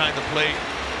done behind the plate.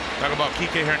 Talk about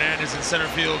Kike Hernandez in center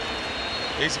field,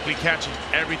 basically catching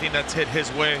everything that's hit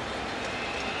his way.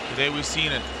 Today we've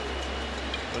seen it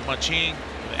with Machin,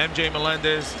 with MJ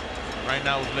Melendez, right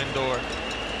now with Lindor.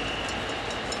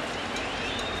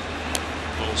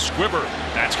 Little squibber.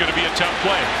 That's going to be a tough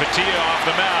play. Padilla off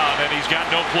the mound, and he's got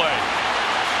no play.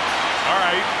 All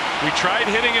right, we tried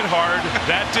hitting it hard.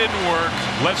 That didn't work.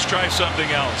 Let's try something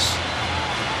else.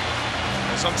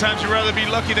 Sometimes you'd rather be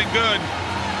lucky than good.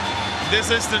 This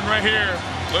instant right here,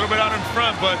 a little bit out in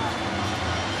front, but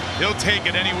he'll take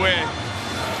it anyway.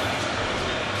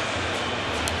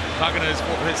 Talking to his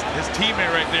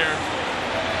teammate right there.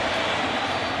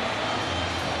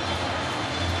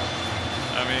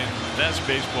 I mean, that's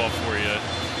baseball for you.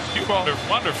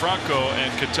 Wander Franco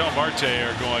and Ketel Marte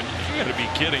are going, you got to be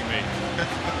kidding me.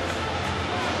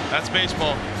 That's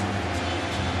baseball.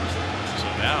 So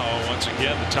now, once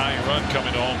again, the tying run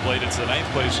coming to home plate. It's the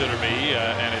 9th place hitter,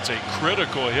 Mejia, and it's a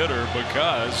critical hitter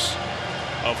because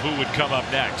of who would come up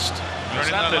next.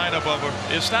 Turning that lineup over.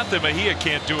 It's not that Mejia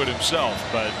can't do it himself,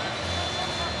 but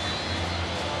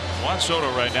Juan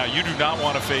Soto right now, you do not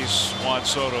want to face Juan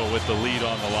Soto with the lead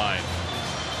on the line.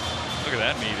 Look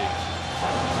at that meeting.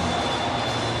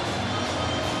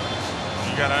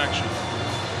 You got action.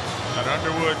 Got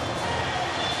Underwood.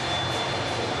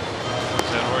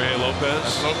 that Jorge Lopez?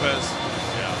 That's Lopez.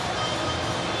 Yeah.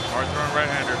 Hard throwing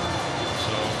right-hander.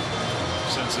 So,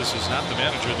 since this is not the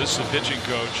manager, this is the pitching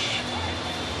coach,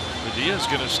 Padilla is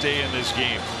going to stay in this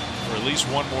game for at least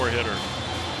one more hitter.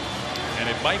 And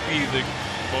it might be the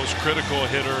most critical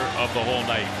hitter of the whole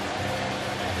night,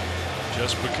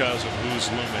 just because of who's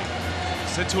looming.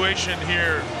 Situation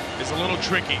here is a little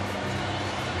tricky.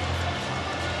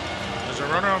 There's a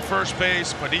runner on first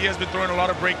base. Padilla has been throwing a lot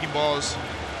of breaking balls.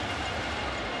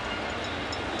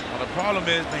 Well, the problem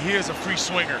is Mejia is a free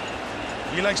swinger.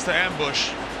 He likes to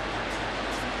ambush.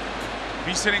 If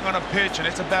he's sitting on a pitch and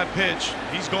it's a bad pitch,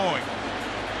 he's going.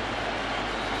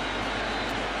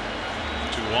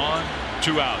 2 on,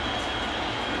 2 out.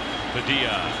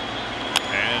 Padilla.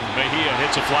 And Mejia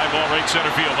hits a fly ball right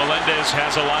center field. Melendez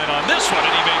has a line on this one,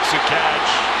 and he makes the catch.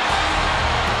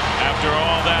 After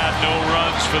all that, no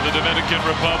runs for the Dominican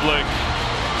Republic.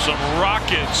 Some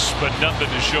rockets, but nothing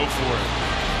to show for it.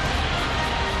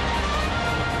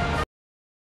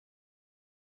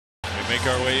 We make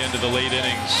our way into the late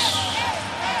innings.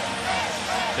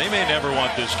 They may never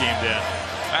want this game to end.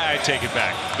 I take it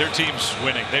back. Their team's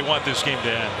winning. They want this game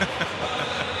to end.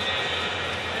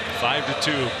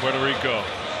 5-2 Puerto Rico.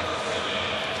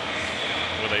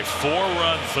 With a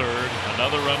 4-run third,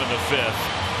 another run in the 5th.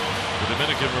 The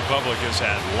Dominican Republic has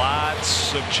had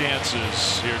lots of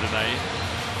chances here tonight.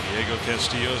 Diego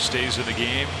Castillo stays in the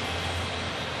game.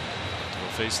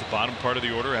 Will face the bottom part of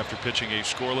the order after pitching a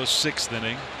scoreless 6th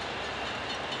inning.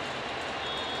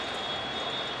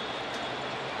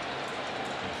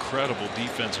 Incredible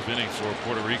defensive inning for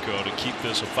Puerto Rico to keep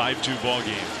this a 5-2 ball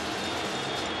game.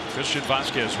 Christian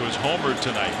Vasquez, who has homered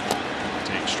tonight,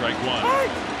 takes strike 1.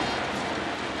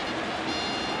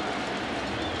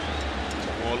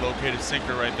 Well-located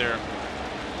sinker right there.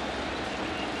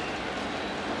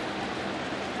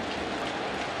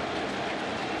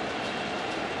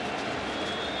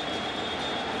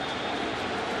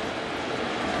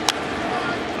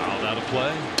 Fouled out of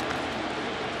play.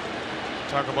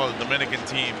 Talk about the Dominican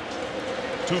team.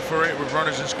 2 for 8 with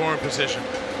runners in scoring position.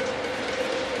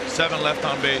 7 left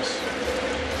on base.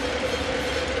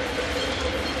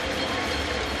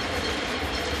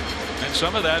 And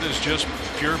some of that is just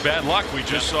pure bad luck. We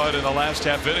just saw it in the last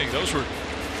half inning. Those were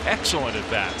excellent at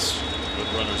bats with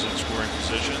runners in scoring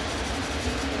position.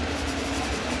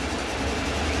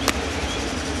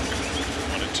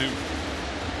 1-2.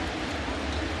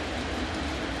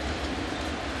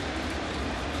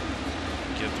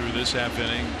 Get through this half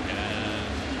inning, and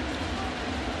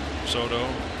Soto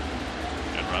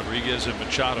and Rodriguez and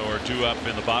Machado are due up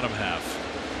in the bottom half.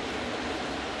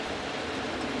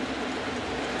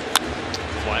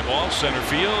 Fly ball, center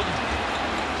field.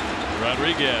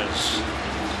 Rodriguez.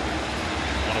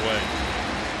 1 away.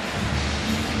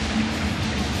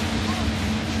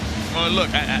 Well,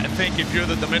 look, I think if you're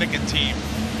the Dominican team,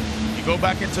 you go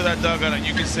back into that dugout and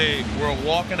you can say we're a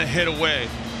walk and a hit away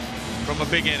from a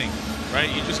big inning, right?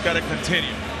 You just got to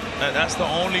continue. That's the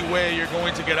only way you're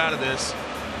going to get out of this.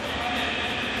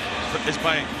 It's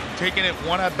by taking it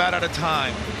one at bat at a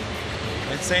time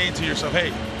and saying to yourself, hey,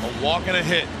 a walk and a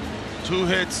hit, 2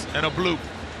 hits and a bloop.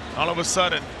 All of a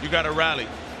sudden, you got to rally.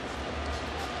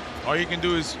 All you can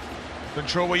do is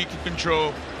control what you can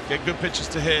control, get good pitches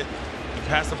to hit, and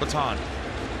pass the baton.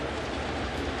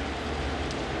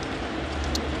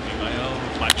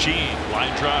 Machin,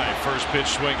 line drive, first pitch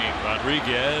swinging.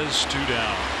 Rodriguez, 2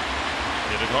 down.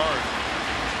 Hit it hard.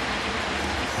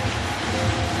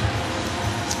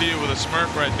 See it with a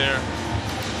smirk right there.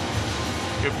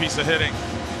 Good piece of hitting.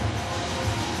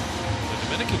 The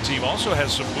Dominican team also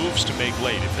has some moves to make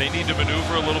late. If they need to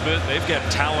maneuver a little bit, they've got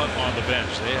talent on the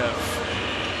bench. They have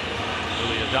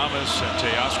Willie Adames and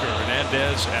Teoscar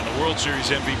Hernandez and the World Series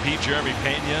MVP Jeremy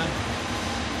Pena,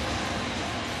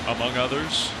 among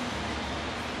others.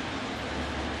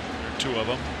 There are 2 of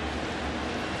them.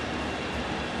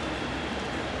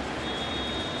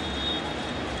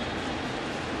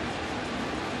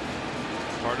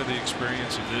 Part of the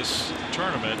experience of this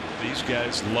tournament, these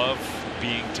guys love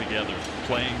being together,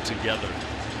 playing together.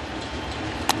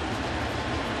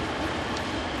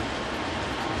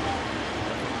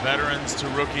 Veterans to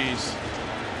rookies.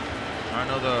 I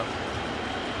know the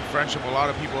friendship a lot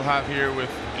of people have here with,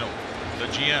 the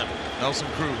GM, Nelson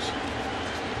Cruz.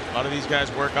 A lot of these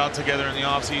guys work out together in the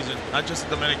offseason, not just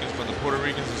the Dominicans, but the Puerto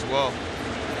Ricans as well.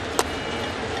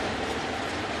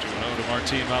 2-0 to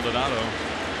Martin Maldonado.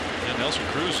 And Nelson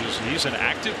Cruz, he's an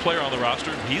active player on the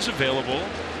roster. He's available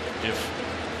if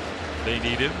they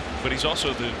need him, but he's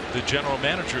also the general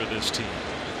manager of this team.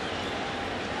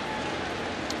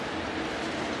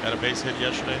 Got a base hit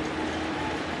yesterday.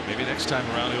 Maybe next time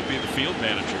around he'll be the field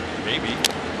manager. Maybe.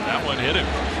 That one hit him.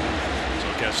 So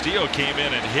Castillo came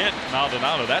in and hit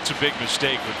Maldonado. That's a big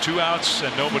mistake. With 2 outs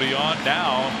and nobody on,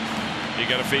 now you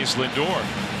got to face Lindor.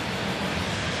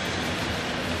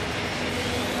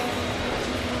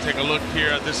 Take a look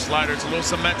here at this slider. It's a little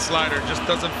cement slider. Just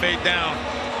doesn't fade down.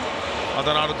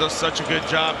 Maldonado does such a good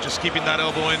job just keeping that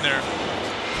elbow in there.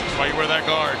 That's why you wear that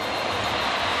guard.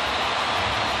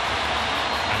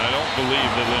 I don't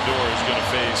believe that Lindor is going to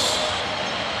face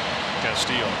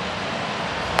Castillo.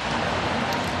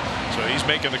 So he's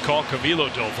making the call. Camilo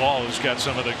Doval, who's got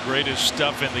some of the greatest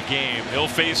stuff in the game. He'll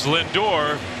face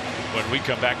Lindor when we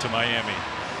come back to Miami.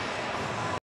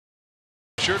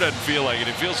 Sure doesn't feel like it.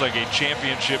 It feels like a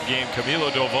championship game.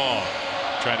 Camilo Doval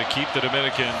trying to keep the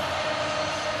Dominican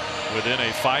within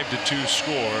a 5-2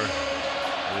 score.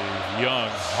 The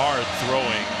young,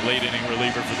 hard-throwing, late-inning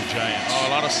reliever for the Giants. Oh,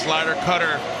 a lot of slider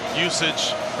cutter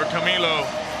usage for Camilo.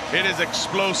 It is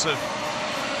explosive.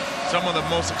 Some of the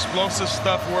most explosive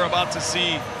stuff we're about to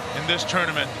see in this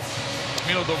tournament.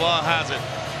 Camilo Doval has it.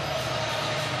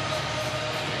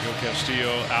 Diego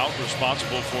Castillo out,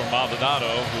 responsible for Maldonado,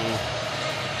 who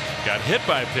got hit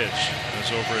by a pitch.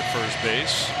 Is over at first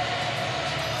base.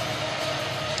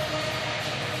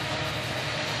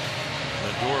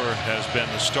 Lindor has been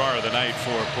the star of the night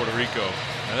for Puerto Rico.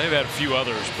 And they've had a few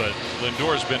others, but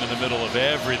Lindor's been in the middle of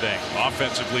everything,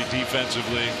 offensively,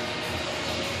 defensively.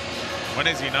 When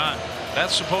is he not?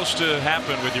 That's supposed to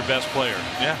happen with your best player.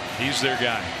 Yeah. He's their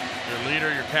guy. Your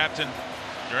leader, your captain,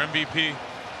 your MVP.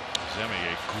 He's having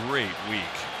a great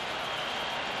week.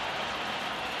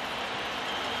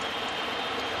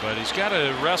 But he's got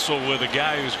to wrestle with a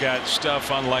guy who's got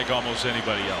stuff unlike almost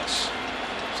anybody else.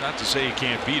 It's not to say he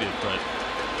can't beat it, but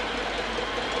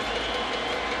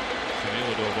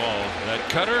Camilo Doval, that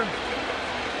cutter,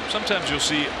 sometimes you'll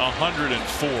see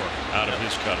 104 out of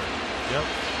his cutter. Yep.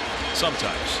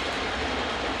 Sometimes.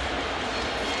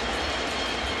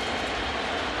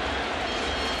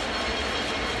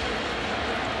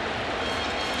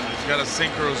 He's got a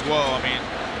sinker as well. I mean,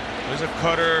 there's a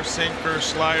cutter, sinker,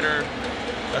 slider.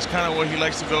 That's kind of what he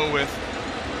likes to go with.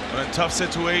 In a tough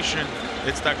situation,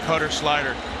 it's that cutter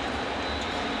slider.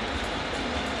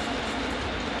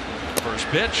 First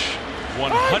pitch,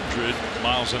 100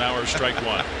 miles an hour, strike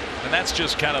one. And that's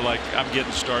just kind of like, I'm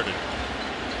getting started.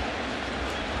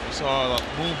 You saw a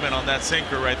movement on that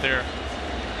sinker right there.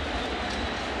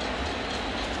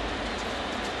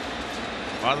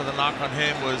 A lot of the knock on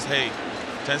him was, hey,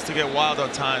 tends to get wild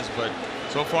at times, but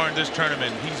so far in this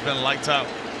tournament, he's been lights out.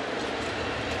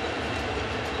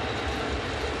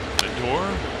 Lindor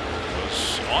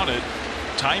was on it,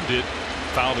 timed it,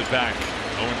 fouled it back.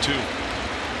 0-2.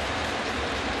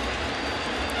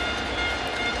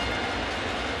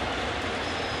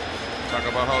 Talk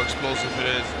about how explosive it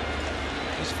is.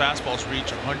 His fastballs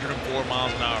reach 104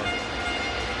 miles an hour.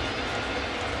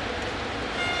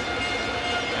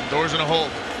 And Lindor's in a hole.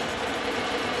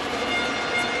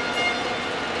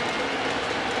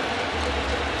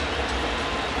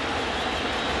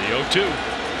 The 0-2.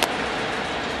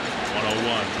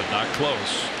 101, but not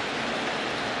close.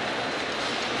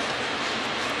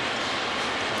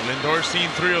 Lindor's seen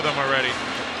 3 of them already.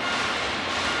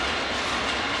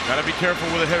 Got to be careful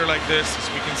with a hitter like this, as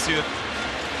we can see that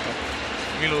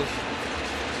Camilo's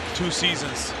 2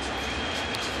 seasons.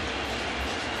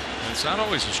 And it's not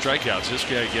always the strikeouts. This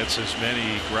guy gets as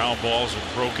many ground balls and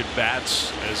broken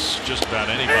bats as just about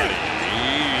anybody.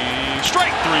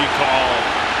 Strike 3 call.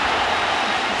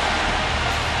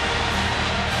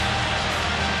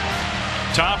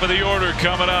 Top of the order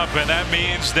coming up, and that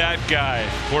means that guy.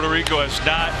 Puerto Rico has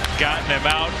not gotten him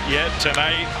out yet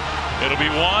tonight. It'll be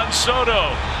Juan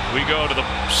Soto. We go to the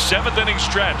 7th inning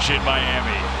stretch in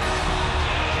Miami.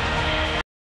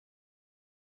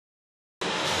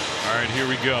 All right, here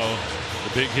we go.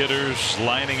 The big hitters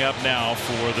lining up now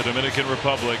for the Dominican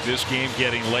Republic. This game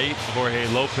getting late. Jorge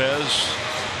Lopez,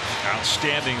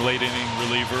 outstanding late inning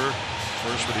reliever.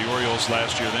 First for the Orioles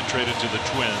last year, then traded to the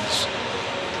Twins.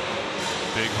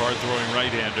 Big hard-throwing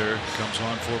right-hander comes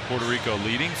on for Puerto Rico,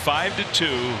 leading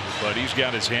 5-2, but he's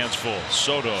got his hands full.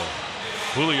 Soto,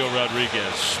 Julio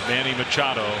Rodriguez, Manny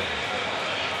Machado.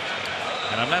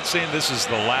 And I'm not saying this is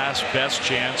the last best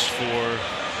chance for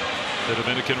the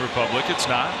Dominican Republic.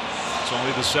 It's not. It's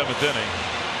only the 7th inning.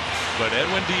 But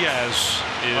Edwin Diaz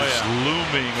is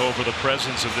looming over the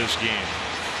presence of this game.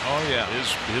 Oh, yeah.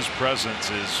 His presence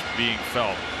is being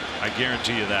felt. I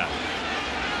guarantee you that.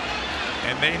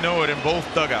 And they know it in both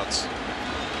dugouts.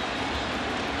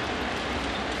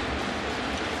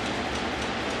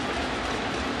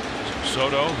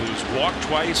 Soto, who's walked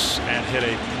twice and hit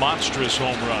a monstrous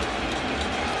home run.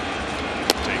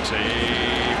 Takes a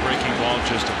breaking ball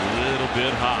just a little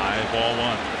bit high. Ball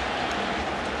 1.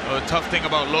 Well, the tough thing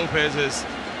about Lopez is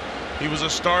he was a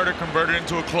starter converted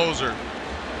into a closer,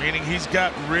 meaning he's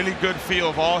got really good feel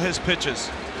of all his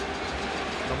pitches.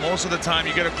 But most of the time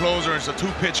you get a closer, it's a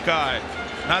 2-pitch guy.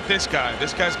 Not this guy.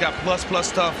 This guy's got plus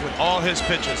stuff with all his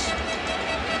pitches.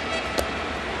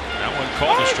 That one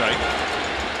called a strike.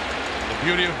 The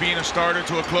beauty of being a starter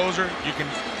to a closer, you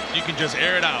can just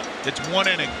air it out. It's 1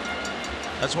 inning.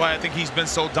 That's why I think he's been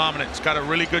so dominant. He's got a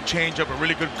really good changeup, a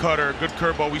really good cutter, a good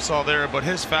curveball we saw there, but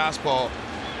his fastball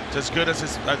is as good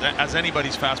as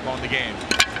anybody's fastball in the game.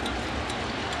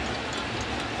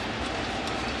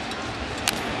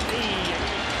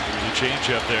 The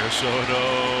changeup there,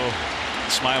 Soto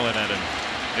smiling at him.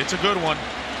 It's a good one.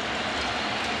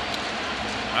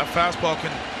 That fastball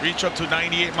can reach up to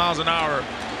 98 miles an hour,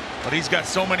 but he's got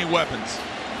so many weapons.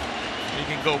 He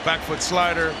can go back foot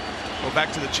slider, go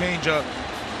back to the changeup,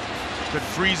 could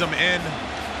freeze him in.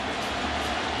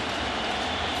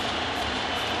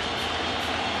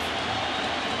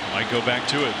 Might go back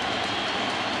to it.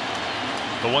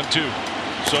 The 1-2.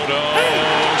 Soto,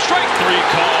 strike 3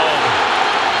 called.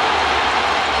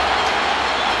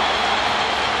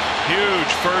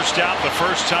 Huge first out, the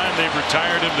first time they've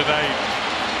retired him tonight.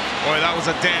 Boy, that was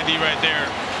a dandy right there.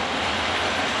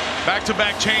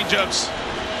 Back-to-back changeups.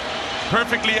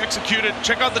 Perfectly executed.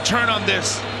 Check out the turn on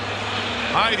this.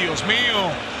 Ay, Dios mío.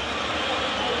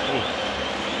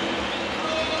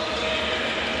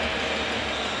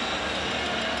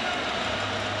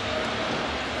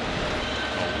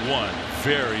 One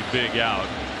very big out.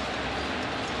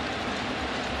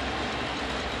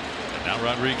 And now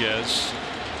Rodriguez.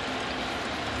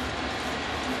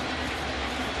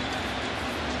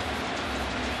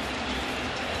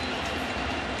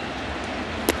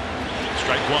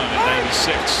 Strike 1 at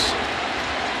 96.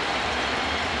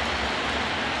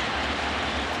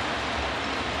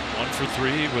 One for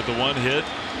 3 with the 1 hit.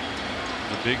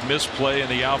 A big misplay in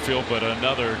the outfield, but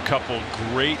another couple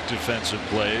great defensive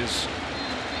plays.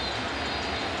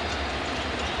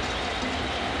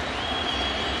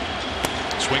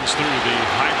 Swings through the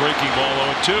high breaking ball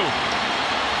 0-2.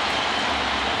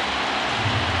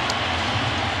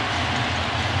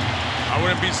 I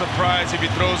wouldn't be surprised if he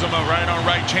throws him a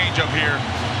right-on-right changeup here.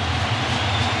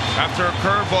 After a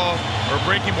curveball or a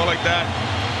breaking ball like that,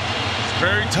 it's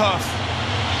very tough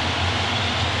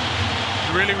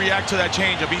to really react to that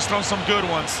changeup. He's thrown some good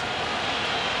ones.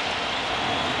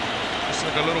 Just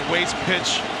like a little waist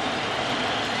pitch.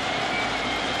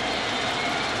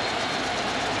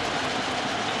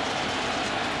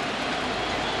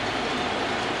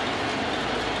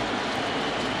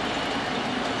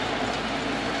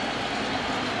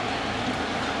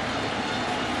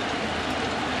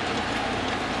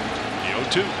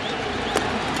 The 0-2.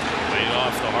 Laid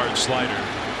off the hard slider.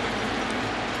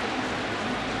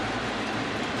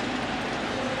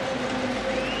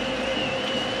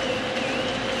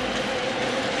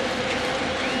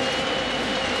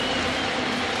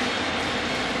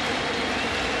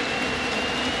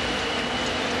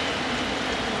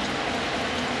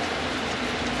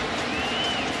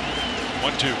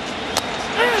 One, 2.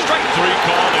 Strike 3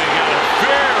 called. They got a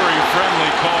very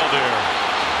friendly call there.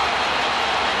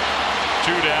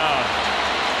 2 down.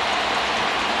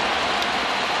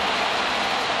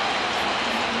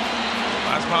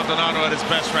 That's Maldonado at his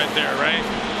best right there, right?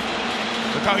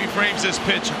 Look how he frames this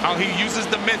pitch, how he uses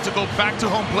the mitt to go back to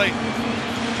home plate.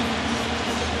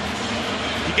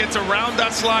 He gets around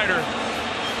that slider,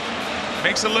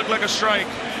 makes it look like a strike.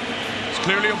 It's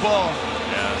clearly a ball.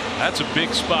 Yeah, that's a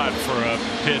big spot for a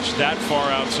pitch that far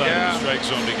outside of the strike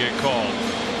zone to get called.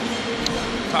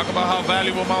 Talk about how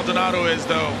valuable Maldonado is,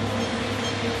 though.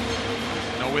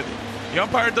 You know, with the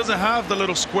umpire doesn't have the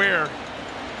little square.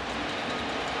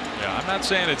 Yeah, I'm not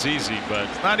saying it's easy, but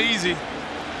it's not easy.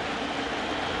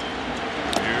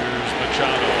 Here's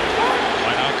Machado.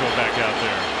 Why not go back out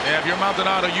there? Yeah, if you're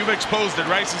Maldonado, you've exposed it,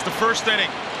 right? Since the first inning.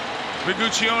 With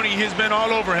Guccione, he's been all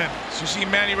over him. So you see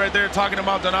Manny right there talking to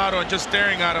Maldonado and just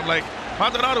staring at him like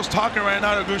Maldonado's talking right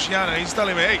now to Guccione. He's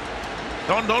telling me, hey,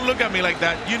 don't look at me like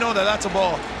that. You know that that's a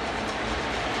ball.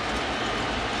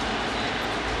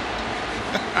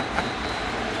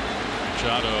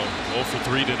 Machado 0 for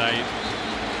 3 tonight,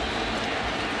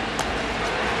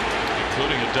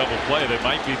 including a double play. That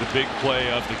might be the big play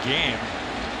of the game.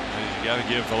 You got to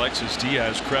give Alexis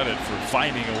Diaz credit for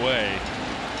finding a way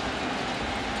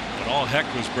when all heck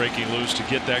was breaking loose to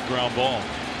get that ground ball.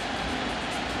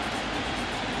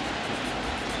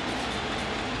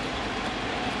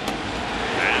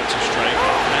 That's a strike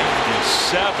at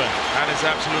 97. That is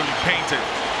absolutely painted.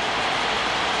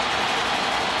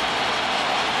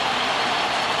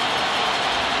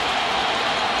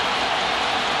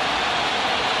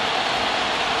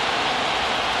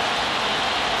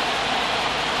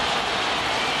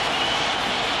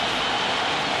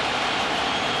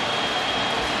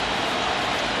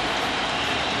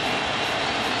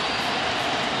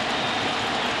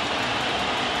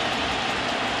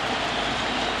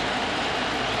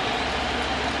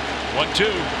 1-2.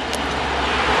 Oh,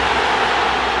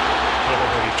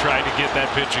 he tried to get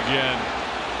that pitch again.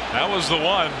 That was the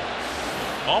one.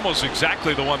 Almost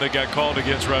exactly the one that got called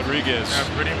against Rodriguez. Yeah,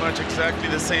 pretty much exactly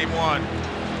the same one.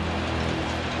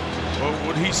 Well,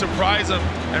 would he surprise him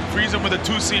and freeze him with a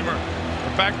two-seamer,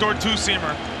 a backdoor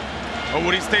two-seamer, or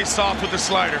would he stay soft with the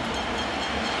slider?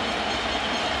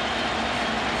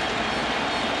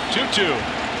 2-2.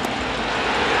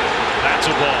 That's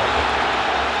a ball.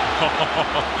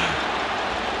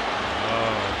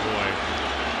 Oh boy.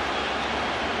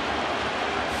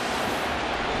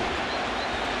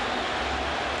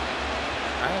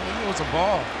 I don't think it was a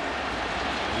ball.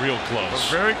 Real close. But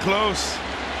very close.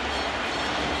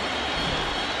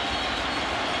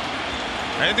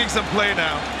 Anything's in play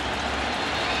now.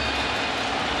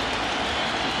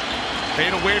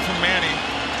 Fade away from Manny.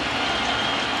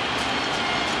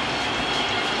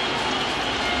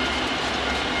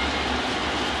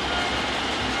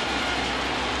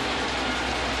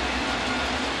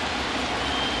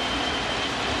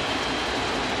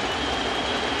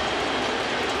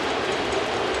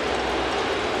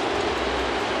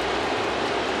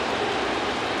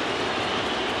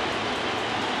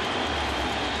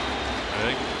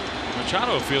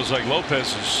 Machado feels like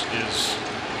Lopez is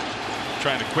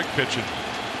trying to quick pitch it.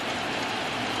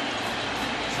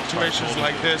 Situations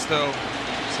like this, though,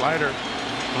 slider.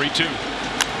 3-2.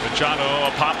 Machado,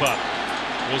 a pop-up.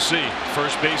 We'll see.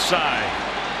 First base side.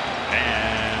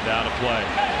 And out of play.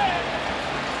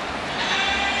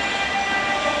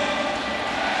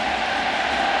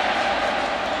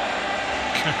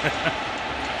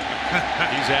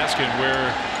 He's asking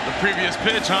where the previous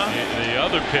pitch, huh? The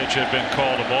other pitch had been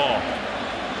called a ball.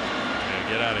 Yeah,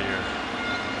 get out of here.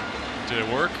 Did it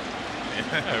work?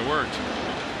 Yeah, it worked.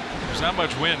 There's not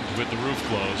much wind with the roof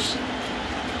closed.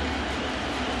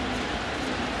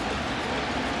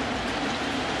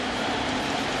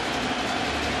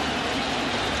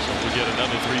 So we get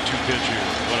another 3-2 pitch here.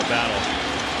 What a battle.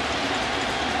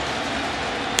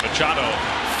 Machado,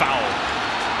 foul.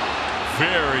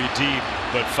 Very deep,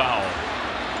 but foul.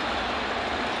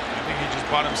 I think he just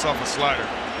bought himself a slider.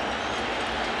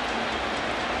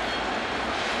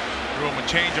 Threw him a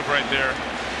changeup right there.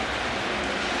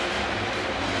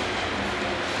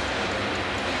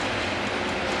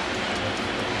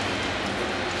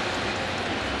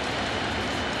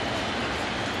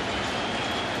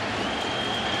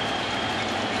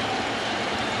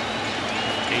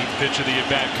 Eighth pitch of the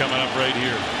at-bat coming up right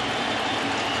here.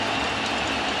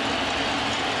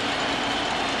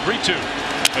 3-2.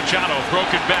 Machado,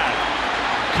 broken bat,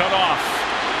 cut off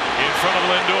in front of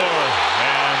Lindor,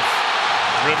 and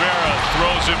Rivera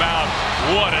throws him out.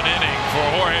 What an inning for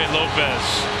Jorge Lopez.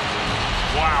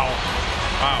 Wow.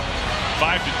 Wow.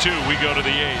 5-2, we go to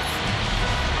the eighth.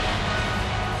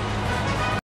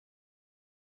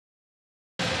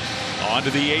 On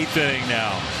to the eighth inning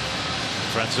now.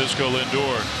 Francisco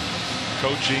Lindor,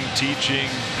 coaching, teaching,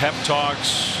 pep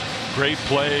talks, great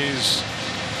plays.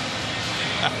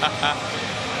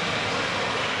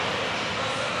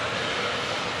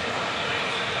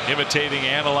 Imitating,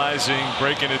 analyzing,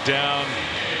 breaking it down.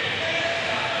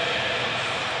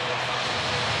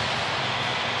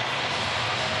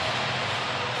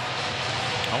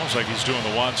 Almost like he's doing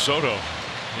the Juan Soto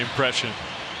impression.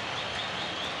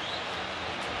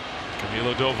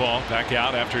 Camilo Doval back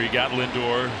out after he got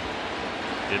Lindor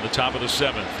in the top of the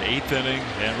seventh. Eighth inning,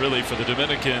 and really for the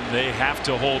Dominican, they have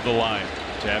to hold the line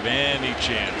to have any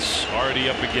chance. Already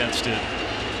up against it.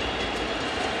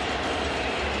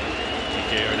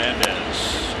 Kike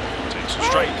Hernandez takes a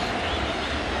strike.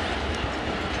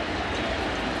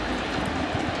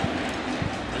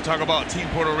 We talk about Team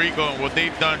Puerto Rico and what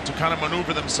they've done to kind of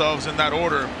maneuver themselves in that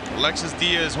order. Alexis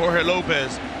Diaz, Jorge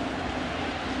Lopez.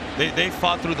 They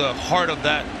fought through the heart of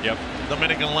that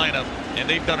Dominican lineup, and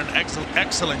they've done an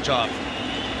excellent job.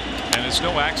 And it's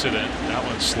no accident that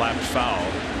one slapped foul.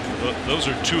 Those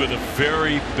are two of the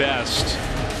very best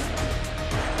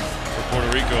for Puerto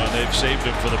Rico, and they've saved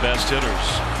them for the best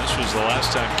hitters. This was the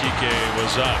last time Kike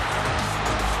was up.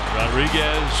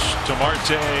 Rodriguez to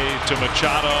Marte to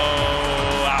Machado,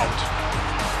 out.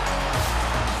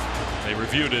 They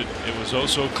reviewed it. It was oh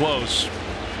so close.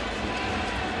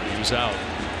 He was out.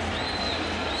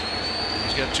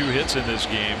 He's got 2 hits in this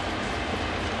game.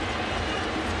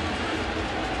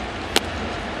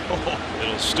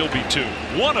 It'll still be 2.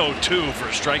 102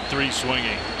 for strike 3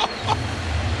 swinging.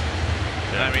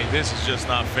 I mean, this is just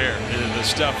not fair. The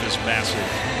stuff is massive.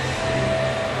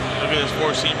 Look at this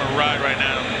 4-seamer ride right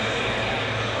now.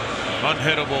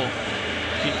 Unhittable.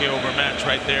 Kike overmatch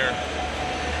right there.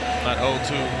 Not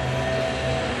 0-2.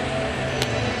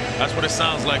 That's what it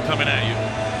sounds like coming at you.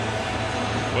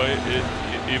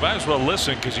 Well, you might as well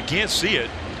listen because you can't see it.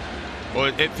 Well,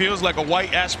 it feels like a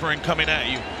white aspirin coming at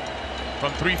you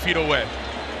from 3 feet away.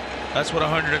 That's what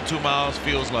 102 miles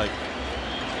feels like.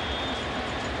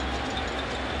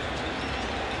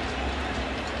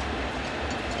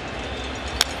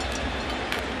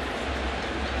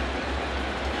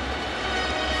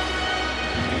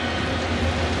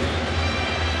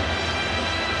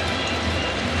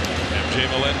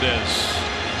 Melendez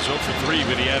is 0 for 3,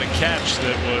 but he had a catch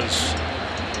that was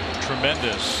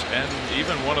tremendous. And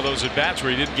even one of those at-bats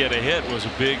where he didn't get a hit was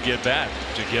a big at-bat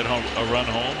to get home, a run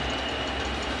home.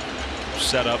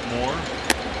 Set up more.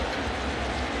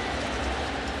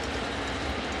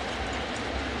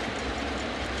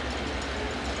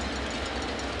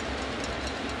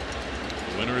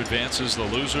 The winner advances, the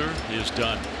loser is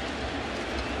done.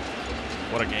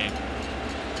 What a game.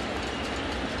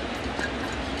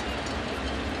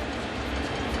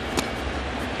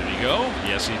 Go?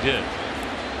 Yes, he did.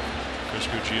 Chris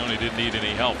Guccione didn't need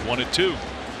any help. 1-2.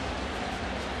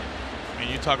 I mean,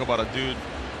 you talk about a dude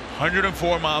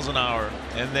 104 miles an hour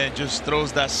and then just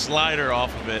throws that slider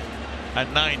off of it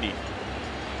at 90.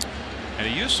 And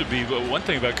he used to be, one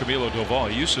thing about Camilo Doval,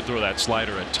 he used to throw that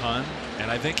slider a ton. And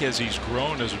I think as he's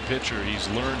grown as a pitcher, he's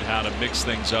learned how to mix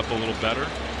things up a little better.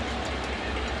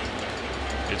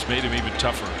 It's made him even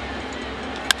tougher.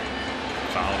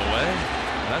 Fouled away.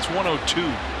 That's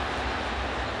 102.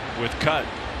 With cut.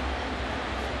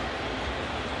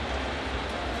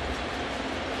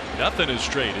 Nothing is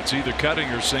straight. It's either cutting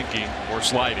or sinking or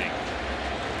sliding.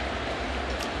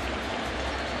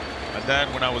 My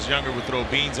dad, when I was younger, would throw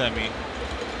beans at me,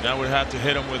 and I would have to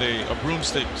hit him with a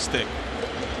broomstick stick.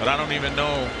 But I don't even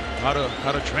know how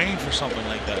to train for something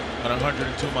like that at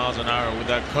 102 miles an hour with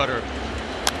that cutter,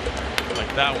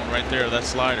 like that one right there, that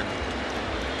slider.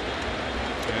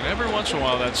 And every once in a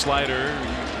while, that slider,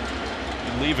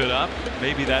 you leave it up.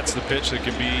 Maybe that's the pitch that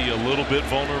can be a little bit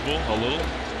vulnerable. A little.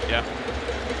 Yeah.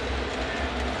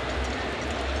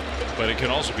 But it can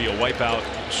also be a wipeout,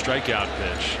 strikeout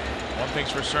pitch. One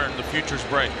thing's for certain, the future's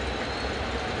bright.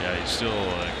 Yeah, he's still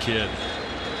a kid.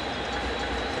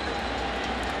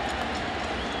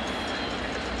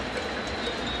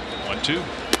 One, two.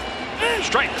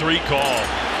 Strike three call.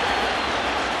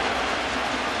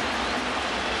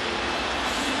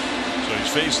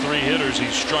 He's faced 3 hitters.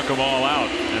 He's struck them all out,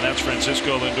 and that's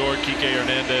Francisco Lindor, Kike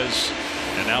Hernandez,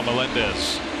 and now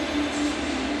Melendez.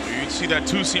 You can see that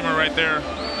 2-seamer right there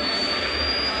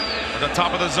at the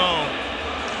top of the zone,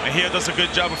 and he does a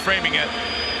good job of framing it.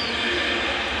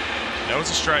 That was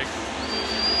a strike.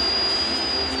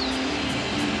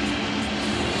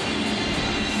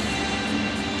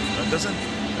 That doesn't.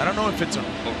 I don't know if it's a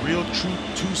real true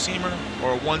 2-seamer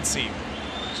or a 1-seam.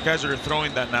 These guys are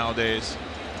throwing that nowadays.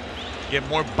 Get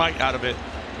more bite out of it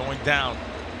going down.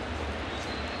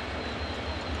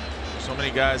 So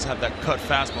many guys have that cut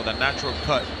fastball, that natural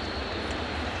cut.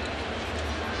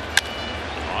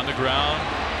 On the ground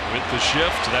with the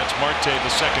shift. That's Marte, the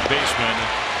second baseman.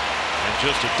 And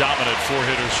just a dominant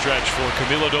 4-hitter stretch for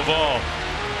Camilo Doval.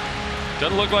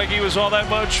 Doesn't look like he was all that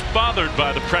much bothered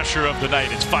by the pressure of the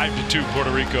night. It's 5-2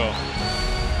 Puerto Rico.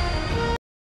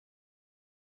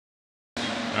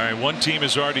 All right, one team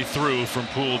is already through from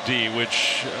Pool D,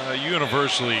 which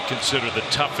universally considered the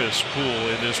toughest pool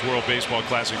in this World Baseball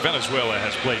Classic. Venezuela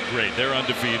has played great. They're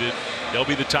undefeated. They'll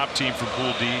be the top team from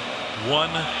Pool D.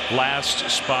 One last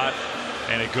spot,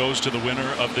 and it goes to the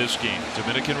winner of this game.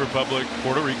 Dominican Republic,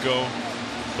 Puerto Rico.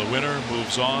 The winner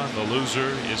moves on. The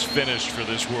loser is finished for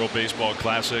this World Baseball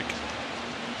Classic,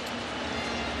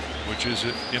 which is,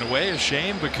 in a way, a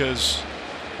shame because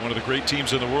one of the great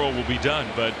teams in the world will be done,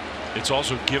 but it's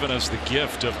also given us the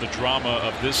gift of the drama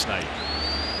of this night.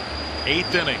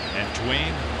 8th inning, and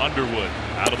Dwayne Underwood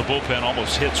out of the bullpen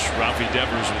almost hits Rafi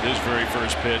Devers with his very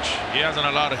first pitch. He hasn't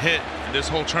allowed a hit in this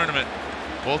whole tournament.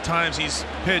 Both times he's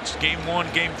pitched, game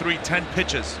 1, game 3, 10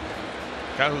 pitches.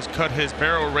 Guy who's cut his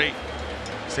barrel rate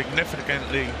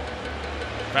significantly.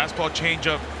 Fastball,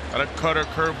 changeup, got a cutter,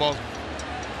 curveball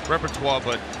repertoire,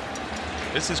 but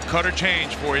this is cutter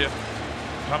change for you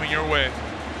coming your way.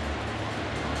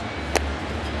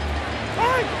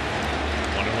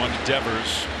 1-1 to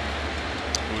Devers,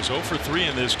 who was 0 for 3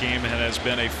 in this game and has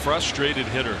been a frustrated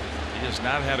hitter. He has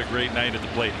not had a great night at the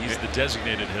plate. He's the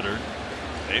designated hitter.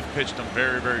 They've pitched him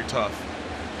very, very tough.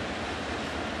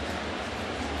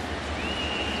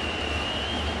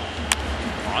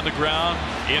 On the ground,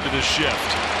 into the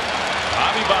shift.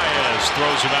 Javi Baez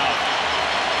throws him out.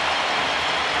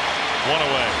 1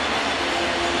 away.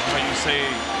 How you say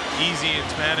easy in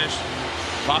Spanish?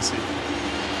 Fácil.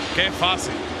 Que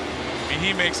fácil. I mean,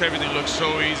 he makes everything look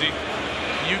so easy.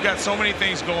 you got so many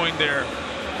things going there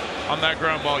on that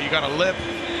ground ball. You got a lip,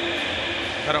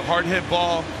 got a hard hit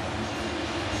ball,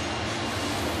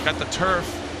 got the turf.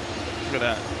 Look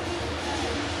at that.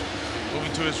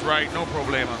 Moving to his right, no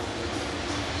problema.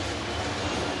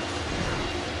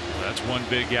 That's one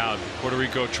big out. Puerto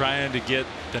Rico trying to get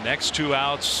the next 2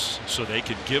 outs so they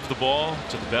could give the ball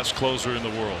to the best closer in the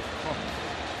world.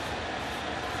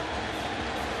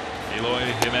 Eloy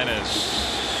Jimenez,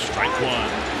 strike one.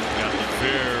 Got the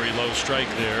very low strike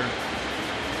there.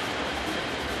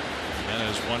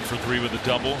 Jimenez 1 for 3 with a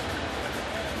double.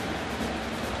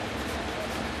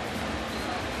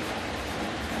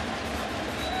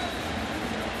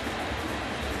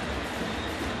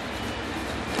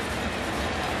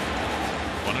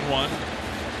 One.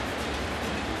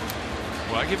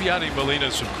 Well, I give Yadi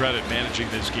Molina some credit managing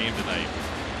this game tonight,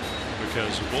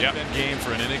 because a bullpen game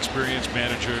for an inexperienced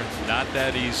manager, not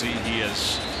that easy. He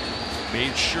has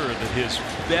made sure that his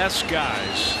best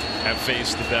guys have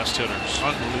faced the best hitters.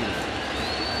 Unbelievable.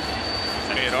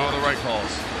 Made all the right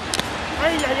calls.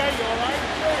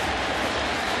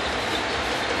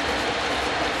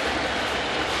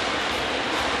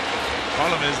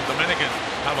 Problem is, the Dominican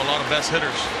have a lot of best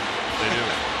hitters. They do.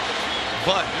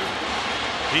 But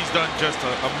he's done just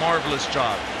a marvelous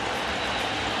job.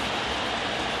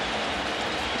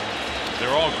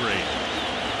 They're all great.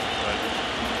 But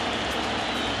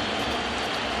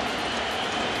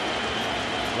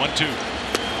 1-2.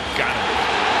 Got him.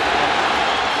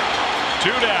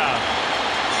 2 down.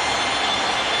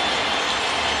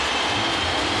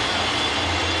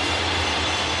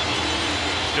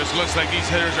 Just looks like these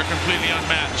hitters are completely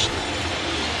unmatched.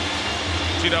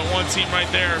 See that one seam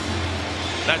right there?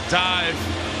 That dive.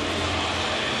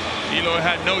 Eloy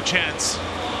had no chance.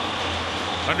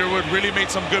 Underwood really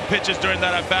made some good pitches during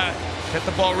that at bat. Hit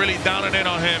the ball really down and in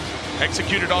on him.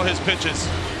 Executed all his pitches.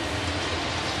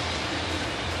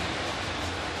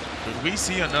 Could we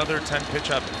see another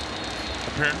 10-pitch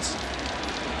appearance?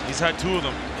 He's had 2 of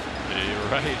them.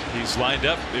 You're right. He's lined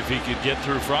up if he could get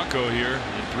through Franco here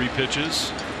in 3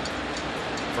 pitches.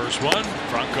 First one,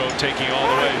 Franco taking all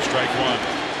the way, strike 1.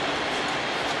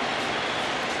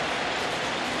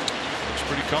 Looks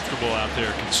pretty comfortable out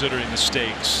there considering the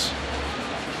stakes.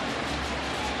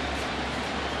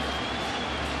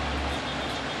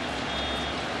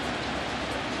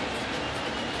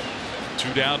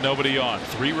 Two down, nobody on.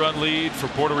 3-run lead for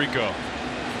Puerto Rico.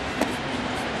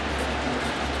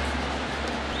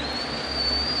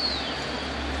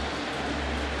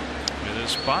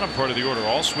 This bottom part of the order,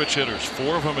 all switch hitters,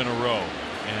 4 of them in a row,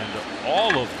 and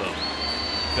all of them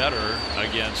better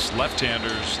against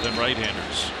left-handers than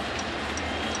right-handers.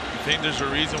 You think there's a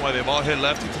reason why they've all hit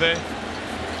lefty today?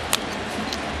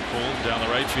 Pulled down the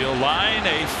right field line,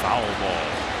 a foul ball.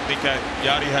 I think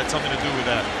Yadi had something to do with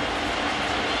that.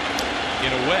 In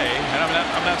a way, and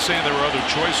I'm not saying there were other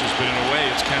choices, but in a way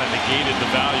it's kind of negated the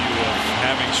value of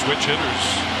having switch hitters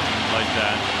like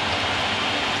that.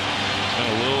 A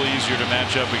little easier to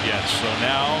match up against. So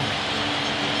now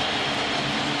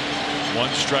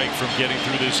 1 strike from getting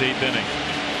through this 8th inning.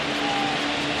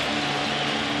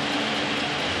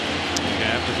 You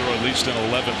have to throw at least an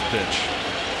 11th pitch.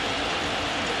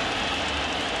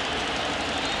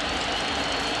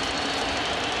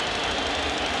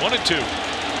 One and 2.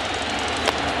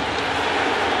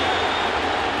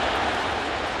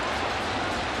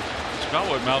 It's about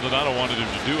what Maldonado wanted him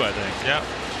to do, I think. Yeah.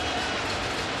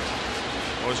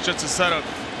 Well, it's just a setup.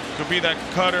 Could be that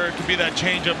cutter. It could be that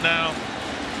changeup now.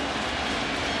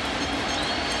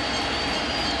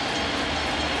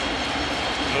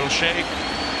 Little shake.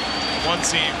 1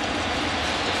 seam.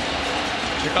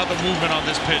 Check out the movement on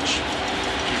this pitch.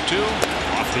 2-2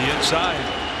 off the inside.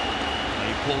 And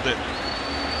he pulled it.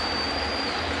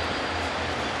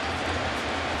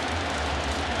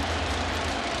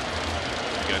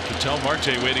 Got Ketel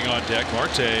Marte waiting on deck.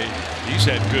 Marte, he's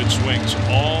had good swings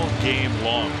all game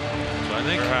long. So I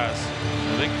think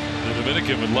the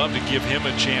Dominican would love to give him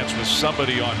a chance with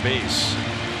somebody on base.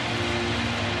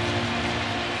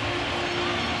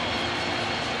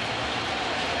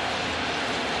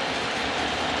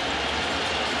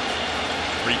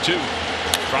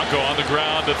 Franco on the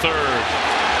ground to third.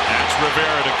 That's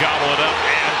Rivera to gobble it up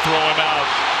and throw him out.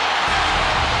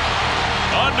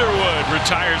 Underwood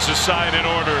retires the side in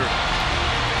order.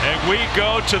 And we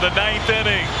go to the 9th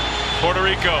inning. Puerto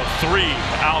Rico 3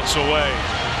 outs away.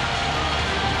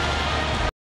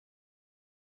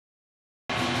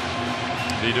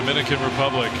 The Dominican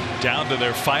Republic down to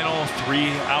their final 3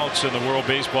 outs in the World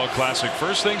Baseball Classic.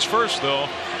 First things first, though,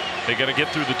 they got to get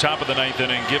through the top of the 9th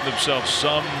inning, give themselves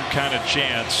some kind of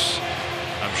chance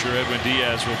I'm sure Edwin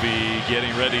Diaz will be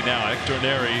getting ready now. Hector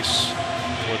Neris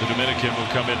for the Dominican will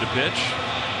come in to pitch.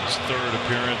 His third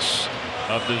appearance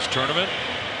of this tournament.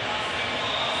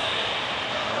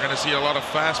 We're going to see a lot of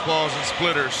fastballs and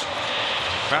splitters.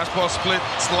 Fastball, split,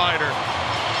 slider.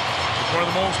 For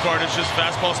the most part, it's just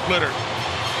fastball, splitter.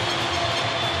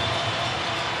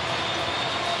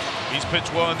 He's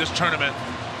pitched well in this tournament.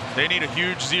 They need a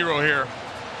huge 0 here.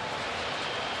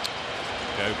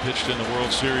 Guy who pitched in the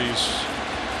World Series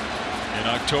in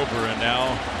October, and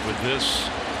now with this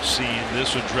scene,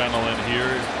 this adrenaline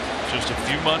here, just a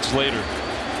few months later.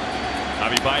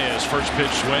 Javi Baez, first pitch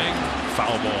swing,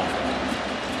 foul ball.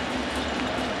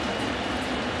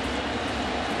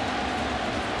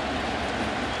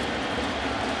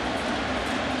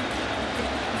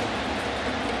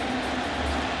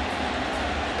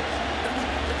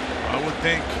 I would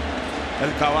think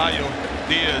El Caballo,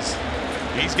 Diaz,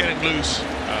 he's getting loose.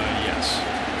 Yes.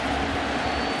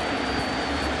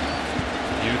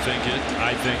 You think it,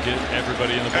 I think it,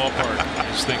 everybody in the ballpark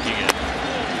is thinking it.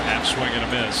 Half swing and a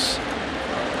miss.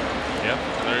 Yep.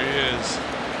 There he is.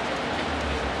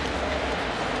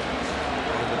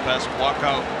 The best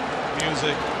walkout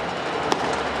music.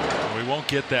 We won't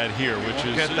get that here, which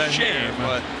is a shame.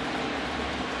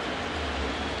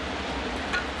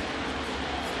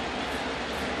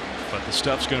 But the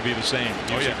stuff's going to be the same,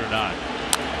 music or not.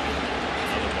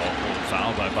 Another ball pulled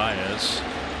foul by Baez.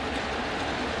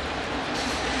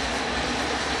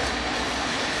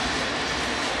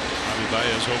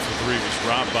 Baez 0 for 3 was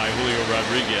robbed by Julio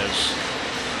Rodriguez.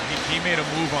 He made a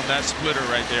move on that splitter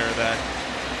right there that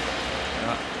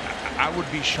I would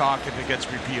be shocked if it gets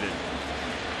repeated.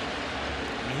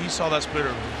 I mean, he saw that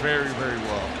splitter very, very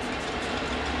well.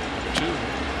 Number 2,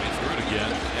 he threw it again.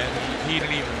 And he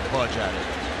didn't even budge at it.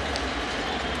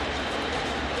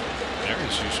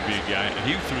 Neris used to be a guy, and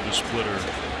he threw the splitter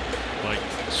like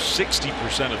 60%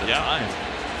 of the time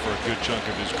for a good chunk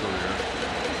of his career.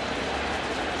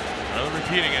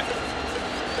 Repeating it.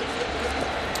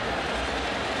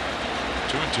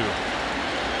 2-2.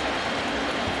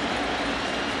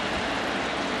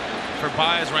 For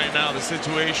Baez right now, the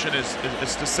situation is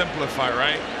to simplify,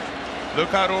 right?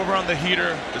 Look out over on the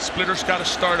heater. The splitter's got to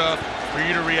start up for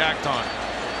you to react on.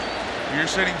 You're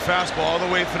sitting fastball all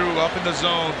the way through, up in the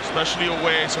zone, especially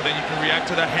away, so then you can react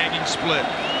to that hanging split.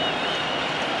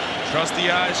 Trust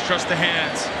the eyes, trust the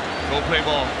hands. Go play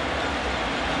ball.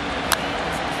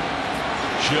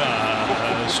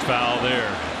 Just foul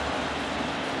there.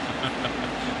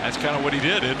 That's kind of what he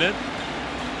did, isn't it?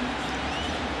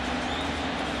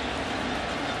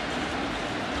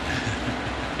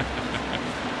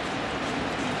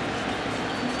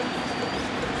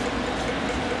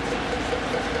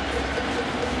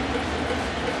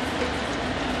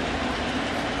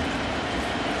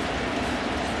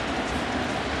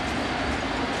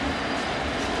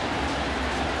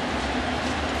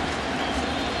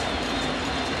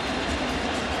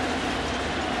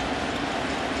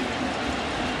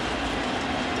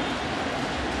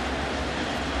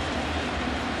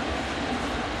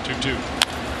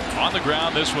 On the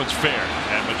ground, this one's fair,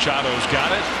 and Machado's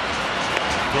got it.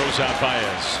 Throws out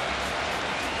Baez.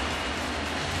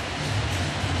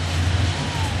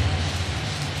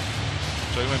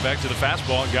 So he went back to the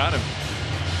fastball and got him.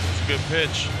 It's a good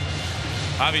pitch.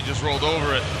 Javi just rolled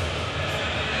over it.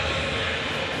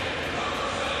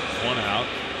 1 out.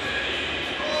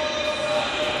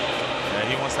 Yeah,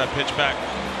 he wants that pitch back.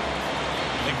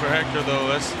 I think for Hector, though,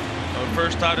 that's the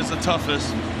first out is the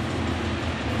toughest.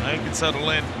 Now he can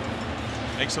settle in,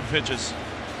 make some pitches.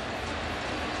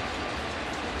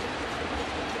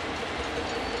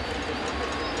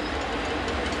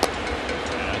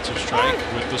 That's a strike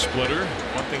with the splitter.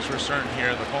 One thing's for certain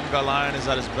here, the conga line is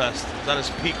at his best. It's at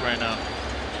his peak right now.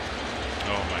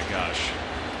 Oh my gosh.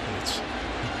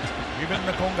 You've been in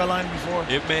the conga line before?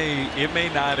 It may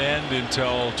not end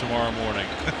until tomorrow morning.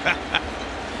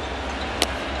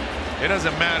 It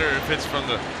doesn't matter if it's from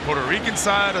the Puerto Rican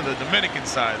side or the Dominican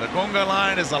side. The conga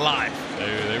line is alive.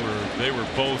 They were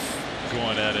both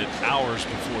going at it hours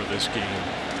before this game.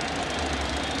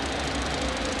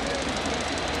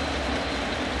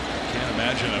 Can't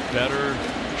imagine a better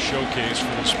showcase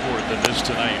for the sport than this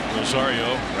tonight.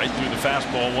 Rosario right through the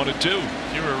fastball, 1-2.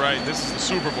 You were right. This is the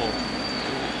Super Bowl.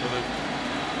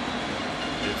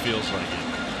 It feels like it.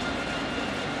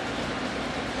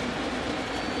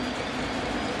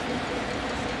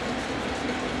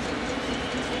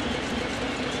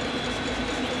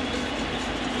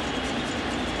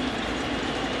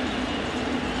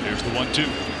 Here's the 1-2.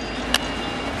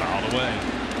 Foul away.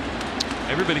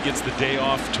 Everybody gets the day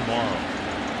off tomorrow.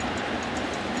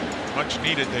 Much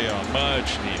needed day off.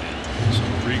 Much needed. So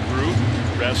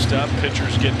regroup, rest up,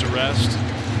 pitchers get to rest.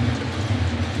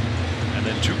 And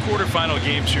then 2 quarterfinal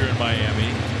games here in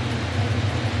Miami.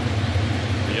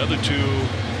 The other 2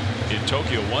 in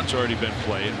Tokyo. One's already been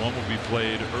played. One will be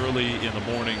played early in the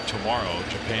morning tomorrow,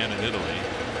 Japan and Italy.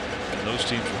 And those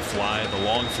teams will fly the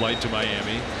long flight to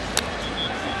Miami.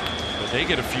 But they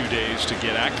get a few days to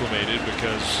get acclimated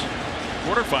because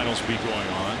quarterfinals will be going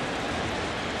on.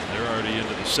 They're already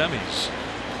into the semis.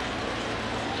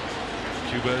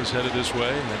 Cuba is headed this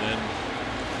way, and then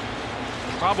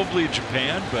probably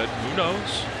Japan, but who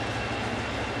knows?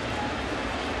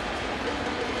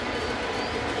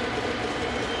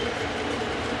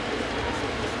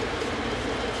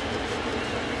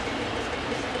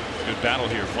 Good battle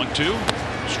here.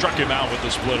 1-2. Struck him out with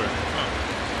the splitter.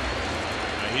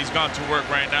 He's gone to work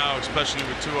right now, especially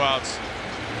with 2 outs,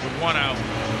 with 1 out.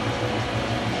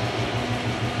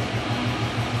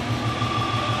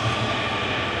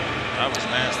 That was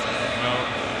nasty. Well,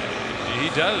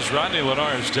 he does. Rodney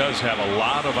Linares does have a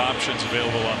lot of options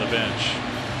available on the bench.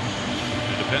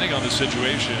 And depending on the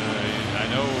situation, I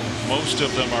know most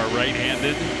of them are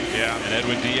right-handed. Yeah. And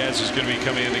Edwin Diaz is going to be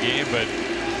coming in the game, but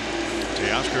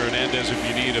Teoscar Hernandez if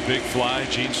you need a big fly.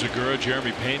 Gene Segura,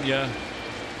 Jeremy Pena.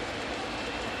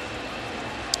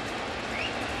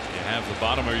 You have the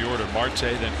bottom of your order,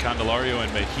 Marte, then Candelario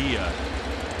and Mejia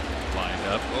lined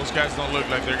up. Those guys don't look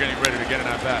like they're getting ready to get an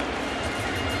at-bat.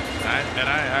 And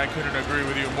I couldn't agree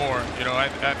with you more. You know,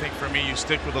 I think for me, you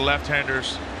stick with the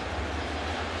left-handers.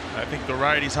 I think the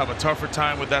righties have a tougher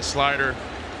time with that slider.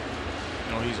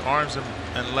 You know, his arms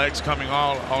and legs coming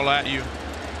all at you.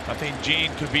 I think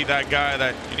Gene could be that guy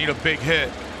that you need a big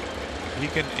hit. He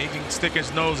can stick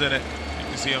his nose in it. You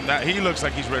can see him. That he looks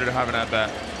like he's ready to have an at-bat.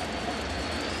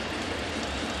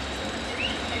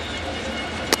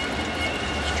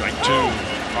 Strike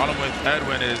 2. Problem with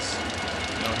Edwin is,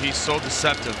 you know, he's so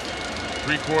deceptive.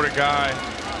 3-quarter guy,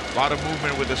 a lot of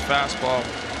movement with his fastball.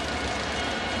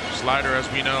 Slider, as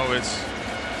we know, is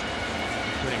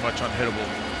pretty much unhittable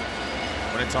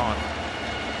when it's on.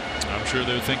 I'm sure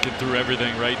they're thinking through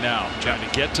everything right now, trying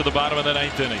to get to the bottom of the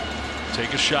 9th inning,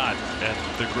 take a shot at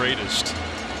the greatest.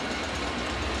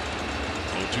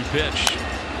 0-2 pitch,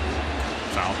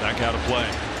 fouled back out of play.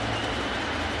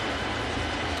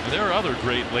 There are other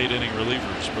great late inning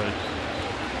relievers, but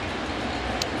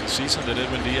the season that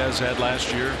Edwin Diaz had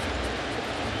last year,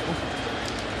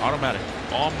 Automatic.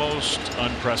 Almost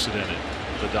unprecedented,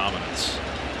 the dominance.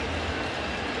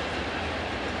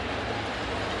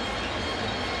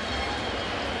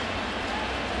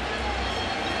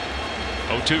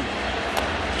 Oh, 2.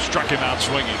 Struck him out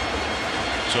swinging.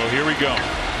 So here we go.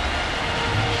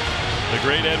 The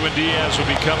great Edwin Diaz will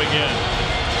be coming in.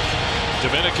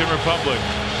 Dominican Republic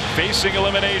facing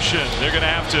elimination. They're going to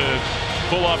have to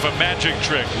pull off a magic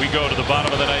trick. We go to the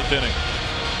bottom of the 9th inning.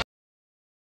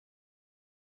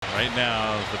 Right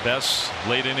now, the best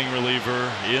late inning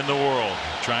reliever in the world,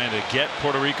 trying to get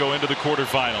Puerto Rico into the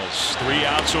quarterfinals. 3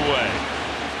 outs away.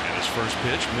 And his first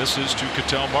pitch misses to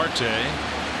Ketel Marte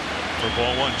for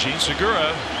ball 1. Gene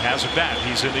Segura has a bat.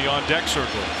 He's in the on deck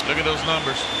circle. Look at those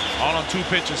numbers. All on 2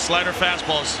 pitches. Slider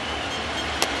fastballs.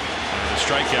 And the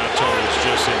strikeout total is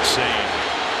just insane.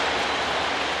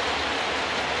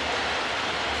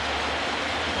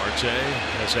 Marte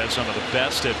has had some of the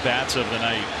best at bats of the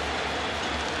night.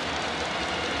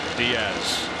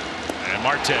 Diaz and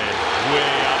Marte way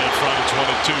out in front. It's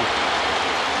 1-2.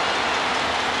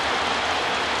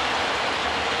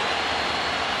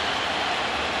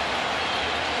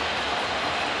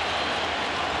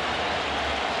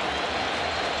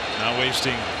 Not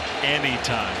wasting any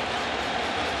time.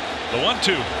 The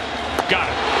 1-2. Got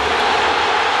it.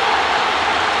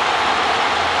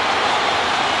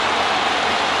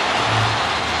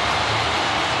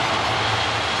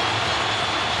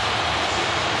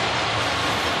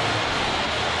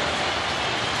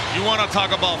 You want to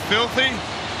talk about filthy?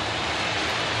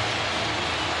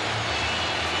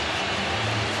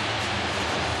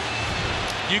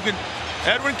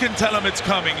 Edwin can tell him it's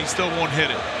coming. He still won't hit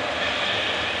it.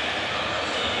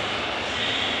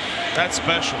 That's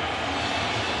special.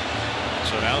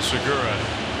 So now Segura,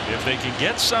 if they can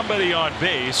get somebody on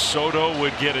base, Soto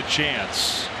would get a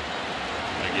chance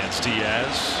against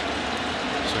Diaz.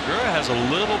 Segura has a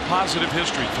little positive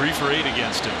history, 3 for 8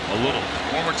 against him. A little.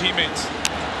 Former teammates.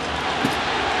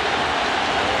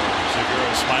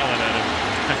 Segura smiling at him.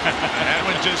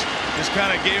 Edwin just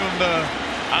kind of gave him the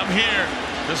 "I'm here."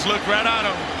 Just looked right at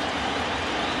him.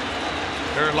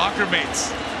 They're locker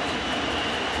mates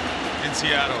in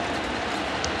Seattle.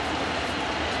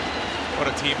 What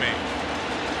a teammate.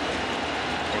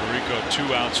 Puerto Rico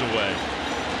 2 outs away.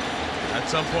 At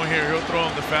some point here, he'll throw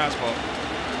him the fastball.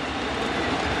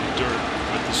 Dirt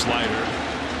with the slider.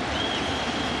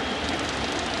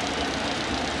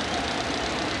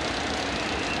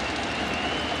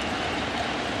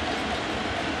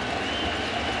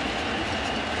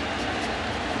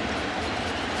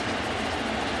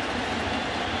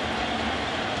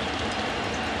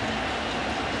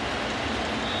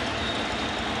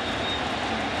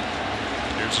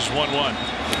 Here's his 1-1.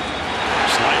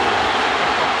 Slider.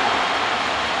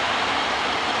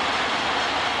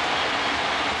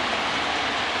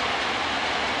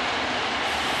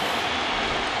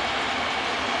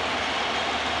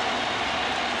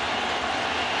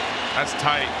 That's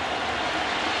tight.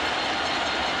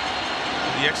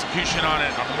 The execution on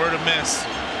it, on where to miss.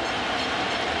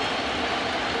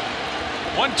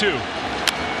 1-2.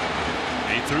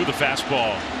 He threw the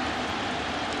fastball.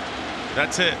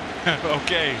 That's it.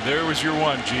 Okay, there was your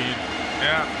one, Gene.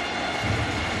 Yeah.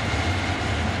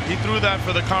 He threw that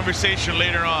for the conversation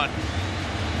later on.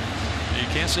 You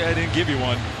can't say I didn't give you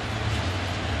one.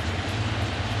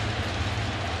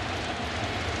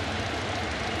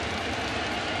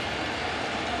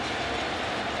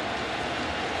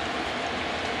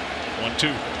 One,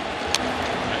 two.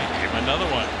 Give him another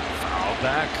one. Foul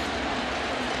back.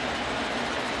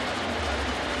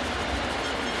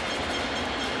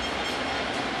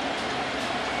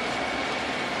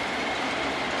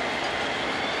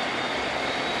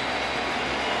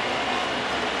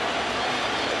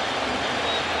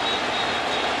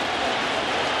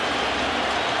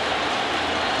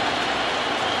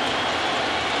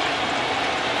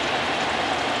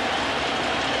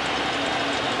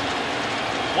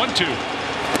 One, two.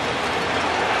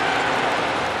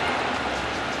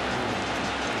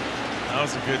 That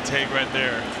was a good take right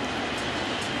there.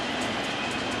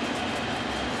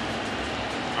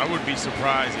 I would be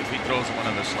surprised if he throws one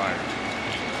of the sliders.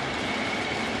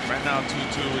 Right now,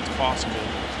 2-2, it's possible.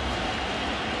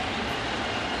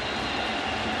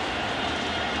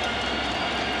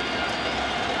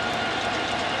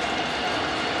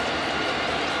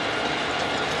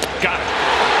 Got it.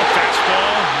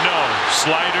 Fastball, no.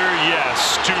 Slider,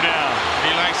 yes. 2 down. He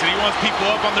likes it. He wants people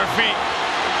up on their feet.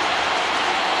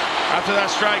 After that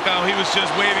strikeout, he was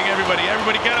just waving everybody.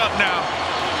 Everybody get up now.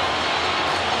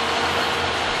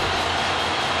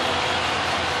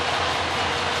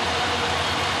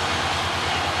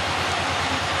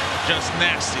 Just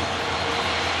nasty.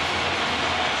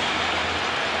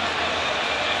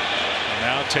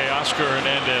 Now Teoscar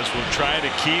Hernandez will try to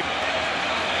keep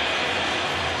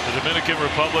the Dominican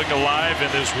Republic alive in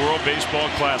this World Baseball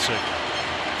Classic.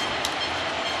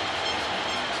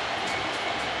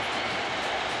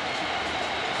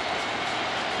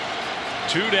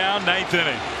 Two down, 9th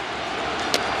inning.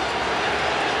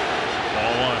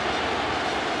 Ball 1.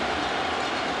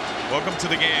 Welcome to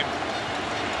the game.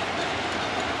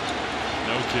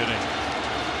 No kidding.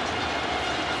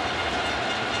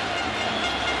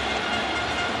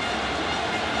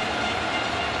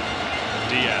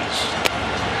 Diaz.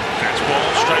 Fastball,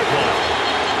 strike 1.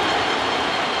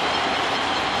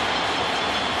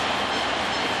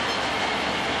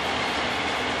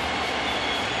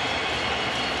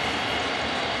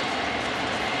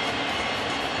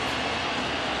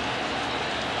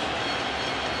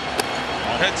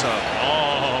 Heads up.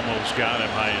 Almost got him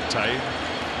high and tight.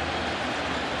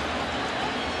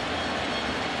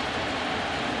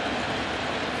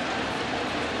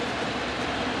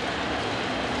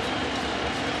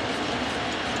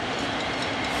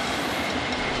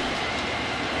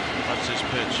 Watch this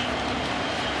pitch.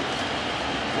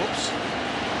 Whoops.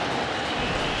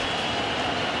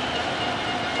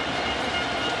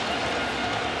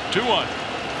 Two, 1.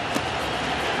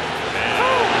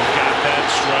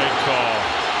 Strike call.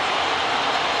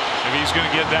 If he's going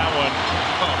to get that one.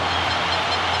 Oh.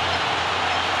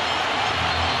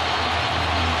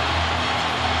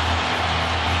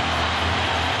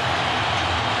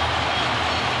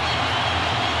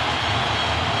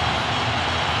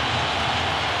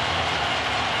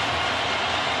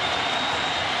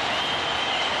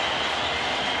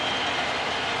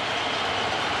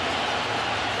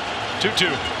 Two.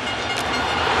 He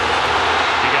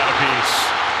got a piece.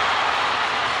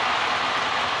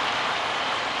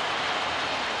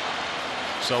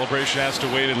 Celebration has to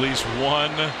wait at least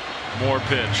one more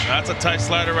pitch. That's a tight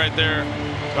slider right there.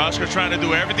 Oscar trying to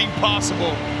do everything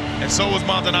possible, and so was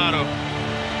Maldonado.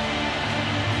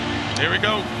 Here we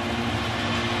go.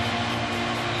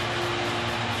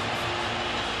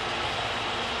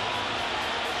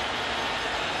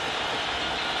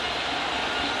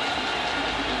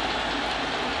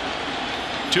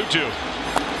 Two.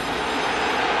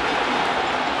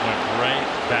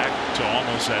 to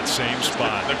almost that same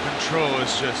spot. The control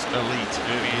is just elite.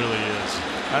 It really is.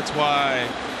 That's why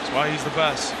he's the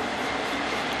best.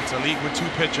 It's elite with 2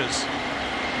 pitches.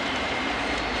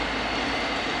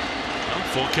 Well,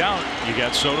 full count. You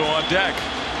got Soto on deck.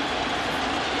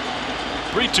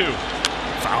 3-2.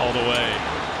 Fouled away.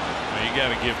 Well, you got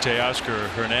to give Teoscar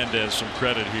Hernandez some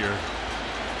credit here.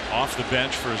 Off the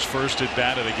bench for his first at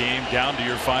bat of the game, down to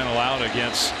your final out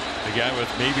against the guy with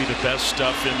maybe the best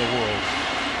stuff in the world.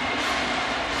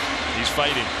 He's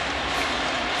fighting.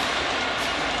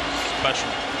 Special.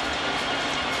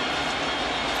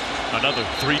 Another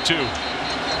 3-2.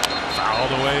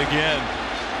 Fouled away again.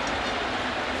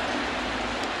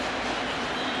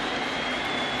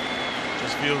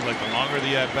 Just feels like the longer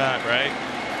the at bat, right?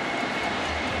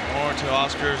 More to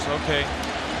Oscars. Okay.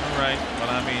 All right. But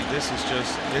I mean, this is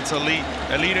just, it's elite.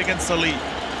 Elite against elite.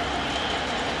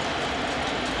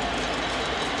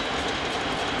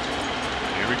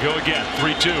 Here we go again.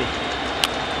 3-2.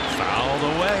 Fouled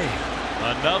away.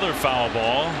 Another foul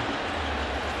ball.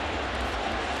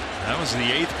 That was the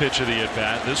 8th pitch of the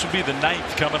at-bat. This will be the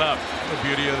 9th coming up. The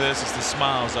beauty of this is the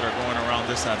smiles that are going around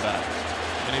this at-bat.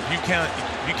 And if you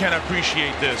can't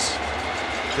appreciate this,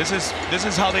 this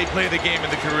is how they play the game in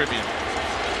the Caribbean.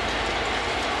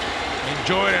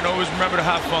 Enjoy it and always remember to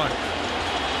have fun.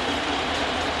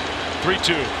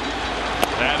 3-2.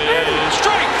 That is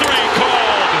strike 3 called.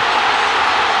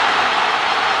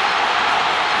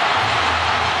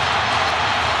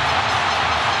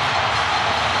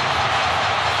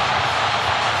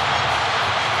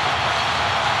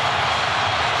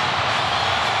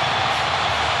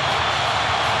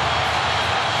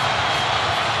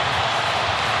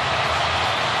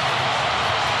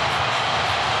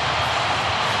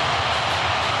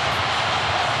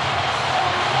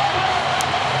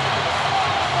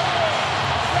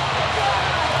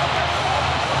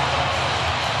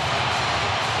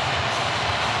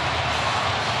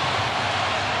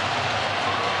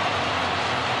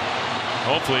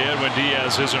 Hopefully Edwin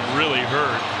Diaz isn't really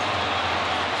hurt.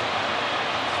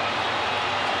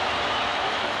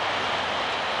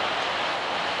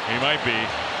 He might be.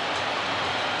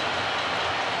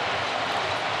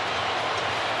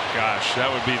 Gosh,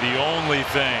 that would be the only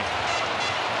thing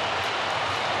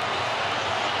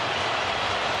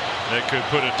that could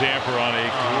put a damper on a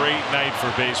great night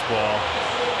for baseball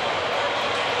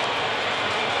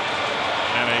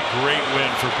and a great win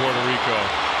for Puerto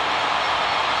Rico.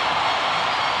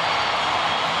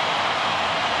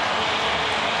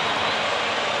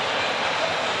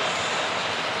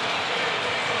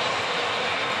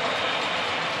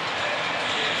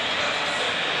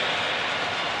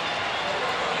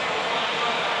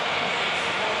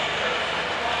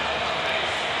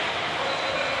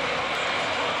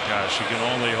 Gosh, you can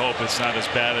only hope it's not as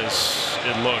bad as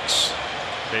it looks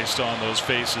based on those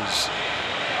faces.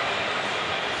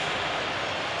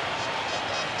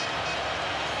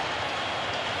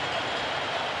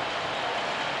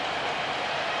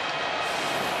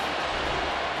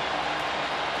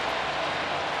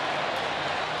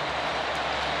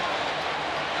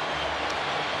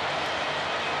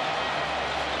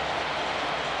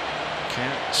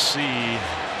 Can't see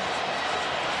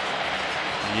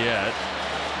yet.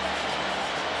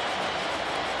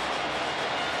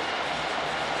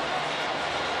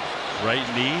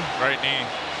 Right knee. Right knee.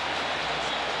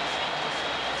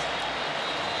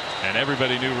 And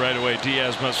everybody knew right away.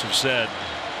 Diaz must have said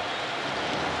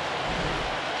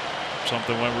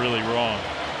something went really wrong.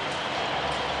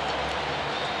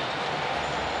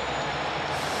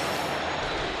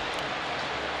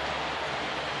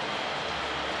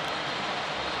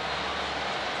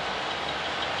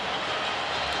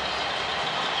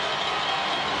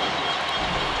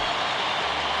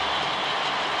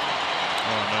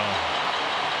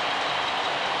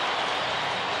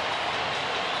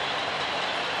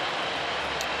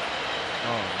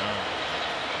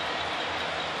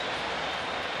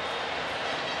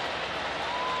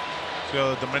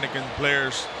 The Dominican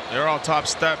players, they're all top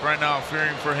step right now,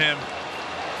 fearing for him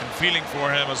and feeling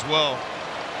for him as well.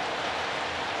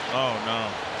 Oh no.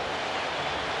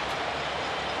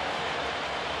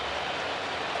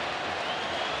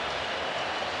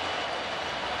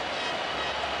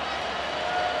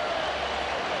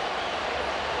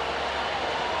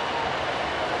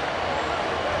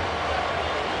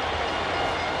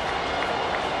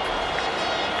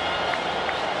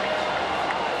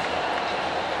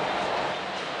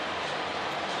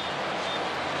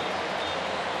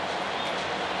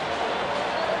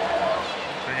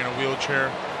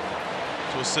 Wheelchair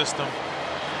to assist him.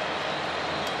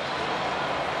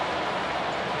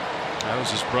 That was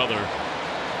his brother.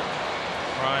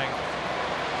 Crying.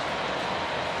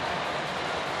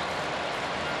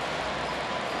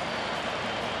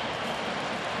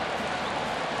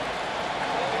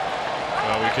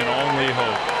 can only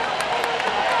hope.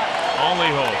 Only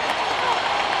hope.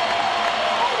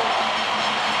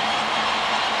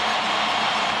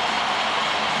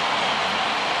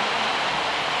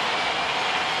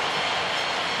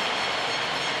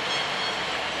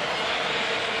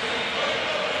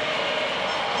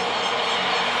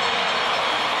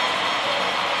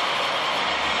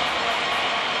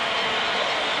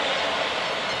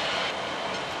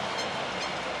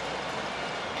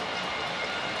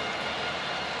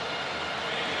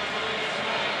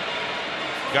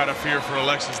 Got to fear for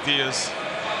Alexis Diaz.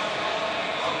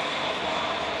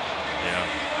 Yeah.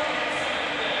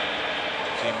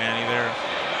 See Manny there.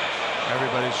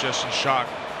 Everybody's just in shock.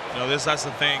 You know, that's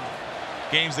the thing.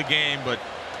 Game's the game, but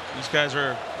these guys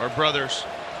are brothers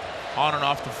on and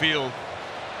off the field.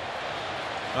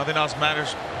 Nothing else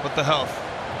matters but the health.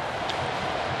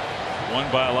 One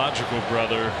biological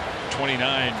brother,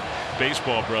 29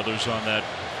 baseball brothers on that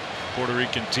Puerto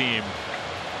Rican team.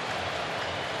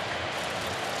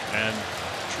 And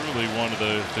truly one of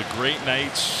the great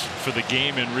nights for the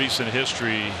game in recent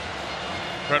history.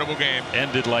 Incredible game.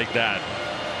 Ended like that.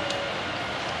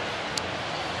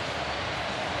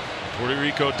 Puerto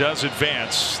Rico does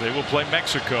advance. They will play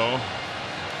Mexico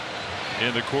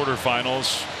in the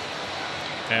quarterfinals.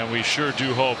 And we sure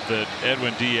do hope that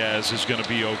Edwin Diaz is going to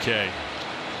be okay.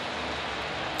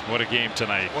 What a game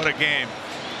tonight. What a game.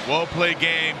 Well played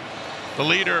game. The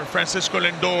leader, Francisco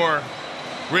Lindor,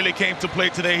 really came to play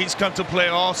today. He's come to play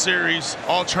all series,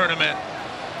 all tournament.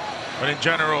 But in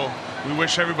general, we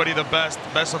wish everybody the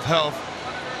best of health.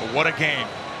 But what a game.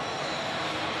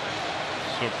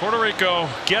 So Puerto Rico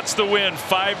gets the win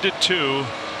 5-2.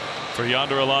 For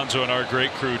Yonder Alonso and our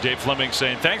great crew, Dave Fleming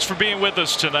saying thanks for being with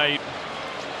us tonight.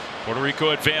 Puerto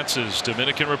Rico advances.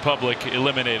 Dominican Republic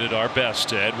eliminated our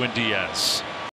best, Edwin Diaz.